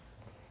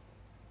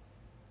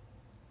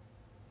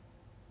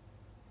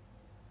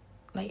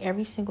 like,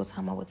 every single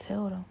time I would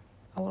tell them,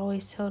 I would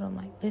always tell them,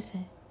 like,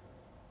 listen,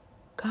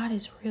 God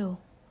is real.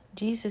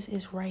 Jesus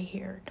is right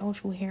here.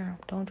 Don't you hear him?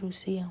 Don't you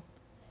see him?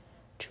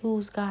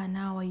 Choose God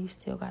now while you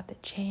still got the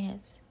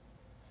chance.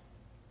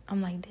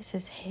 I'm like, this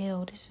is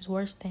hell. This is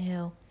worse than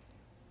hell.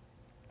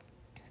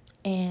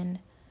 And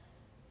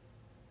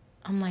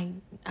I'm like,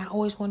 I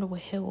always wonder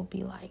what hell will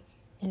be like.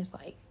 And it's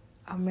like,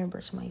 I remember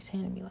somebody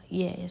saying to me, like,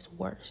 yeah, it's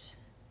worse.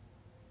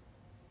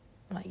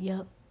 I'm like,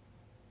 yep.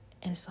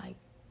 And it's like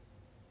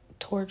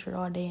tortured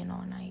all day and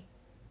all night.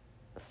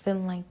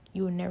 Feeling like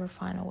you would never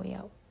find a way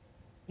out.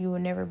 You will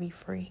never be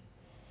free.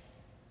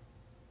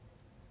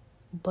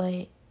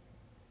 But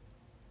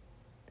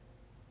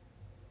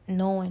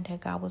knowing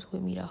that God was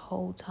with me the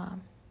whole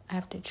time, I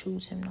have to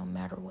choose him no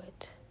matter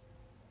what.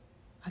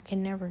 I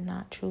can never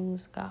not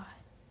choose God,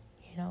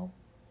 you know.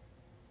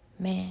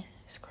 Man,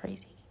 it's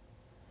crazy.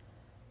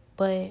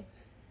 But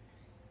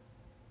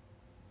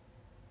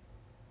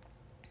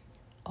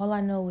all I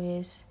know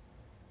is,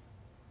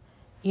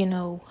 you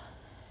know,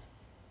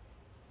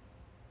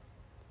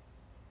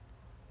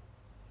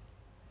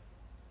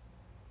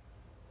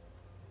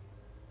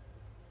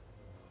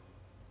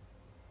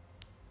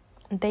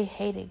 they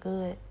hated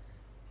good.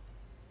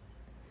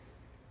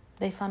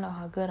 They found out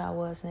how good I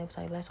was, and they was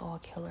like, let's all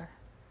kill her.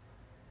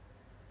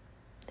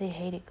 They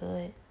hated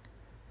good.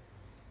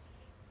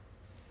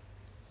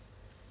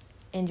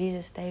 And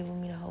Jesus stayed with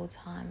me the whole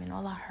time. And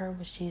all I heard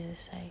was Jesus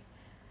say,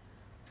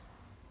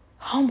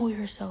 humble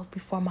yourself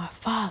before my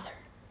Father.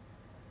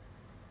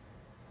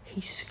 He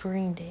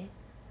screamed it.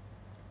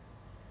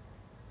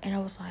 And I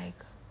was like,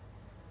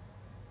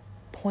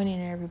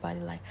 pointing at everybody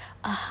like,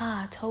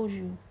 aha, I told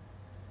you.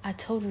 I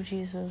told you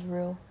Jesus was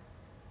real.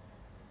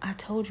 I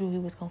told you he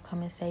was going to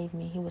come and save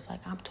me. He was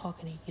like, I'm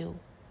talking to you.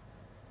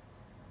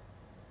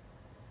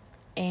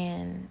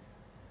 And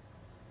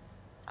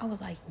I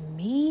was like,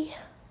 me?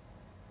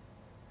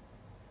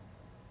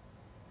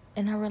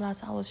 And I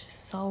realized I was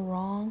just so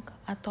wrong.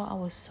 I thought I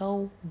was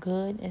so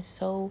good and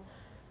so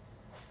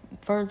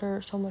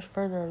much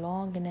further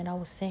along. And then I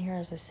was sent here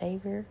as a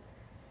savior.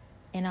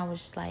 And I was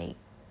just like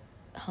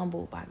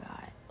humbled by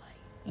God,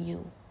 like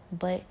you.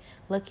 But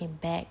looking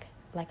back,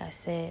 like I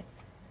said,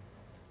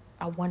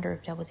 I wonder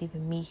if that was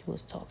even me he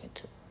was talking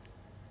to.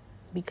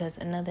 Because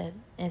another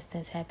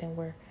instance happened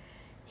where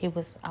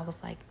I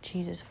was like,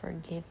 Jesus,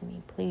 forgive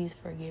me. Please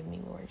forgive me,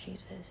 Lord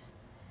Jesus.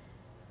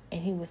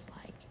 And he was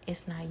like,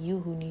 it's not you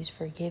who needs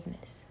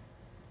forgiveness.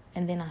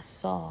 And then I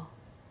saw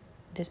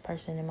this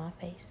person in my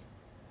face.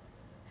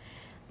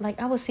 Like,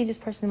 I would see this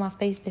person in my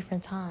face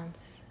different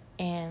times.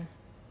 And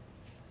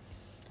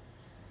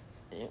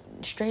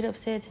straight up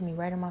said to me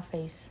right in my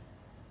face,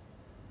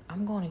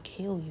 I'm going to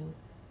kill you.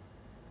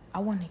 I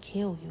want to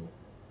kill you.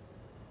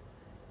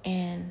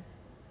 And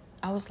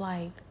I was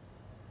like,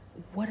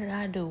 what did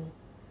I do?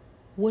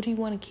 What do you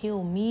want to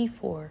kill me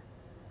for?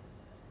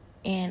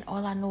 And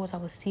all I know is I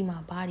would see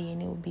my body,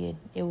 and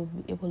it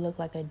would look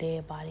like a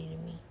dead body to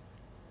me.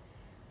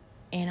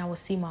 And I would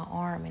see my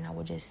arm, and I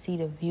would just see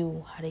the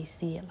view, how they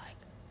see it, like,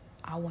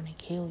 I want to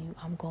kill you.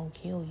 I'm going to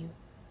kill you.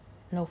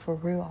 No, for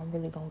real, I'm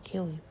really going to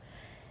kill you.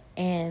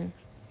 And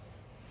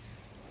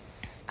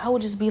I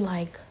would just be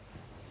like,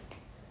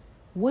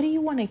 what do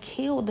you want to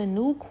kill the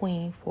new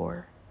queen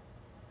for?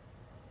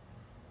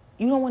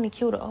 You don't want to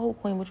kill the old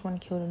queen, but you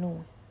want to kill the new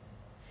one.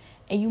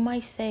 And you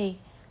might say,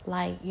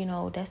 like, you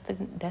know, that's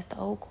the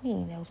old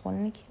queen that was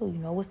wanting to kill you.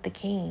 No, it was the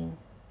king.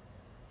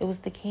 It was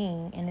the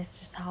king. And it's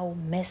just how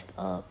messed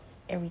up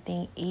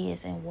everything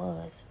is and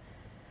was.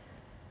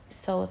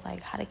 So it's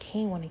like, how the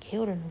king want to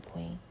kill the new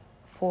queen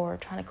for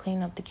trying to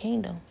clean up the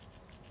kingdom.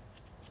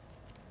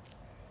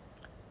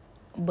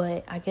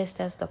 But I guess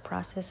that's the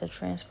process of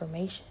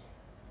transformation.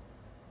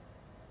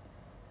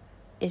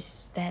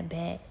 It's that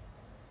bad.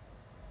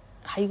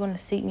 How you going to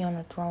seat me on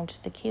the throne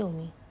just to kill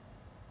me?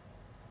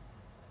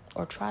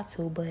 Or try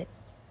to, but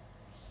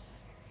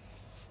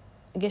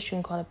I guess you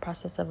can call it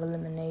process of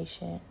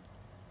elimination.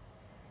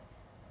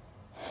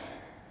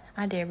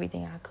 I did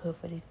everything I could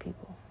for these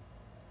people.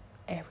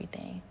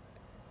 Everything.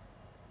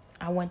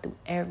 I went through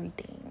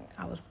everything.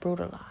 I was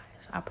brutalized.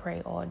 I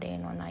prayed all day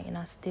and all night, and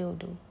I still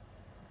do.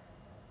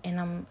 And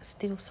I'm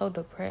still so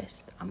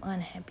depressed. I'm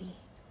unhappy.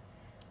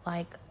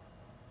 Like,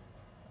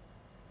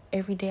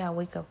 every day I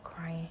wake up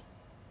crying.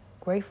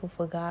 grateful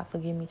for God for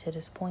getting me to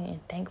this point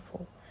and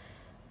thankful,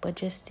 but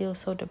just still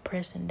so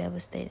depressed and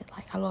devastated.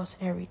 Like, I lost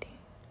everything.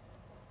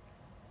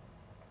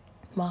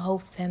 My whole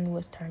family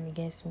was turned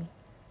against me.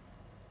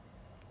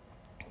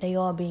 They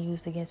all been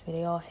used against me.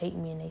 They all hate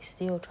me, and they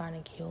still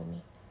trying to kill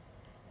me.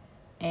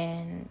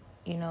 And,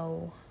 you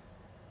know,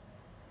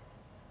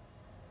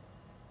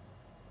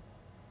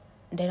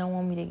 they don't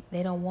want me to win.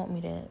 They don't want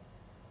me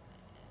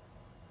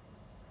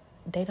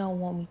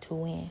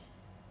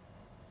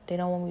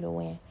to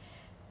win.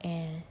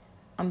 And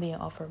I'm being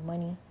offered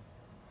money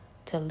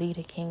to leave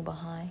a king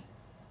behind.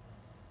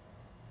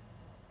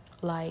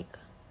 Like,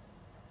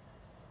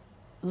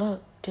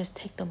 look, just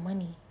take the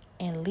money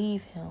and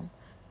leave him.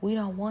 We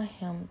don't want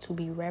him to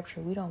be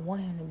raptured. We don't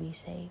want him to be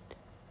saved.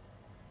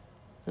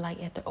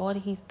 Like, after all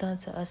that he's done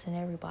to us and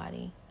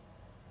everybody,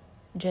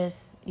 just,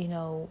 you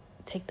know,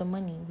 take the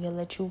money. We'll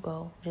let you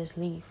go. Just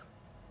leave.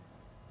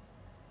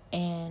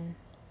 And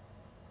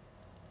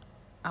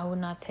I would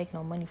not take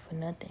no money for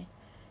nothing.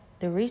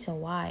 The reason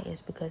why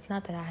is because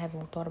not that I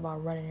haven't thought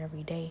about running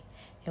every day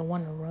and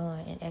want to run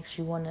and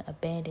actually want to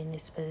abandon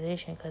this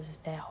position because it's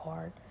that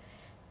hard.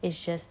 It's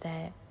just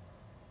that,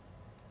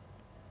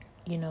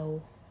 you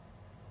know,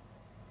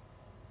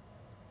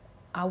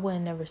 I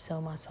would never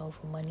sell myself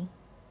for money.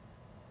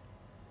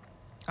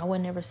 I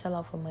would never sell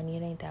out for money.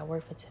 It ain't that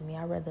worth it to me.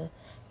 I'd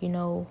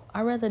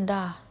rather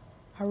die.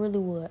 I really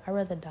would. I'd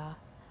rather die.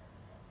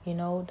 You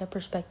know, that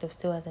perspective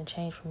still hasn't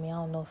changed for me. I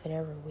don't know if it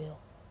ever will.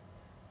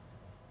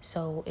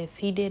 So if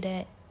he did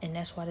that, and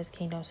that's why this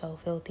kingdom so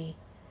filthy,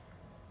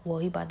 well,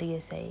 he about to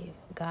get saved.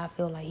 God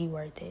feel like he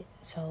worth it.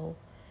 So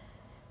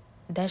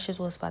that's just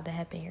what's about to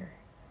happen here.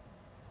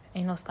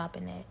 Ain't no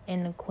stopping that.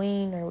 And the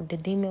queen or the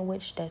demon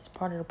witch, that's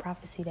part of the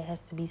prophecy that has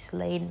to be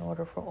slayed in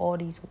order for all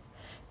these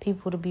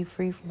people to be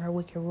free from her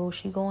wicked rule.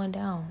 She going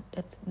down.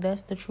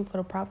 That's the truth of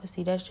the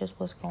prophecy. That's just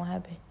what's going to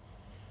happen.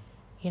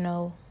 You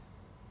know,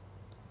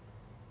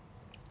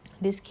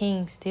 this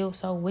king still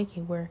so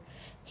wicked where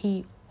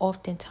he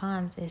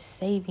oftentimes is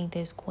saving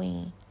this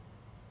queen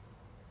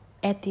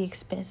at the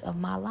expense of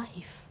my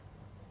life.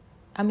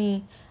 I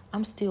mean,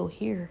 I'm still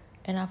here,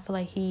 and I feel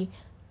like he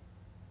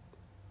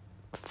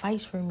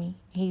fights for me.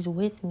 He's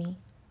with me,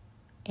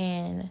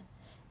 and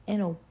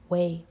in a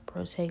way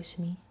protects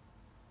me.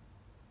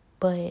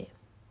 But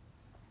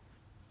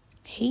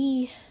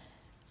he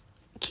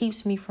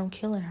keeps me from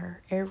killing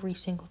her every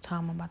single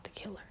time I'm about to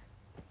kill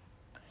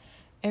her.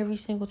 Every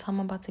single time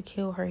I'm about to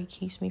kill her, he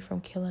keeps me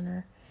from killing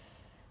her.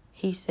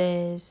 He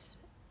says,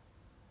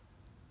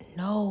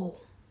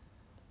 no,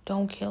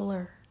 don't kill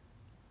her.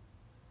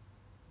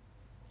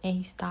 And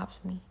he stops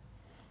me.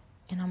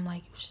 And I'm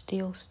like, you're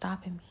still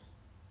stopping me.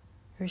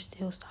 You're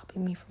still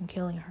stopping me from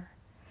killing her.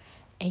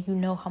 And you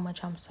know how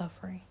much I'm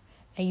suffering.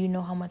 And you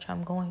know how much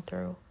I'm going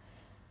through.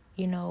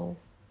 You know,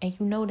 and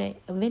you know that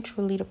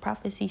eventually the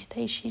prophecy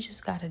states she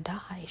just got to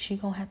die. She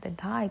going to have to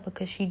die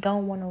because she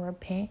don't want to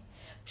repent.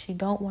 She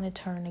don't want to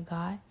turn to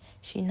God.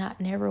 She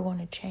never going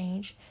to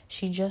change.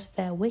 She just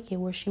that wicked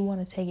where she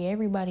want to take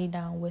everybody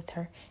down with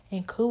her,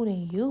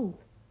 including you.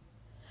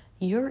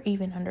 You're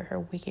even under her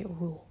wicked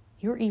rule.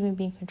 You're even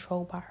being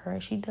controlled by her.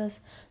 And she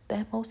does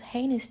the most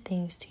heinous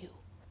things to you.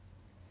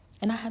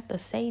 And I have to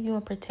save you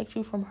and protect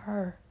you from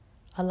her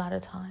a lot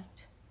of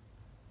times.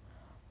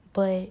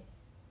 But,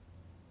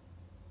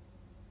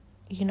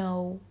 you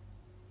know,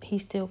 he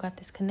still got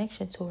this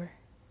connection to her.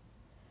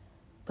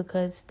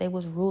 Because they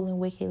was ruling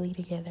wickedly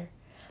together.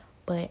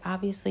 But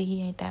obviously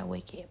he ain't that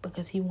wicked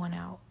because he won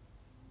out.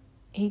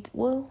 I don't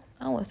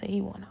want to say he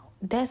won out.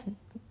 That's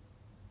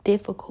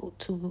difficult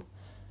to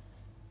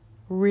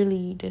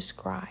really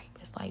describe.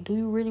 It's like, do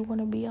you really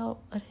want to be out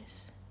of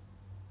this?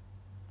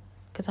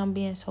 Because I'm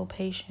being so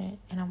patient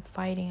and I'm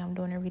fighting. I'm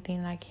doing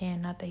everything that I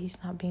can. Not that he's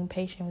not being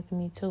patient with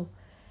me too.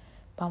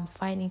 But I'm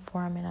fighting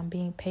for him and I'm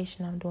being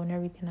patient. I'm doing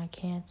everything I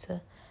can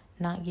to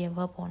not give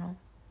up on him.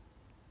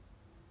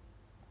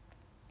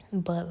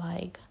 But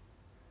like,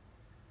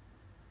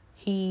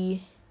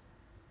 a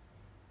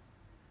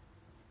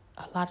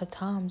lot of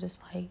times it's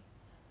like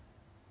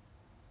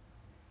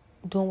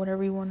doing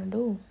whatever you want to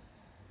do.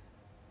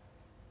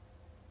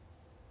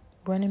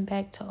 Running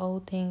back to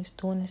old things,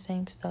 doing the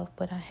same stuff,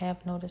 but I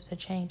have noticed a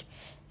change.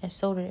 And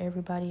so did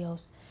everybody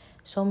else.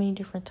 So many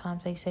different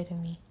times they say to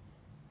me,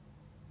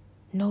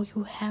 no,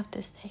 you have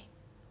to stay.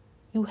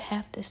 You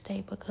have to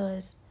stay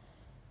because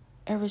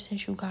ever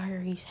since you got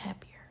here, he's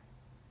happier.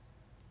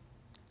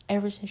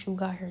 Ever since you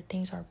got here,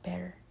 things are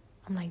better.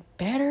 I'm like,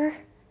 better?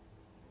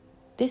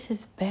 This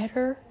is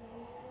better?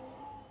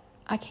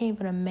 I can't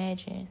even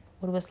imagine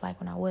what it was like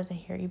when I wasn't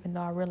here, even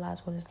though I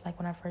realized what it's like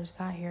when I first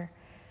got here.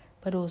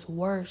 But it was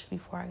worse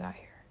before I got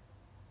here.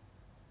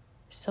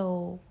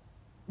 So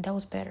that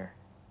was better.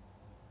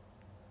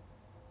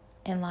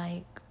 And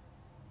like,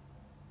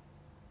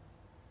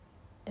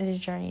 this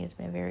journey has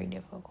been very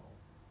difficult.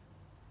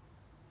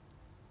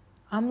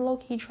 I'm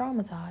low-key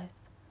traumatized.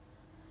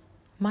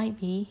 Might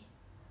be.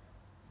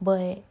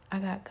 But I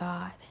got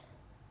God.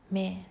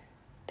 Man,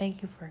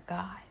 thank you for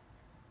God.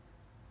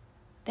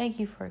 Thank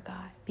you for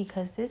God,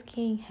 because this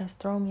king has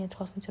thrown me and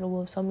tossed me to the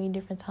wolves so many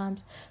different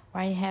times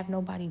where I didn't have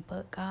nobody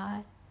but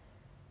God,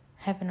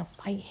 having to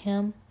fight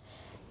him.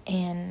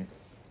 And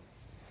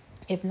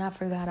if not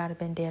for God, I'd have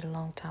been dead a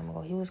long time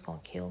ago. He was going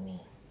to kill me.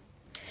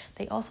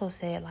 They also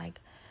said, like,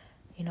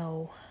 you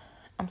know,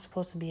 I'm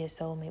supposed to be his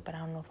soulmate, but I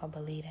don't know if I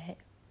believe that,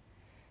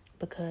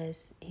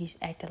 because he's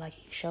acted like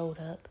he showed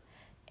up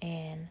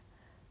and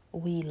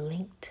we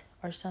linked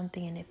or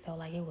something, and it felt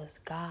like it was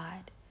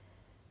God.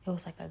 It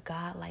was like a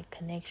God-like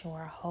connection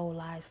where our whole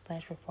lives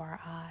flashed before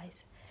our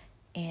eyes,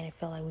 and it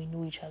felt like we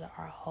knew each other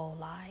our whole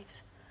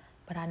lives.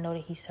 But I know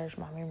that he searched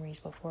my memories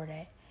before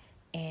that,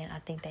 and I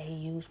think that he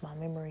used my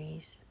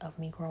memories of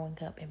me growing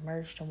up and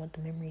merged them with the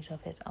memories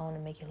of his own to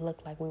make it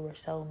look like we were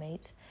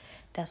soulmates.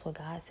 That's what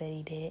God said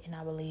he did, and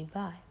I believe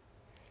God.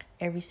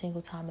 Every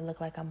single time it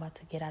looked like I'm about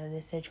to get out of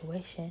this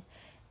situation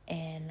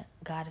and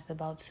God is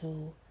about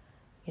to,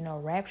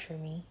 rapture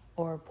me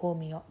or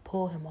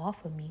pull him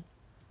off of me,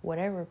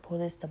 whatever, pull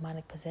this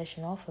demonic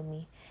possession off of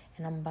me,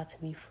 and I'm about to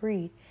be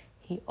freed,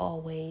 he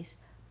always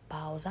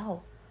bows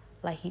out.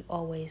 Like, he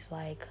always,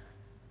 like,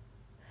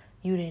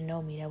 you didn't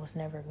know me, that was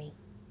never me.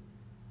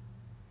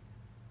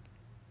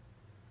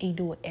 He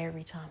do it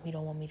every time. He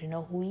don't want me to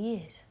know who he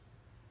is.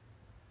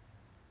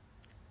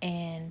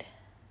 And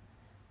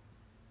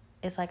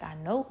it's like, I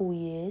know who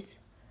he is,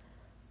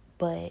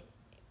 but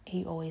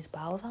he always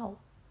bows out.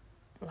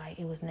 Like,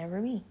 it was never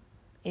me.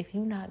 If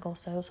you're not going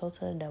to sell your soul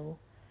to the devil,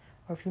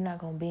 or if you're not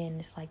going to be in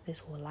this like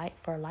this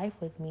for life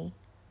with me,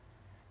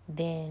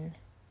 then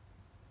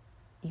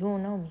you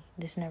don't know me.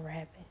 This never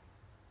happened.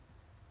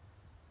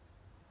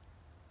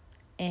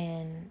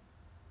 And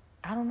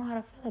I don't know how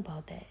to feel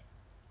about that.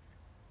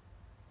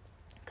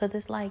 Because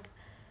it's like,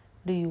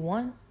 do you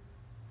want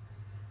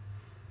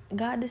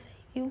God to save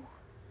you?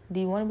 Do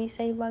you want to be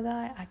saved by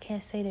God? I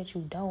can't say that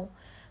you don't,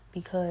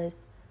 because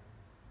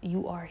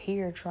you are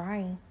here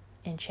trying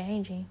and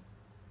changing,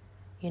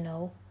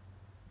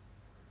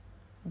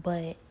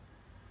 But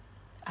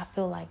I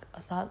feel like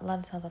a lot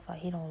of times I feel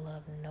like he don't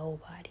love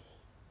nobody.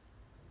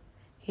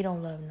 He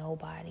don't love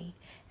nobody.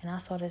 And I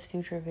saw this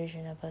future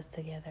vision of us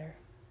together.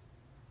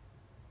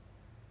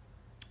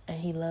 And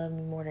he loved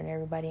me more than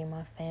everybody in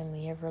my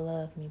family ever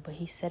loved me. But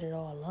he set it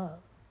all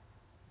up.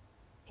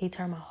 He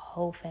turned my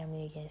whole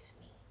family against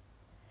me.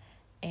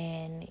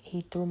 And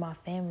he threw my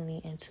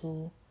family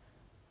into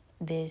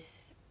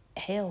this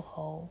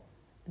hellhole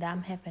that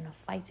I'm having a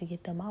fight to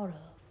get them out of.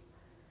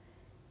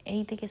 And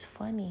you think it's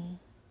funny.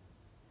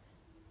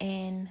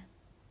 And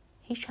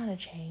he's trying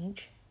to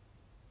change.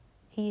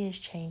 He is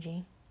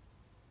changing.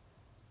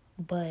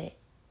 But,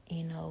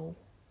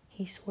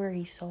 he swear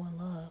he's so in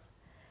love.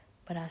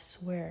 But I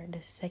swear,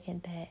 the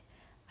second that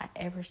I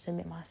ever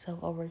submit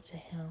myself over to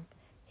him,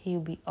 he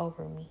will be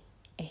over me.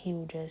 And he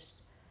will just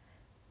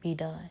be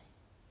done.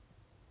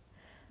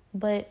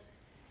 But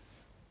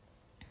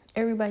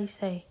everybody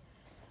say,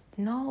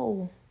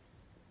 no,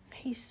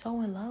 he's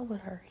so in love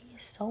with her. He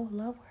is so in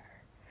love with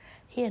her.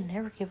 He'll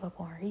never give up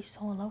on her. He's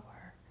so in love with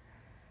her.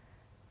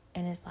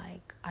 And it's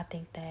like, I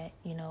think that,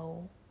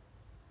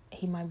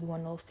 he might be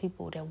one of those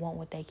people that want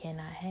what they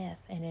cannot have.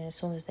 And then as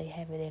soon as they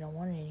have it, they don't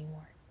want it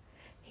anymore.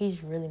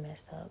 He's really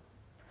messed up.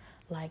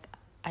 Like,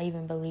 I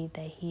even believe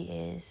that he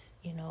is,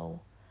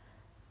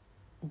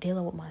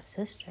 dealing with my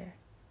sister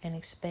and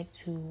expect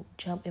to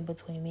jump in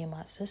between me and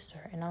my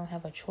sister. And I don't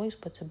have a choice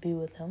but to be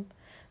with him,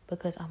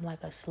 because I'm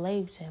like a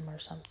slave to him or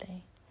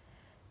something.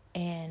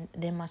 And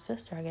then my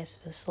sister, I guess,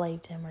 is a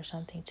slave to him or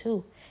something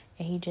too.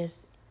 And he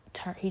just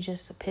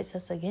pits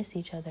us against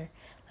each other.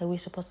 Like, we're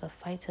supposed to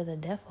fight to the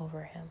death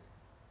over him.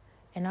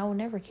 And I will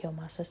never kill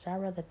my sister.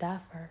 I'd rather die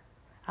for her.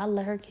 I'll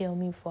let her kill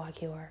me before I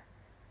kill her.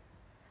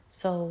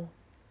 So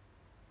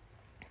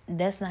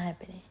that's not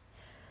happening.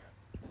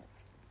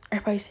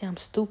 Everybody say I'm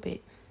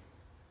stupid,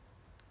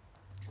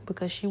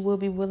 because she will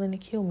be willing to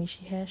kill me.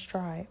 She has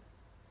tried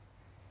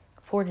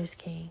for this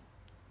king.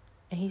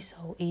 And he's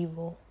so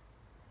evil.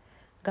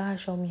 God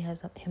showed me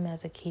him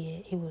as a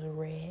kid. He was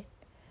red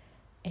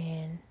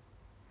and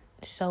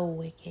so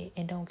wicked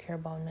and don't care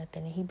about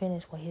nothing. And he been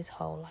this way his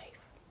whole life.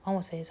 I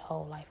won't say his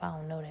whole life. I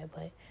don't know that.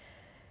 But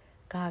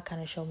God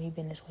kind of showed me he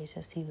been this way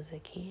since he was a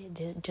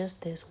kid.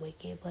 Just this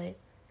wicked. But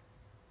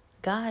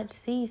God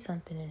sees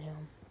something in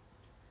him.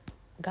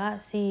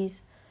 God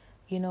sees,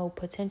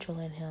 potential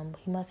in him.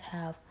 He must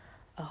have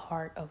a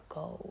heart of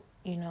gold,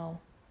 even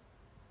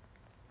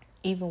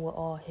with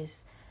all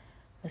his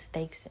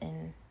mistakes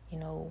and,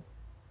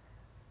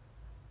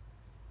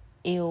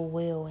 ill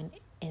will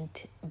and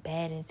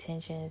bad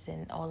intentions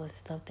and all the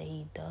stuff that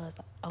he does.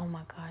 Oh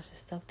my gosh, the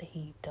stuff that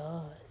he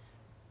does.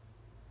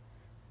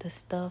 The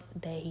stuff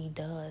that he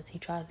does. He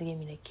tries to get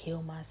me to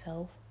kill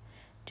myself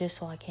just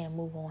so I can't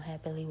move on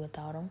happily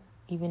without him,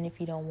 even if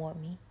he don't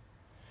want me.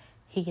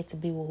 He gets to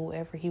be with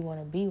whoever he want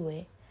to be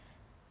with,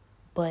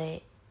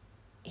 but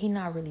he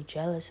not really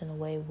jealous in a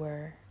way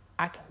where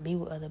I can be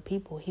with other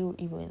people.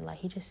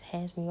 He just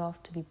hands me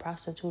off to be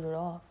prostituted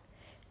off,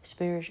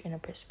 in a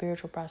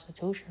spiritual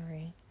prostitution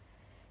ring,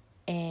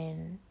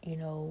 and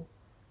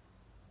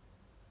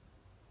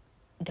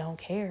don't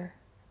care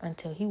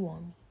until he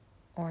want me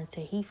or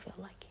until he feel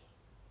like it.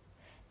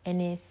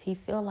 And if he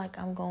feel like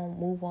I'm going to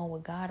move on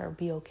with God or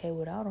be okay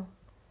without him,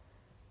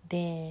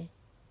 then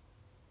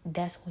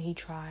that's when he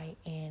try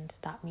and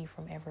stop me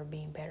from ever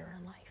being better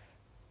in life.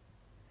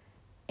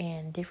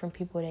 And different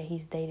people that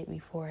he's dated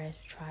before has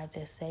tried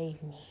to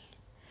save me.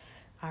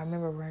 I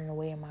remember running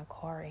away in my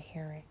car and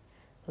hearing,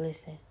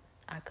 listen,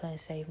 I couldn't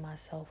save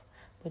myself,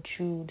 but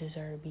you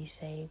deserve to be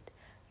saved.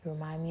 You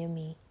remind me of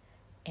me,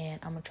 and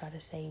I'm going to try to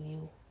save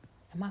you.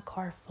 And my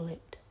car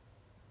flipped.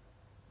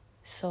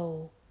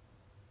 So,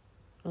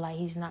 like,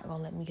 he's not going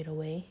to let me get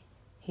away.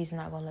 He's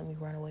not going to let me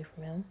run away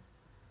from him.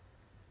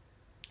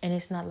 And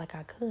it's not like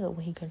I could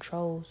when he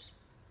controls,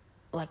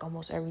 like,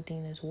 almost everything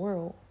in this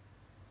world.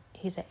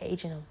 He's an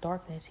agent of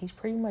darkness. He's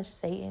pretty much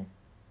Satan.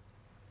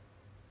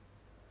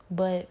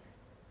 But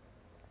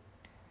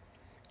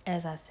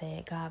as I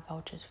said, God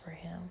vouches for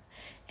him.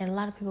 And a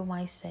lot of people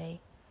might say,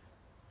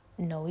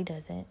 no, he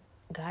doesn't.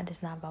 God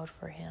does not vouch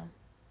for him.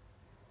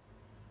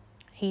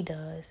 He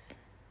does,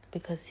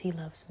 because he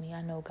loves me.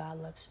 I know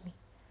God loves me.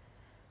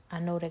 I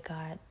know that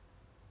God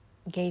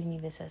gave me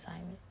this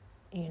assignment,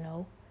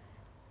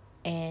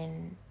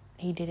 and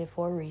he did it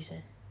for a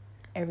reason.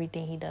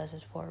 Everything he does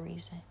is for a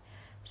reason.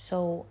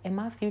 So in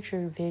my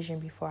future vision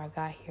before I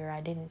got here,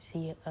 I didn't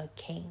see a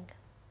king.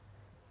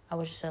 I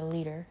was just a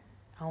leader.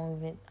 I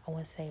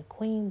wouldn't say a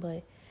queen,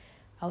 but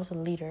I was a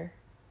leader,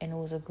 and it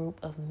was a group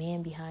of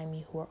men behind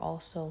me who were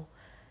also,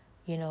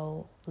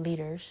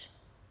 leaders.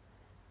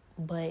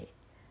 But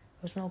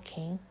there was no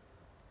king.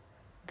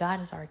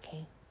 God is our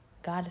king.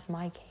 God is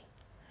my king.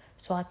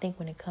 So I think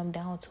when it comes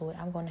down to it,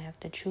 I'm going to have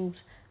to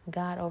choose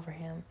God over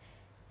him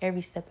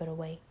every step of the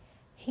way.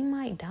 He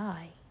might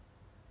die.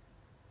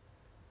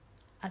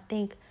 I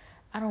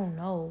don't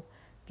know,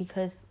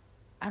 because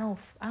I don't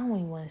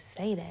even want to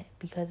say that,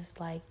 because it's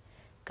like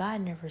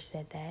God never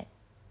said that.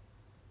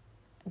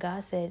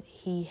 God said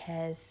he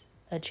has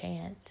a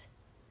chance,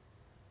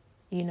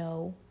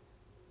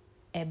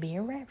 at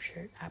being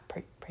raptured.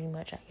 Pretty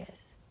much, I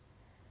guess.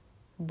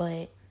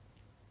 But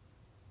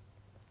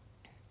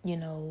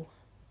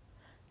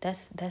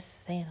that's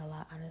saying a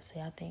lot,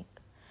 honestly. I think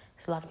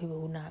there's a lot of people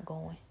who are not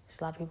going. There's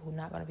a lot of people who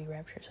are not going to be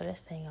raptured. So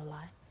that's saying a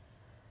lot.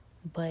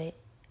 But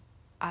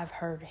I've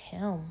heard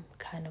him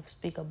kind of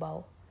speak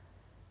about,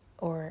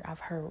 or I've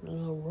heard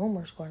little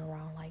rumors going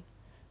around, like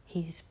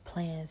he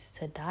plans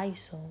to die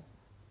soon,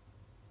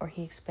 or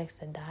he expects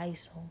to die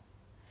soon.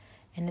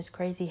 And it's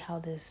crazy how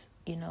this,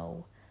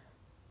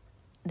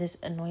 this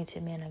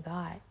anointed man of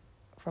God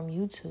from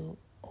YouTube,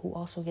 who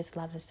also gets a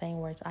lot of the same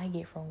words I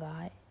get from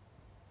God,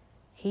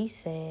 he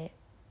said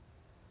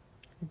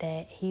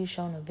that he's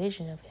shown a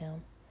vision of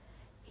him.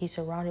 He's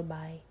surrounded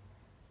by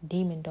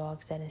demon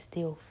dogs that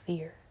instill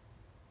fear.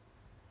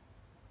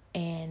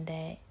 And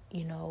that,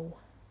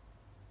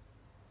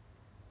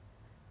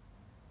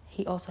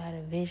 he also had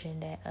a vision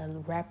that a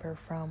rapper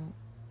from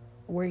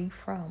where he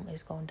from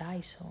is going to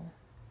die soon.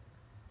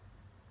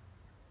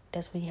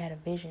 That's what he had a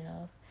vision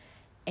of.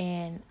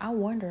 And I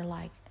wonder,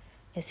 like,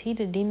 is he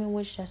the demon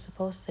witch that's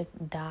supposed to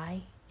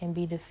die and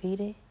be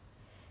defeated?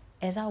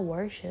 As I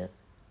worship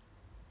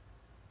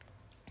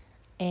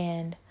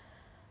and,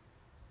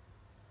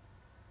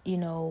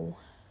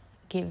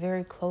 get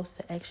very close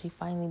to actually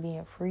finally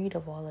being freed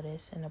of all of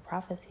this, and the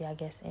prophecy, I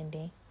guess,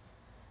 ending,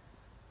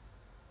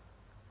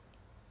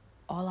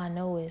 all I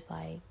know is,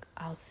 like,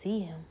 I'll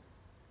see him,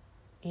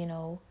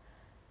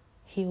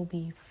 he'll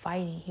be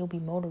fighting, he'll be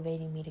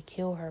motivating me to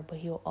kill her, but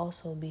he'll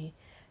also be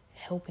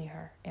helping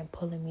her and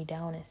pulling me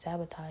down and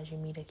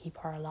sabotaging me to keep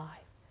her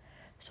alive.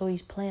 So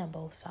he's playing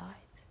both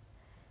sides.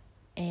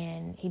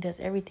 And he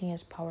does everything in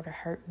his power to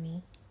hurt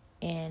me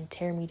and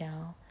tear me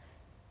down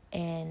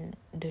and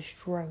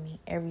destroy me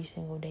every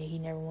single day. He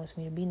never wants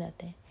me to be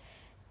nothing.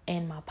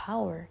 And my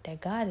power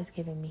that God has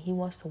given me, he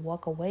wants to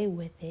walk away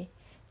with it,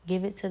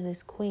 give it to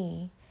this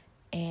queen,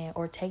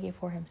 or take it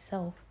for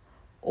himself,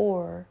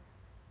 or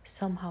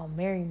somehow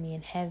marry me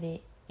and have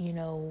it,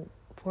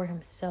 for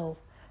himself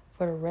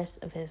for the rest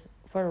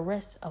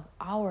of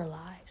our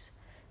lives.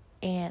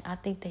 And I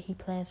think that he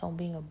plans on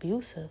being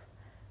abusive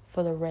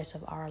for the rest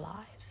of our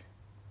lives.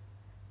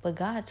 But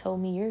God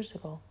told me years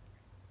ago,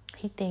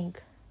 he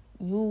think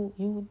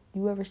you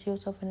ever see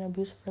yourself in an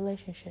abusive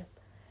relationship?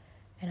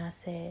 And I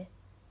said,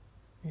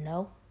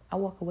 no. I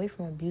walk away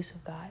from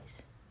abusive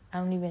guys. I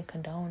don't even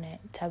condone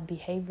that type of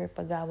behavior. If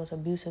a guy was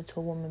abusive to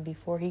a woman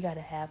before, he got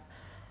to have,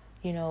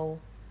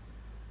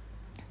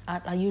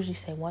 I usually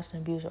say once an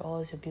abuser,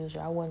 always an abuser.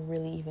 I don't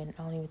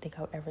even think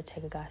I would ever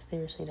take a guy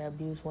seriously that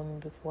abused women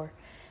before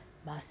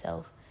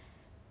myself.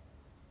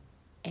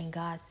 And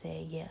God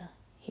said, yeah,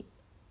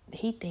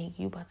 he think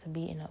you about to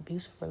be in an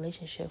abusive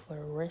relationship for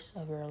the rest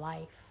of your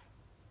life.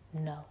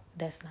 No,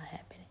 that's not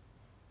happening.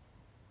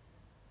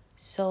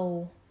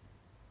 So,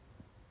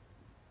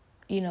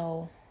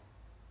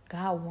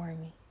 God warned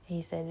me.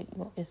 He said,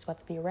 it's about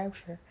to be a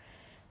rapture,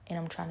 and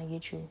I'm trying to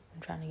get you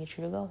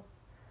to go.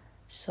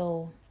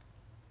 So,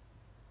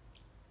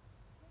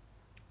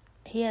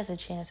 he has a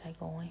chance at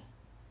going.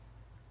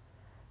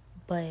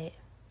 But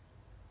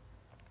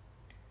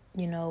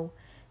You know,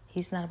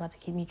 he's not about to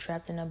keep me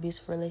trapped in an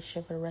abusive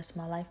relationship for the rest of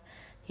my life.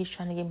 He's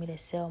trying to get me to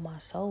sell my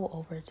soul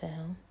over to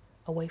him,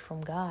 away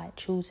from God,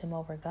 choose him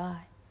over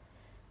God.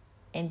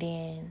 And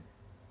then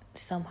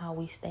somehow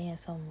we stay in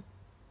some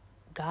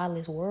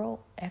godless world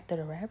after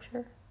the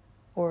rapture.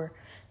 Or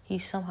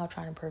he's somehow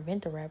trying to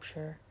prevent the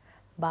rapture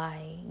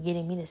by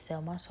getting me to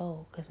sell my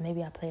soul because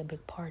maybe I play a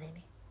big part in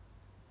it.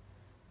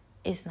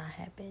 It's not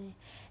happening.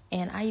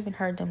 And I even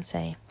heard them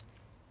say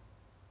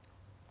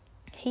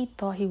he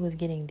thought he was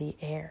getting the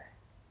heir.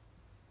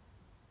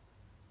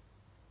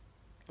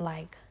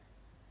 Like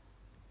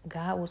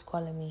God was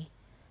calling me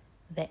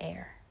the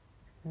heir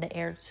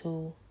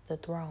to the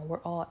throne. We're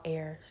all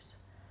heirs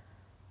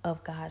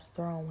of God's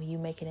throne. When you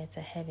make it into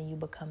heaven, you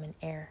become an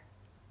heir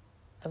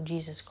of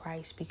Jesus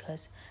Christ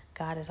because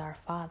God is our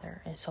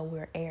Father, and so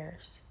we're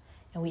heirs,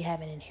 and we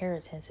have an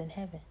inheritance in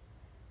heaven.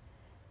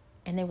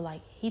 And they were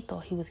like, he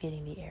thought he was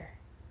getting the heir.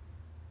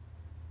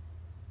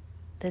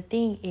 The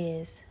thing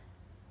is,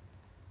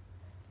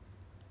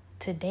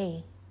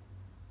 today,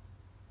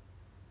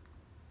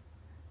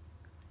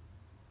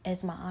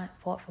 as my aunt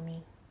fought for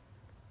me,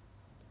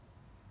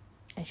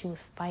 and she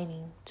was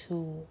fighting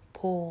to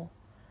pull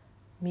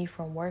me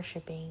from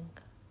worshiping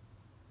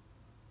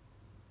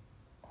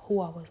who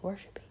I was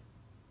worshiping.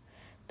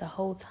 The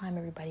whole time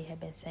everybody had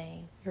been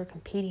saying, you're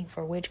competing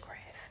for witchcraft.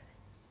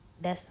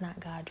 That's not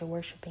God you're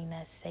worshiping,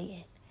 that's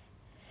Satan.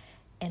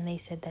 And they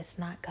said, that's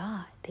not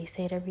God. They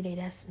say it every day,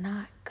 that's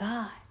not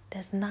God.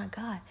 That's not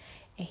God.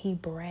 And he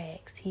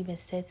brags. He even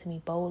said to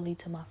me boldly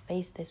to my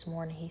face this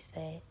morning, he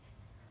said,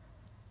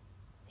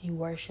 you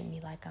worship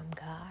me like I'm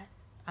God.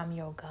 I'm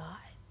your God.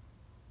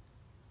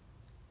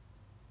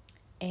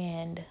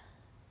 And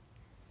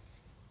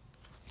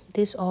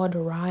this all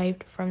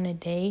derived from the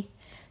day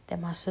that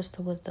my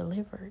sister was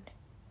delivered.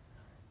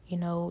 You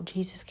know,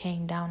 Jesus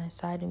came down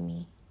inside of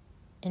me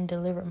and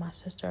delivered my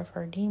sister of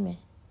her demon.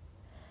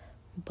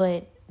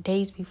 But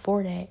days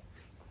before that,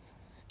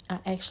 I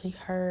actually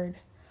heard,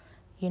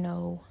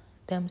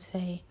 them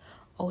say,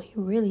 oh,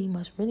 he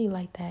must really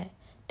like that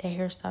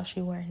hairstyle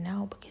she wearing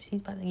now because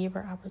he's about to give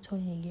her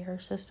opportunity to get her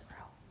sister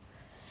out.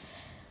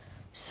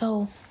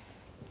 So,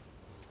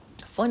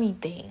 funny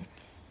thing,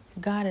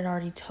 God had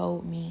already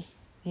told me,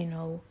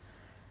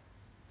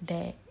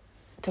 that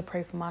to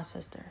pray for my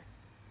sister.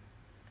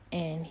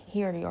 And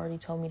he already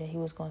told me that he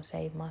was going to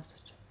save my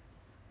sister.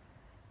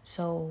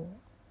 So,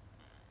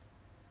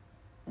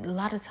 a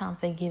lot of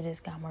times they give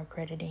this guy more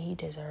credit than he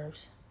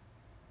deserves.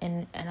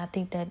 And I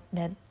think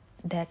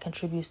that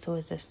contributes to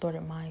his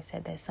distorted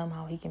mindset that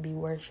somehow he can be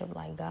worshipped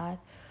like God,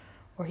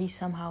 or he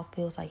somehow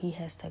feels like he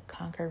has to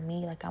conquer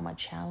me, like I'm a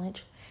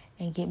challenge,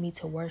 and get me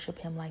to worship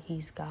him like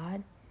he's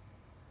God,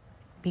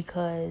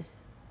 because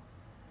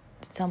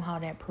somehow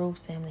that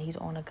proves to him that he's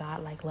on a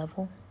God-like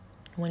level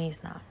when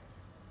he's not.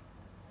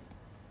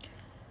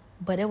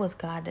 But it was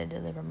God that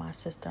delivered my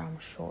sister, I'm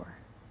sure,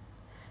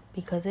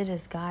 because it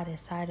is God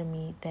inside of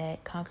me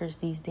that conquers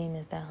these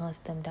demons, that hunts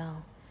them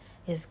down.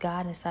 It's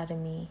God inside of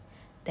me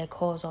that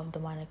calls off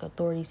demonic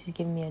authorities. He's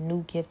giving me a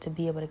new gift to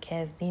be able to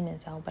cast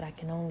demons out, but I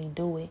can only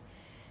do it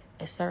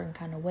a certain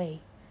kind of way.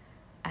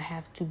 I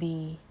have to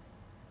be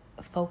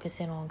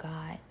focusing on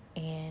God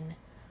and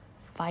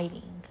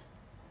fighting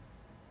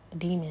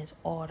demons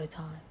all the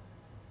time.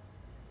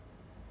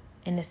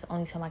 And it's the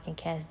only time I can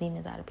cast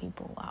demons out of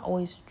people. I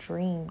always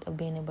dreamed of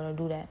being able to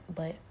do that,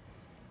 but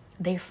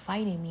they're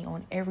fighting me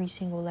on every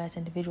single last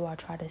individual I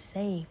try to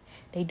save.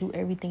 They do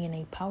everything in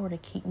their power to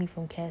keep me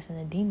from casting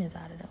the demons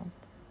out of them,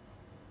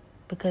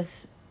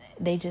 because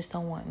they just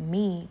don't want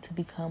me to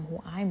become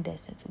who I'm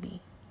destined to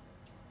be.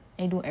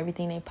 They do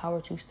everything in their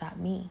power to stop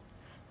me.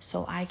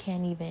 So I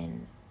can't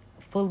even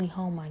fully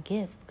hone my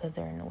gift because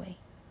they're in the way.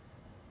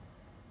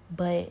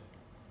 But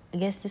I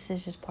guess this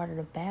is just part of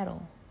the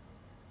battle.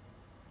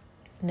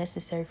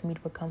 Necessary for me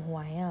to become who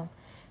I am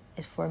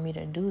is for me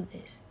to do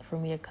this, for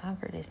me to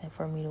conquer this, and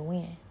for me to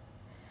win.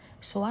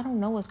 So I don't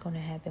know what's going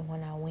to happen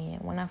when I win.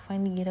 When I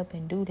finally get up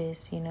and do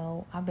this,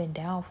 I've been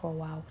down for a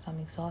while because I'm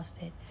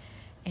exhausted.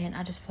 And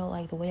I just felt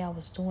like the way I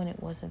was doing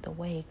it wasn't the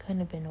way. It couldn't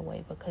have been the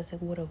way because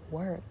it would have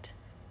worked.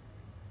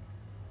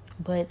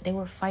 But they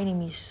were fighting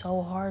me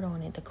so hard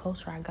on it. The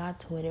closer I got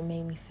to it, it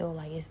made me feel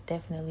like it's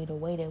definitely the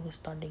way. They would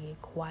start to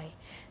get quiet.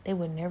 They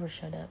would never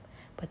shut up,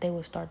 but they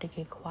would start to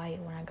get quiet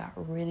when I got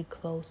really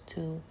close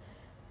to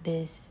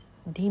this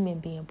demon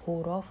being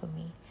pulled off of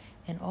me.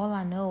 And all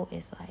I know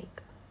is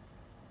like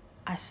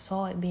I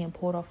saw it being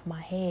pulled off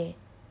my head,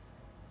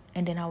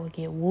 and then I would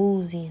get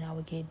woozy and I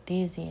would get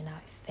dizzy and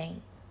I'd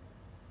faint.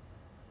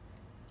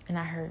 And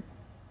I heard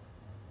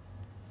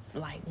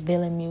like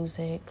villain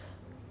music.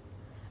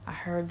 I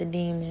heard the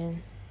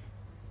demon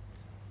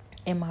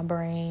in my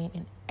brain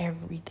and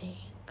everything.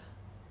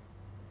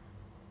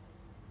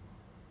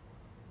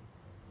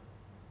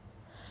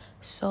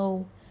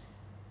 So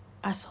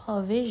I saw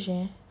a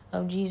vision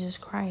of Jesus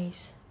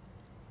Christ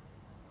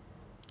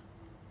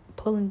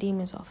pulling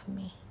demons off of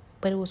me.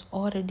 But it was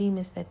all the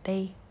demons that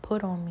they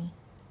put on me.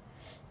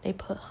 They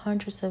put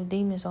hundreds of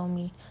demons on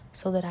me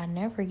so that I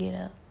never get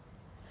up.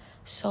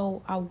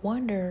 So I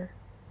wonder,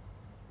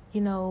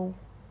 you know,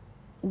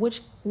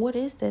 what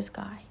is this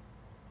guy?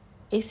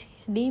 Is he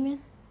a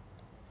demon?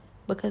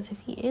 Because if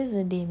he is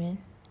a demon,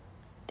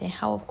 then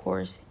how, of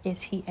course,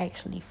 is he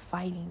actually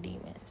fighting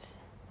demons?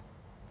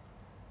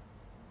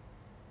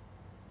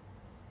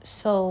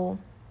 So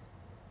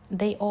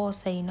they all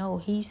say no,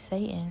 he's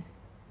Satan.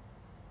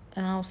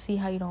 And I don't see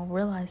how you don't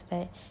realize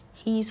that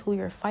he's who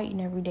you're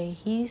fighting every day.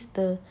 He's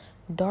the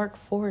dark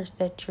force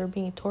that you're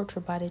being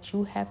tortured by, that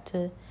you have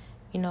to,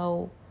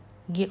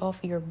 get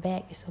off of your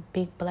back. It's a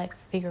big black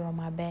figure on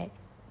my back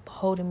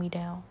holding me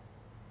down.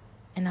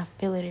 And I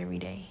feel it every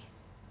day.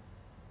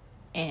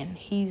 And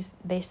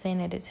they're saying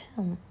that it's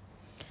him.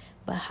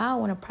 But how,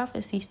 when a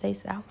prophecy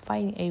states that I'm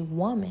fighting a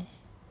woman,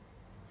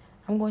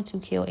 I'm going to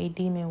kill a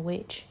demon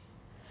witch.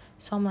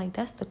 So I'm like,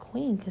 that's the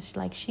queen, because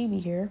she be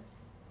here.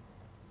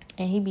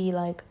 And he be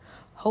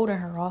holding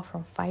her off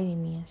from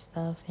fighting me and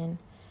stuff, and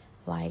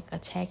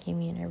attacking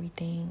me and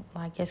everything.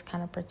 It's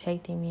kind of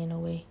protecting me in a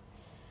way.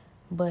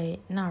 But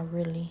not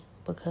really,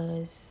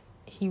 because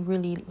he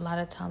really, a lot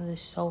of times,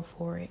 is so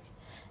for it.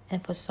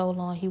 And for so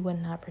long, he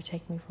would not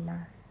protect me from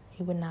her.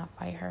 He would not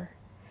fight her.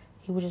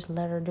 He would just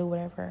let her do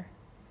whatever.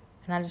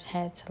 And I just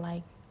had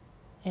to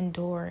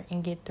endure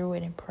and get through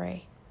it and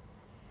pray.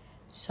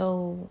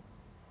 So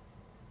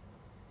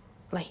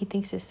he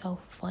thinks it's so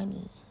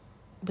funny,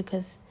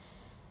 because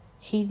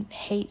he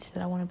hates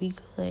that I want to be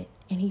good,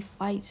 and he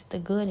fights the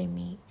good in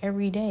me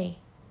every day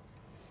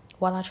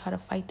while I try to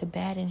fight the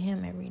bad in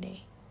him every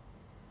day.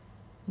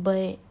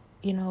 But,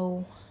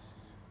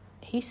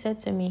 he said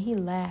to me, he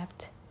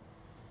laughed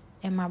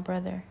at my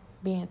brother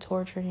being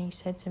tortured, and he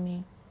said to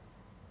me,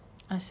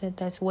 I said,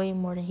 that's way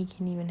more than he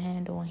can even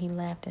handle. And he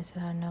laughed and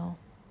said, I know.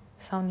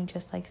 Sounding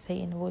just like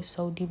Satan. It was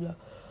so deep.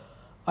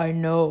 I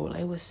know.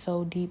 It was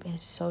so deep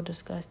and so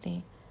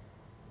disgusting.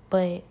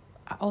 But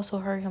I also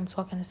heard him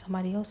talking to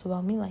somebody else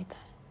about me like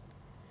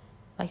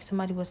that.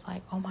 Somebody was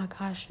like, oh my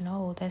gosh,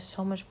 no, that's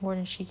so much more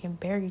than she can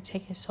bear. You're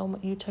taking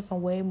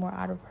way more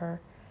out of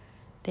her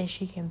than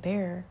she can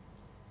bear.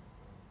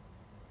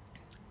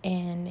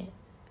 And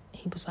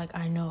he was like,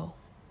 I know.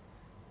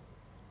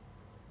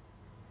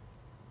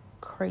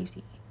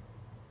 Crazy.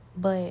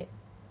 But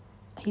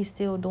he's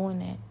still doing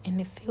that.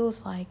 And it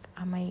feels like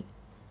I might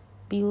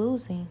be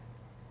losing.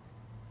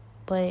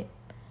 But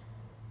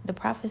the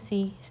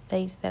prophecy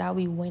states that I'll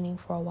be winning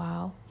for a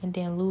while and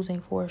then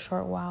losing for a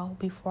short while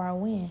before I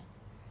win.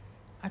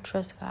 I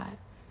trust God.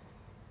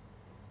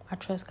 I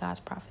trust God's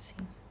prophecy.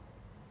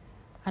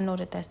 I know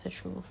that that's the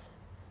truth.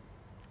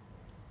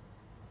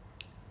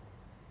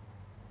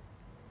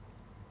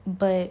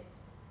 But,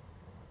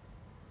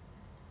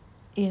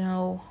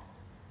 if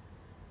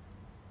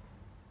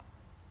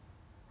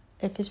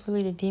it's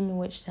really the demon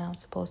witch that I'm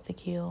supposed to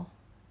kill,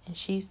 and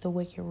she's the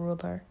wicked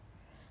ruler,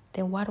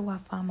 then why do I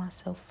find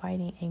myself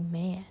fighting a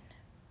man?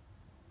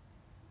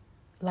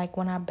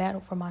 When I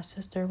battled for my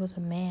sister, it was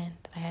a man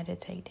that I had to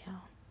take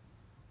down.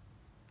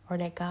 Or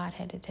that God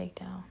had to take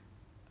down.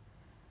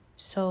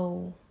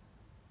 So,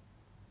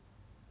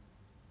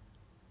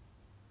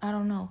 I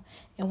don't know.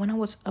 And when I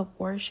was up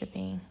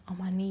worshiping on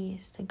my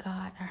knees to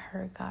God, I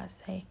heard God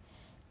say,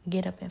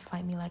 get up and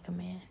fight me like a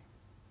man.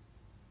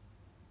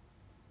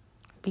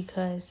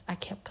 Because I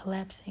kept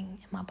collapsing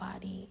in my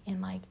body.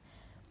 And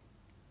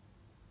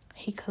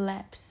he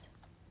collapsed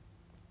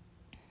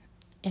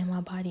in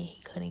my body.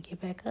 He couldn't get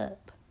back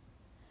up.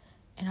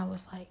 And I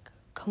was like,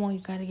 come on, you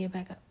got to get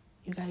back up.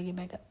 You got to get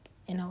back up.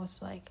 And I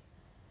was like,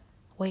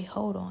 wait,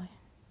 hold on.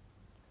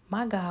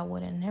 My God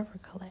would have never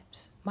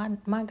collapsed.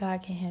 My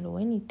God can handle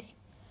anything.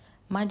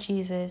 My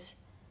Jesus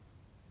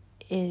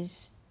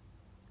is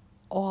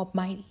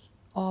almighty,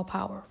 all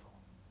powerful.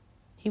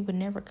 He would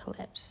never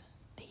collapse.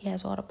 He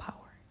has all the power.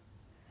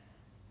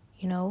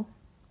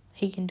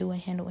 He can do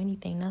and handle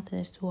anything. Nothing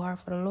is too hard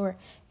for the Lord.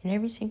 And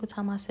every single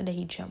time I said that,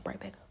 he jumped right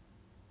back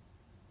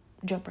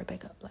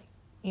up.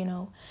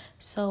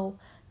 So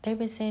they've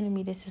been saying to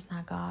me, this is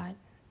not God.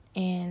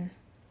 And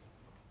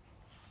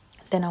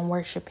then I'm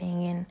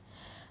worshiping. And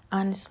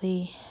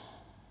honestly,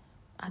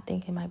 I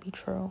think it might be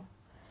true.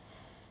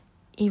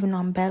 Even though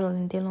I'm battling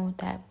and dealing with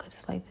that, because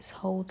it's this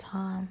whole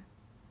time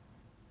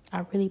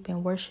I've really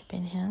been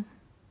worshiping him.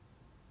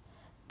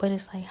 But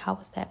it's how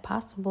is that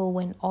possible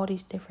when all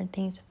these different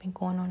things have been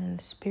going on in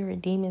the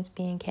spirit, demons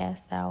being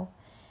cast out,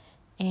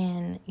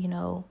 and,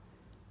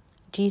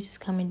 Jesus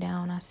coming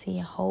down, I see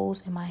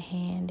holes in my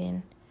hand,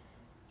 and,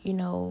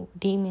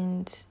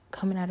 demons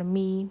coming out of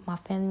me, my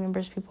family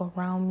members, people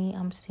around me.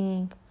 I'm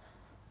seeing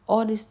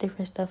all this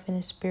different stuff in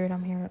the spirit.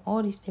 I'm hearing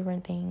all these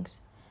different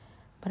things.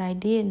 But I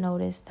did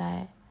notice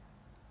that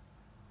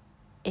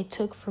it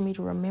took for me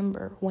to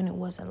remember when it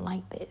wasn't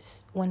like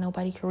this, when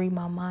nobody could read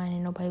my mind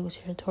and nobody was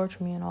here to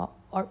torture me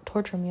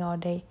all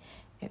day,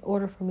 in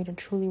order for me to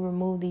truly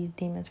remove these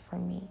demons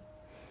from me.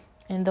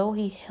 And though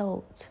he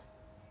helped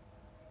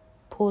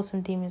pull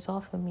some demons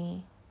off of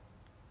me,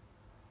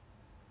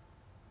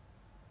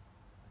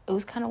 it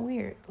was kind of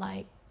weird.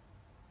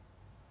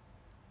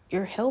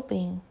 You're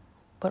helping,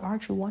 but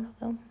aren't you one of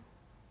them?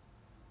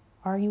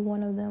 Are you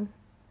one of them?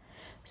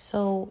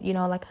 So,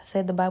 like I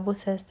said, the Bible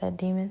says that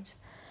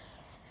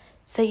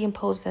Satan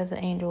posed as an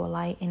angel of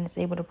light and is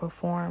able to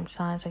perform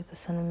signs like the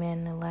Son of Man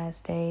in the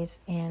last days.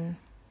 And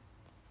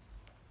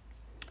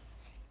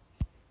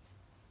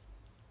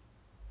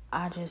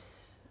I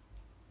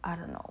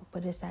don't know,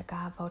 but is that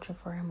God vouching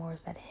for him, or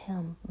is that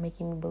him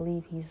making me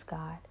believe he's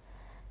God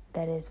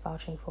that is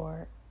vouching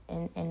for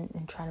it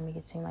and trying to make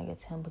it seem like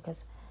it's him?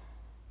 Because,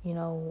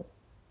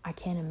 I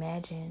can't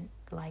imagine,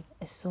 like,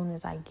 as soon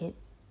as I get,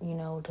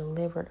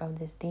 delivered of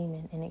this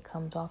demon and it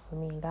comes off of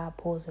me and God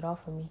pulls it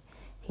off of me,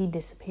 he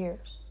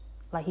disappears.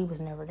 Like he was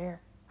never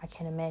there. I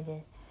can't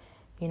imagine,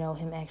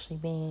 him actually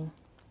being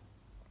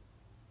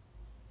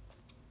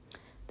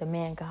the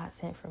man God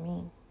sent for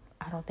me.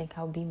 I don't think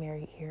I'll be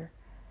married here,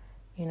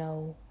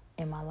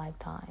 in my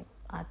lifetime.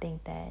 I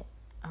think that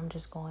I'm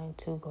just going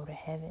to go to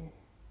heaven.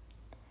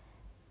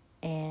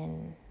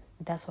 And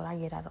that's what I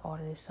get out of all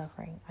of this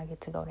suffering. I get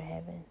to go to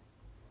heaven.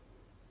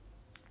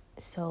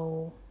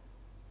 So,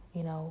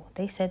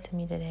 they said to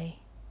me today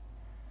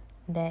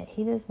that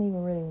he doesn't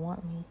even really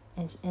want me.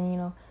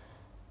 And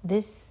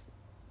this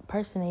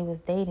person he was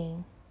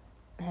dating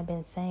had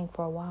been saying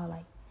for a while,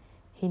 like,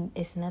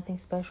 it's nothing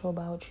special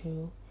about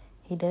you.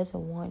 He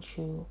doesn't want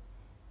you.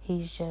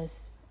 He's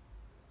just,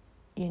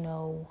 I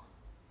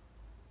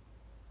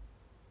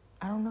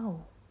don't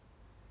know.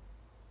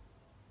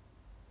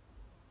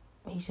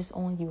 He's just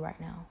on you right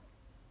now.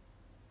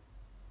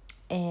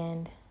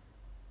 And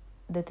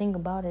the thing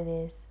about it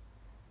is,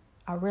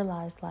 I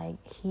realized, like,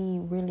 he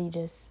really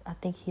just, I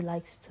think he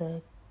likes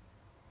to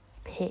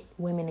pit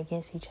women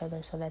against each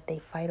other so that they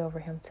fight over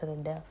him to the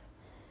death.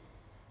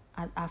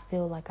 I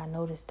feel like I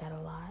noticed that a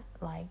lot.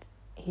 Like,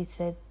 he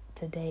said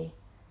today,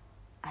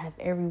 I have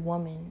every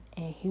woman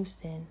in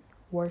Houston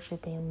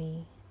worshiping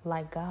me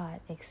like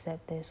God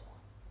except this one.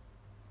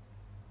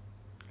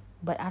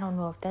 But I don't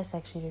know if that's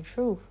actually the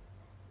truth,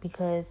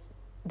 because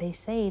they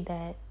say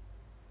that,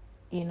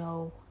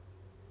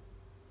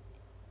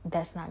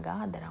 that's not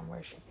God that I'm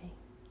worshiping.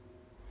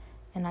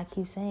 And I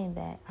keep saying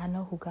that I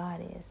know who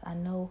God is. I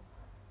know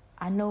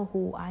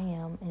who I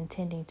am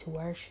intending to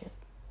worship.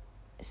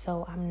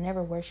 So I'm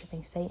never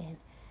worshiping Satan.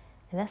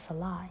 And that's a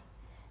lie.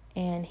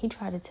 And he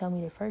tried to tell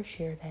me the first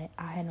year that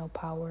I had no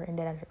power and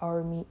that I had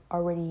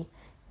already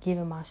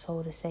given my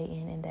soul to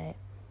Satan, and that,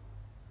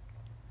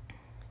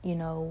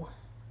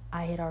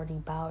 I had already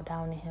bowed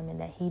down to him, and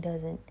that he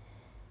doesn't,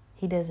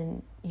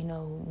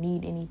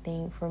 need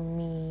anything from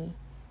me,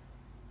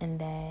 and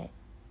that,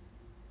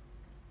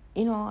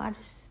 I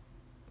just,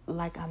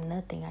 like, I'm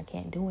nothing. I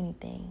can't do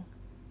anything.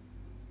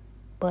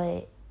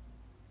 But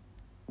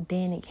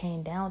then when it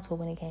came down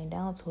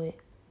to it,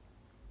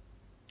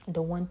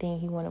 the one thing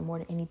he wanted more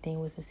than anything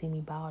was to see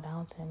me bow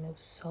down to him. It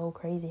was so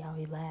crazy how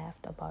he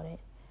laughed about it.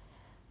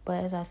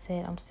 But as I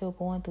said, I'm still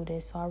going through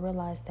this. So I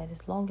realized that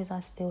as long as I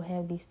still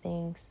have these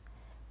things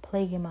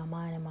plaguing my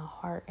mind and my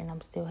heart, and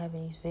I'm still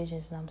having these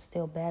visions, and I'm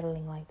still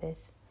battling like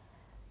this,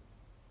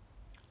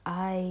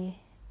 I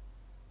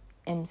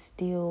am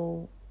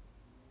still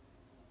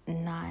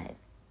not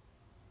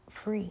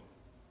free.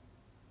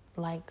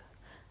 Like,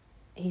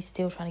 he's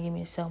still trying to get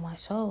me to sell my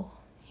soul.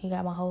 He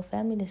got my whole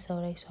family to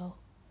sell their soul.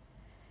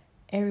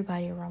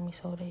 Everybody around me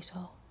sold their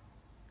soul.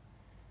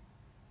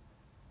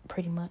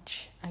 Pretty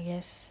much, I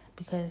guess.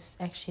 Because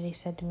actually they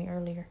said to me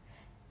earlier,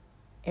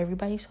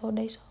 everybody sold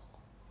their soul.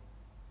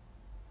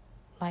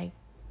 Like,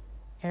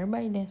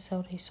 everybody didn't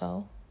sell their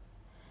soul.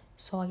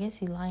 So I guess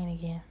he's lying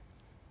again.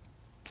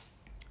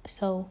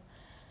 So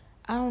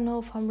I don't know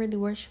if I'm really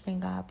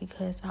worshiping God,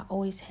 because I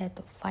always had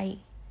to fight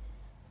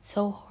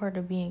so hard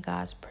to be in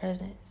God's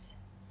presence.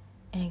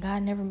 And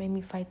God never made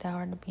me fight that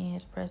hard to be in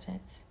his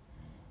presence.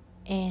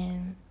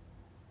 And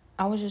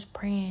I was just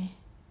praying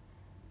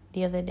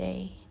the other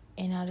day,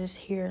 and I just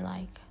hear,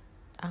 like,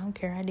 I don't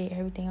care. I did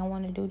everything I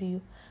want to do to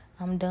you.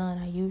 I'm done.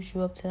 I used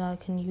you up till I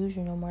couldn't use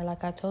you no more,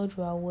 like I told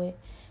you I would.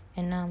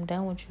 And now I'm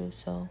done with you.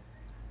 So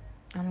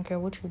I don't care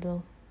what you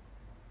do.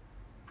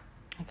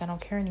 Like, I don't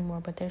care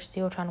anymore. But they're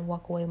still trying to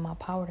walk away with my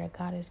power that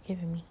God has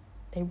given me.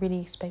 They really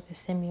expect to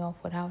send me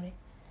off without it.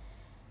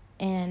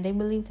 And they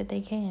believe that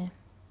they can.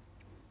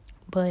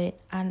 But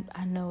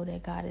I know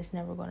that God is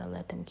never going to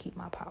let them keep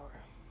my power.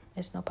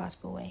 There's no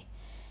possible way.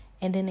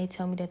 And then they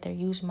tell me that they're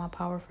using my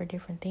power for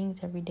different things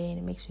every day, and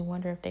it makes me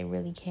wonder if they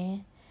really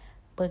can.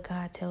 But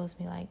God tells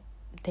me, like,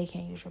 they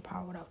can't use your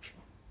power without you.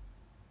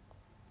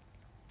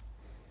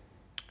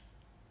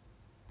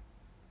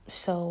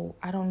 So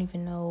I don't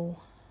even know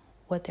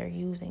what they're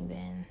using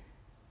then.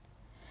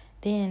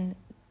 Then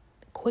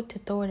quick to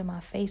throw it in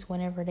my face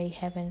whenever they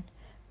having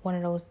one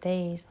of those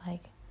days,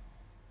 like,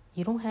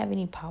 you don't have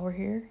any power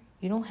here.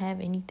 You don't have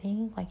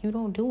anything. Like, you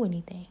don't do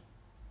anything.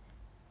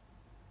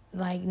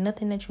 Like,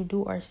 nothing that you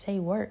do or say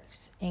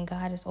works. And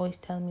God is always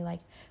telling me, like,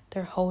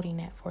 they're holding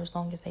that for as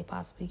long as they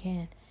possibly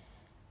can.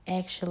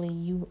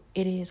 Actually,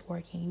 it is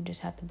working. You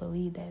just have to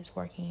believe that it's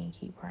working and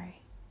keep praying.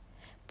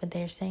 But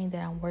they're saying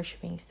that I'm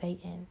worshiping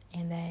Satan,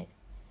 and that,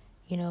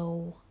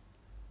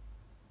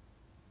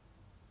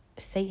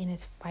 Satan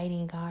is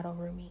fighting God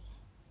over me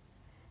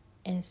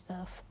and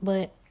stuff.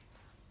 But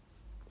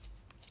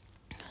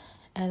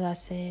as I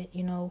said,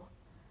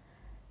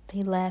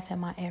 they laugh at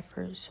my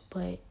efforts,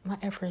 but my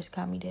efforts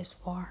got me this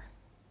far.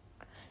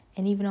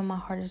 And even though my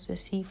heart is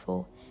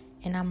deceitful,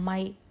 and it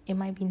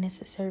might be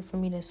necessary for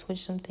me to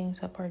switch some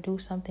things up or do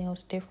something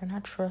else different, I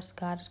trust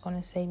God is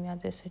going to save me out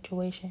of this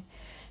situation.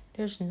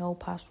 There's no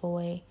possible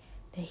way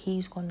that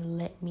he's going to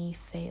let me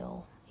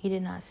fail. He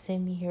did not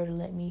send me here to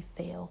let me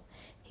fail.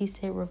 He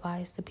said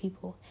revise the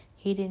people.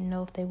 He didn't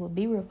know if they would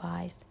be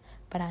revised,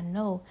 but I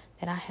know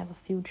that I have a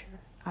future.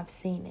 I've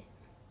seen it.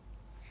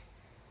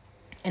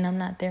 And I'm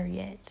not there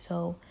yet.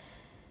 So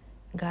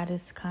God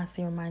is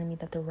constantly reminding me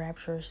that the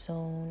rapture is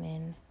soon,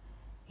 and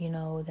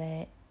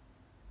that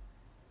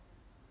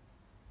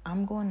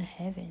I'm going to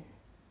heaven.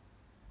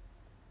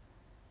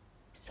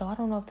 So I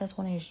don't know if that's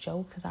one of his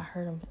jokes, because I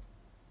heard him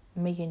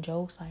making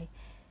jokes like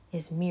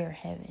it's me or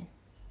heaven.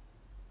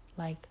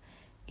 Like,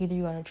 either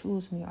you're going to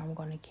choose me or I'm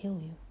going to kill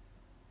you.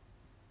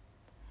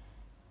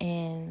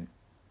 And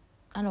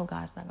I know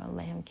God's not going to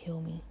let him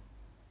kill me.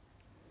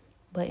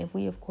 But if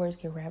we, of course,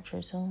 get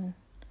raptured soon,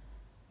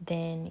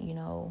 then,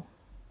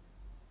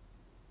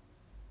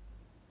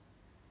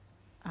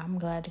 I'm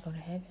glad to go to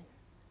heaven.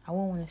 I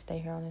wouldn't want to stay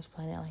here on this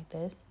planet like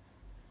this,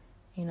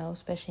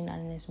 especially not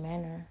in this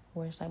manner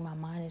where it's like my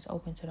mind is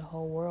open to the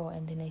whole world,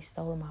 and then they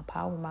stole my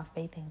power, my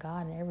faith in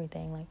God and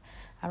everything. Like,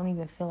 I don't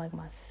even feel like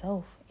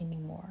myself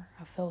anymore.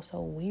 I felt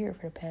so weird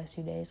for the past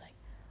few days. Like,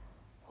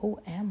 who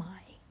am I?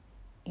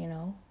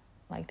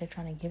 Like they're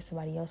trying to give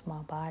somebody else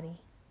my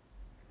body.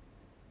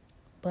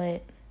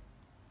 But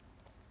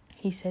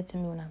he said to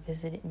me when I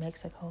visited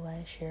Mexico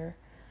last year,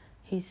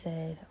 he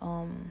said,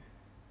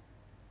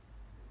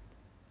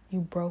 you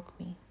broke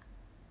me.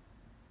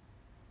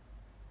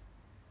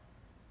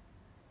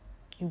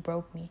 You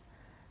broke me.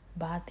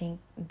 But I think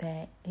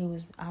that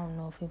I don't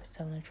know if he was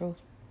telling the truth.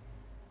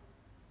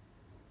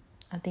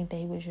 I think that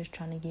he was just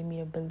trying to get me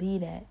to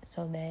believe that,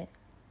 so that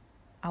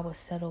I would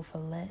settle for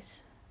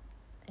less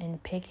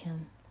and pick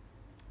him.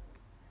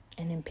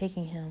 And in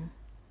picking him,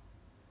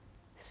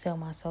 sell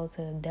my soul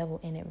to the devil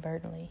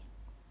inadvertently.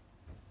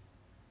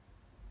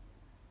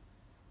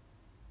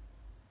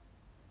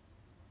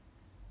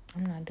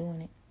 I'm not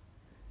doing it.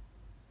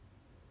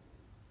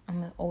 I'm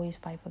going to always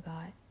fight for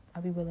God.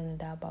 I'll be willing to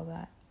die about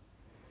God.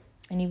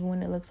 And even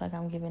when it looks like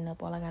I'm giving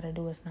up, all I got to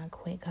do is not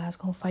quit. God's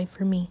going to fight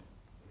for me.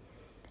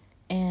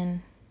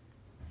 And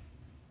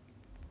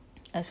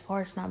as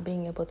far as not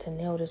being able to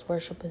nail this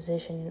worship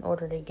position in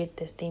order to get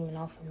this demon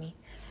off of me,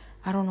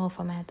 I don't know if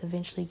I'm going to have to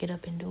eventually get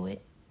up and do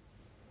it.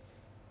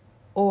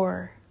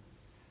 Or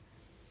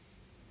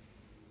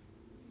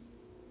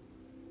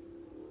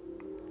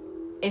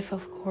if,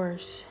 of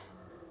course,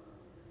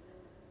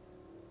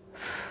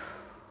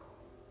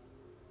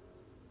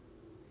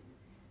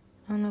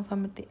 I don't know if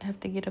I'm going to have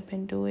to get up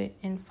and do it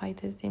and fight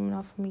this demon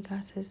off of me.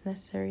 God says it's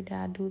necessary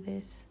that I do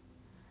this.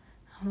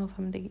 I don't know if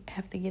I'm going to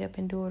have to get up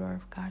and do it, or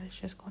if God is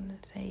just going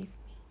to save me.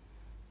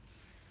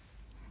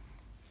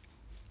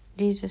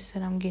 Jesus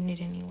said I'm getting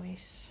it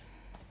anyways.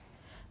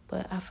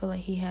 But I feel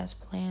like he has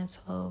plans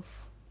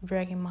of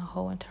dragging my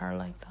whole entire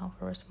life down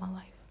for the rest of my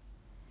life.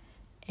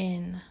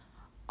 And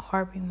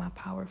harboring my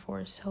power for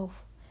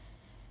itself.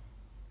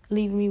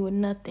 Leaving me with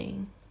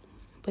nothing.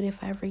 But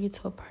if I ever get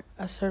to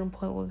a certain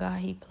point with God,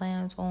 he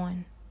plans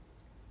on,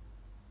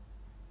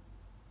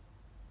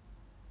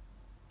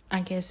 I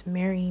guess,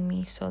 marrying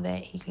me so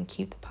that he can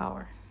keep the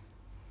power.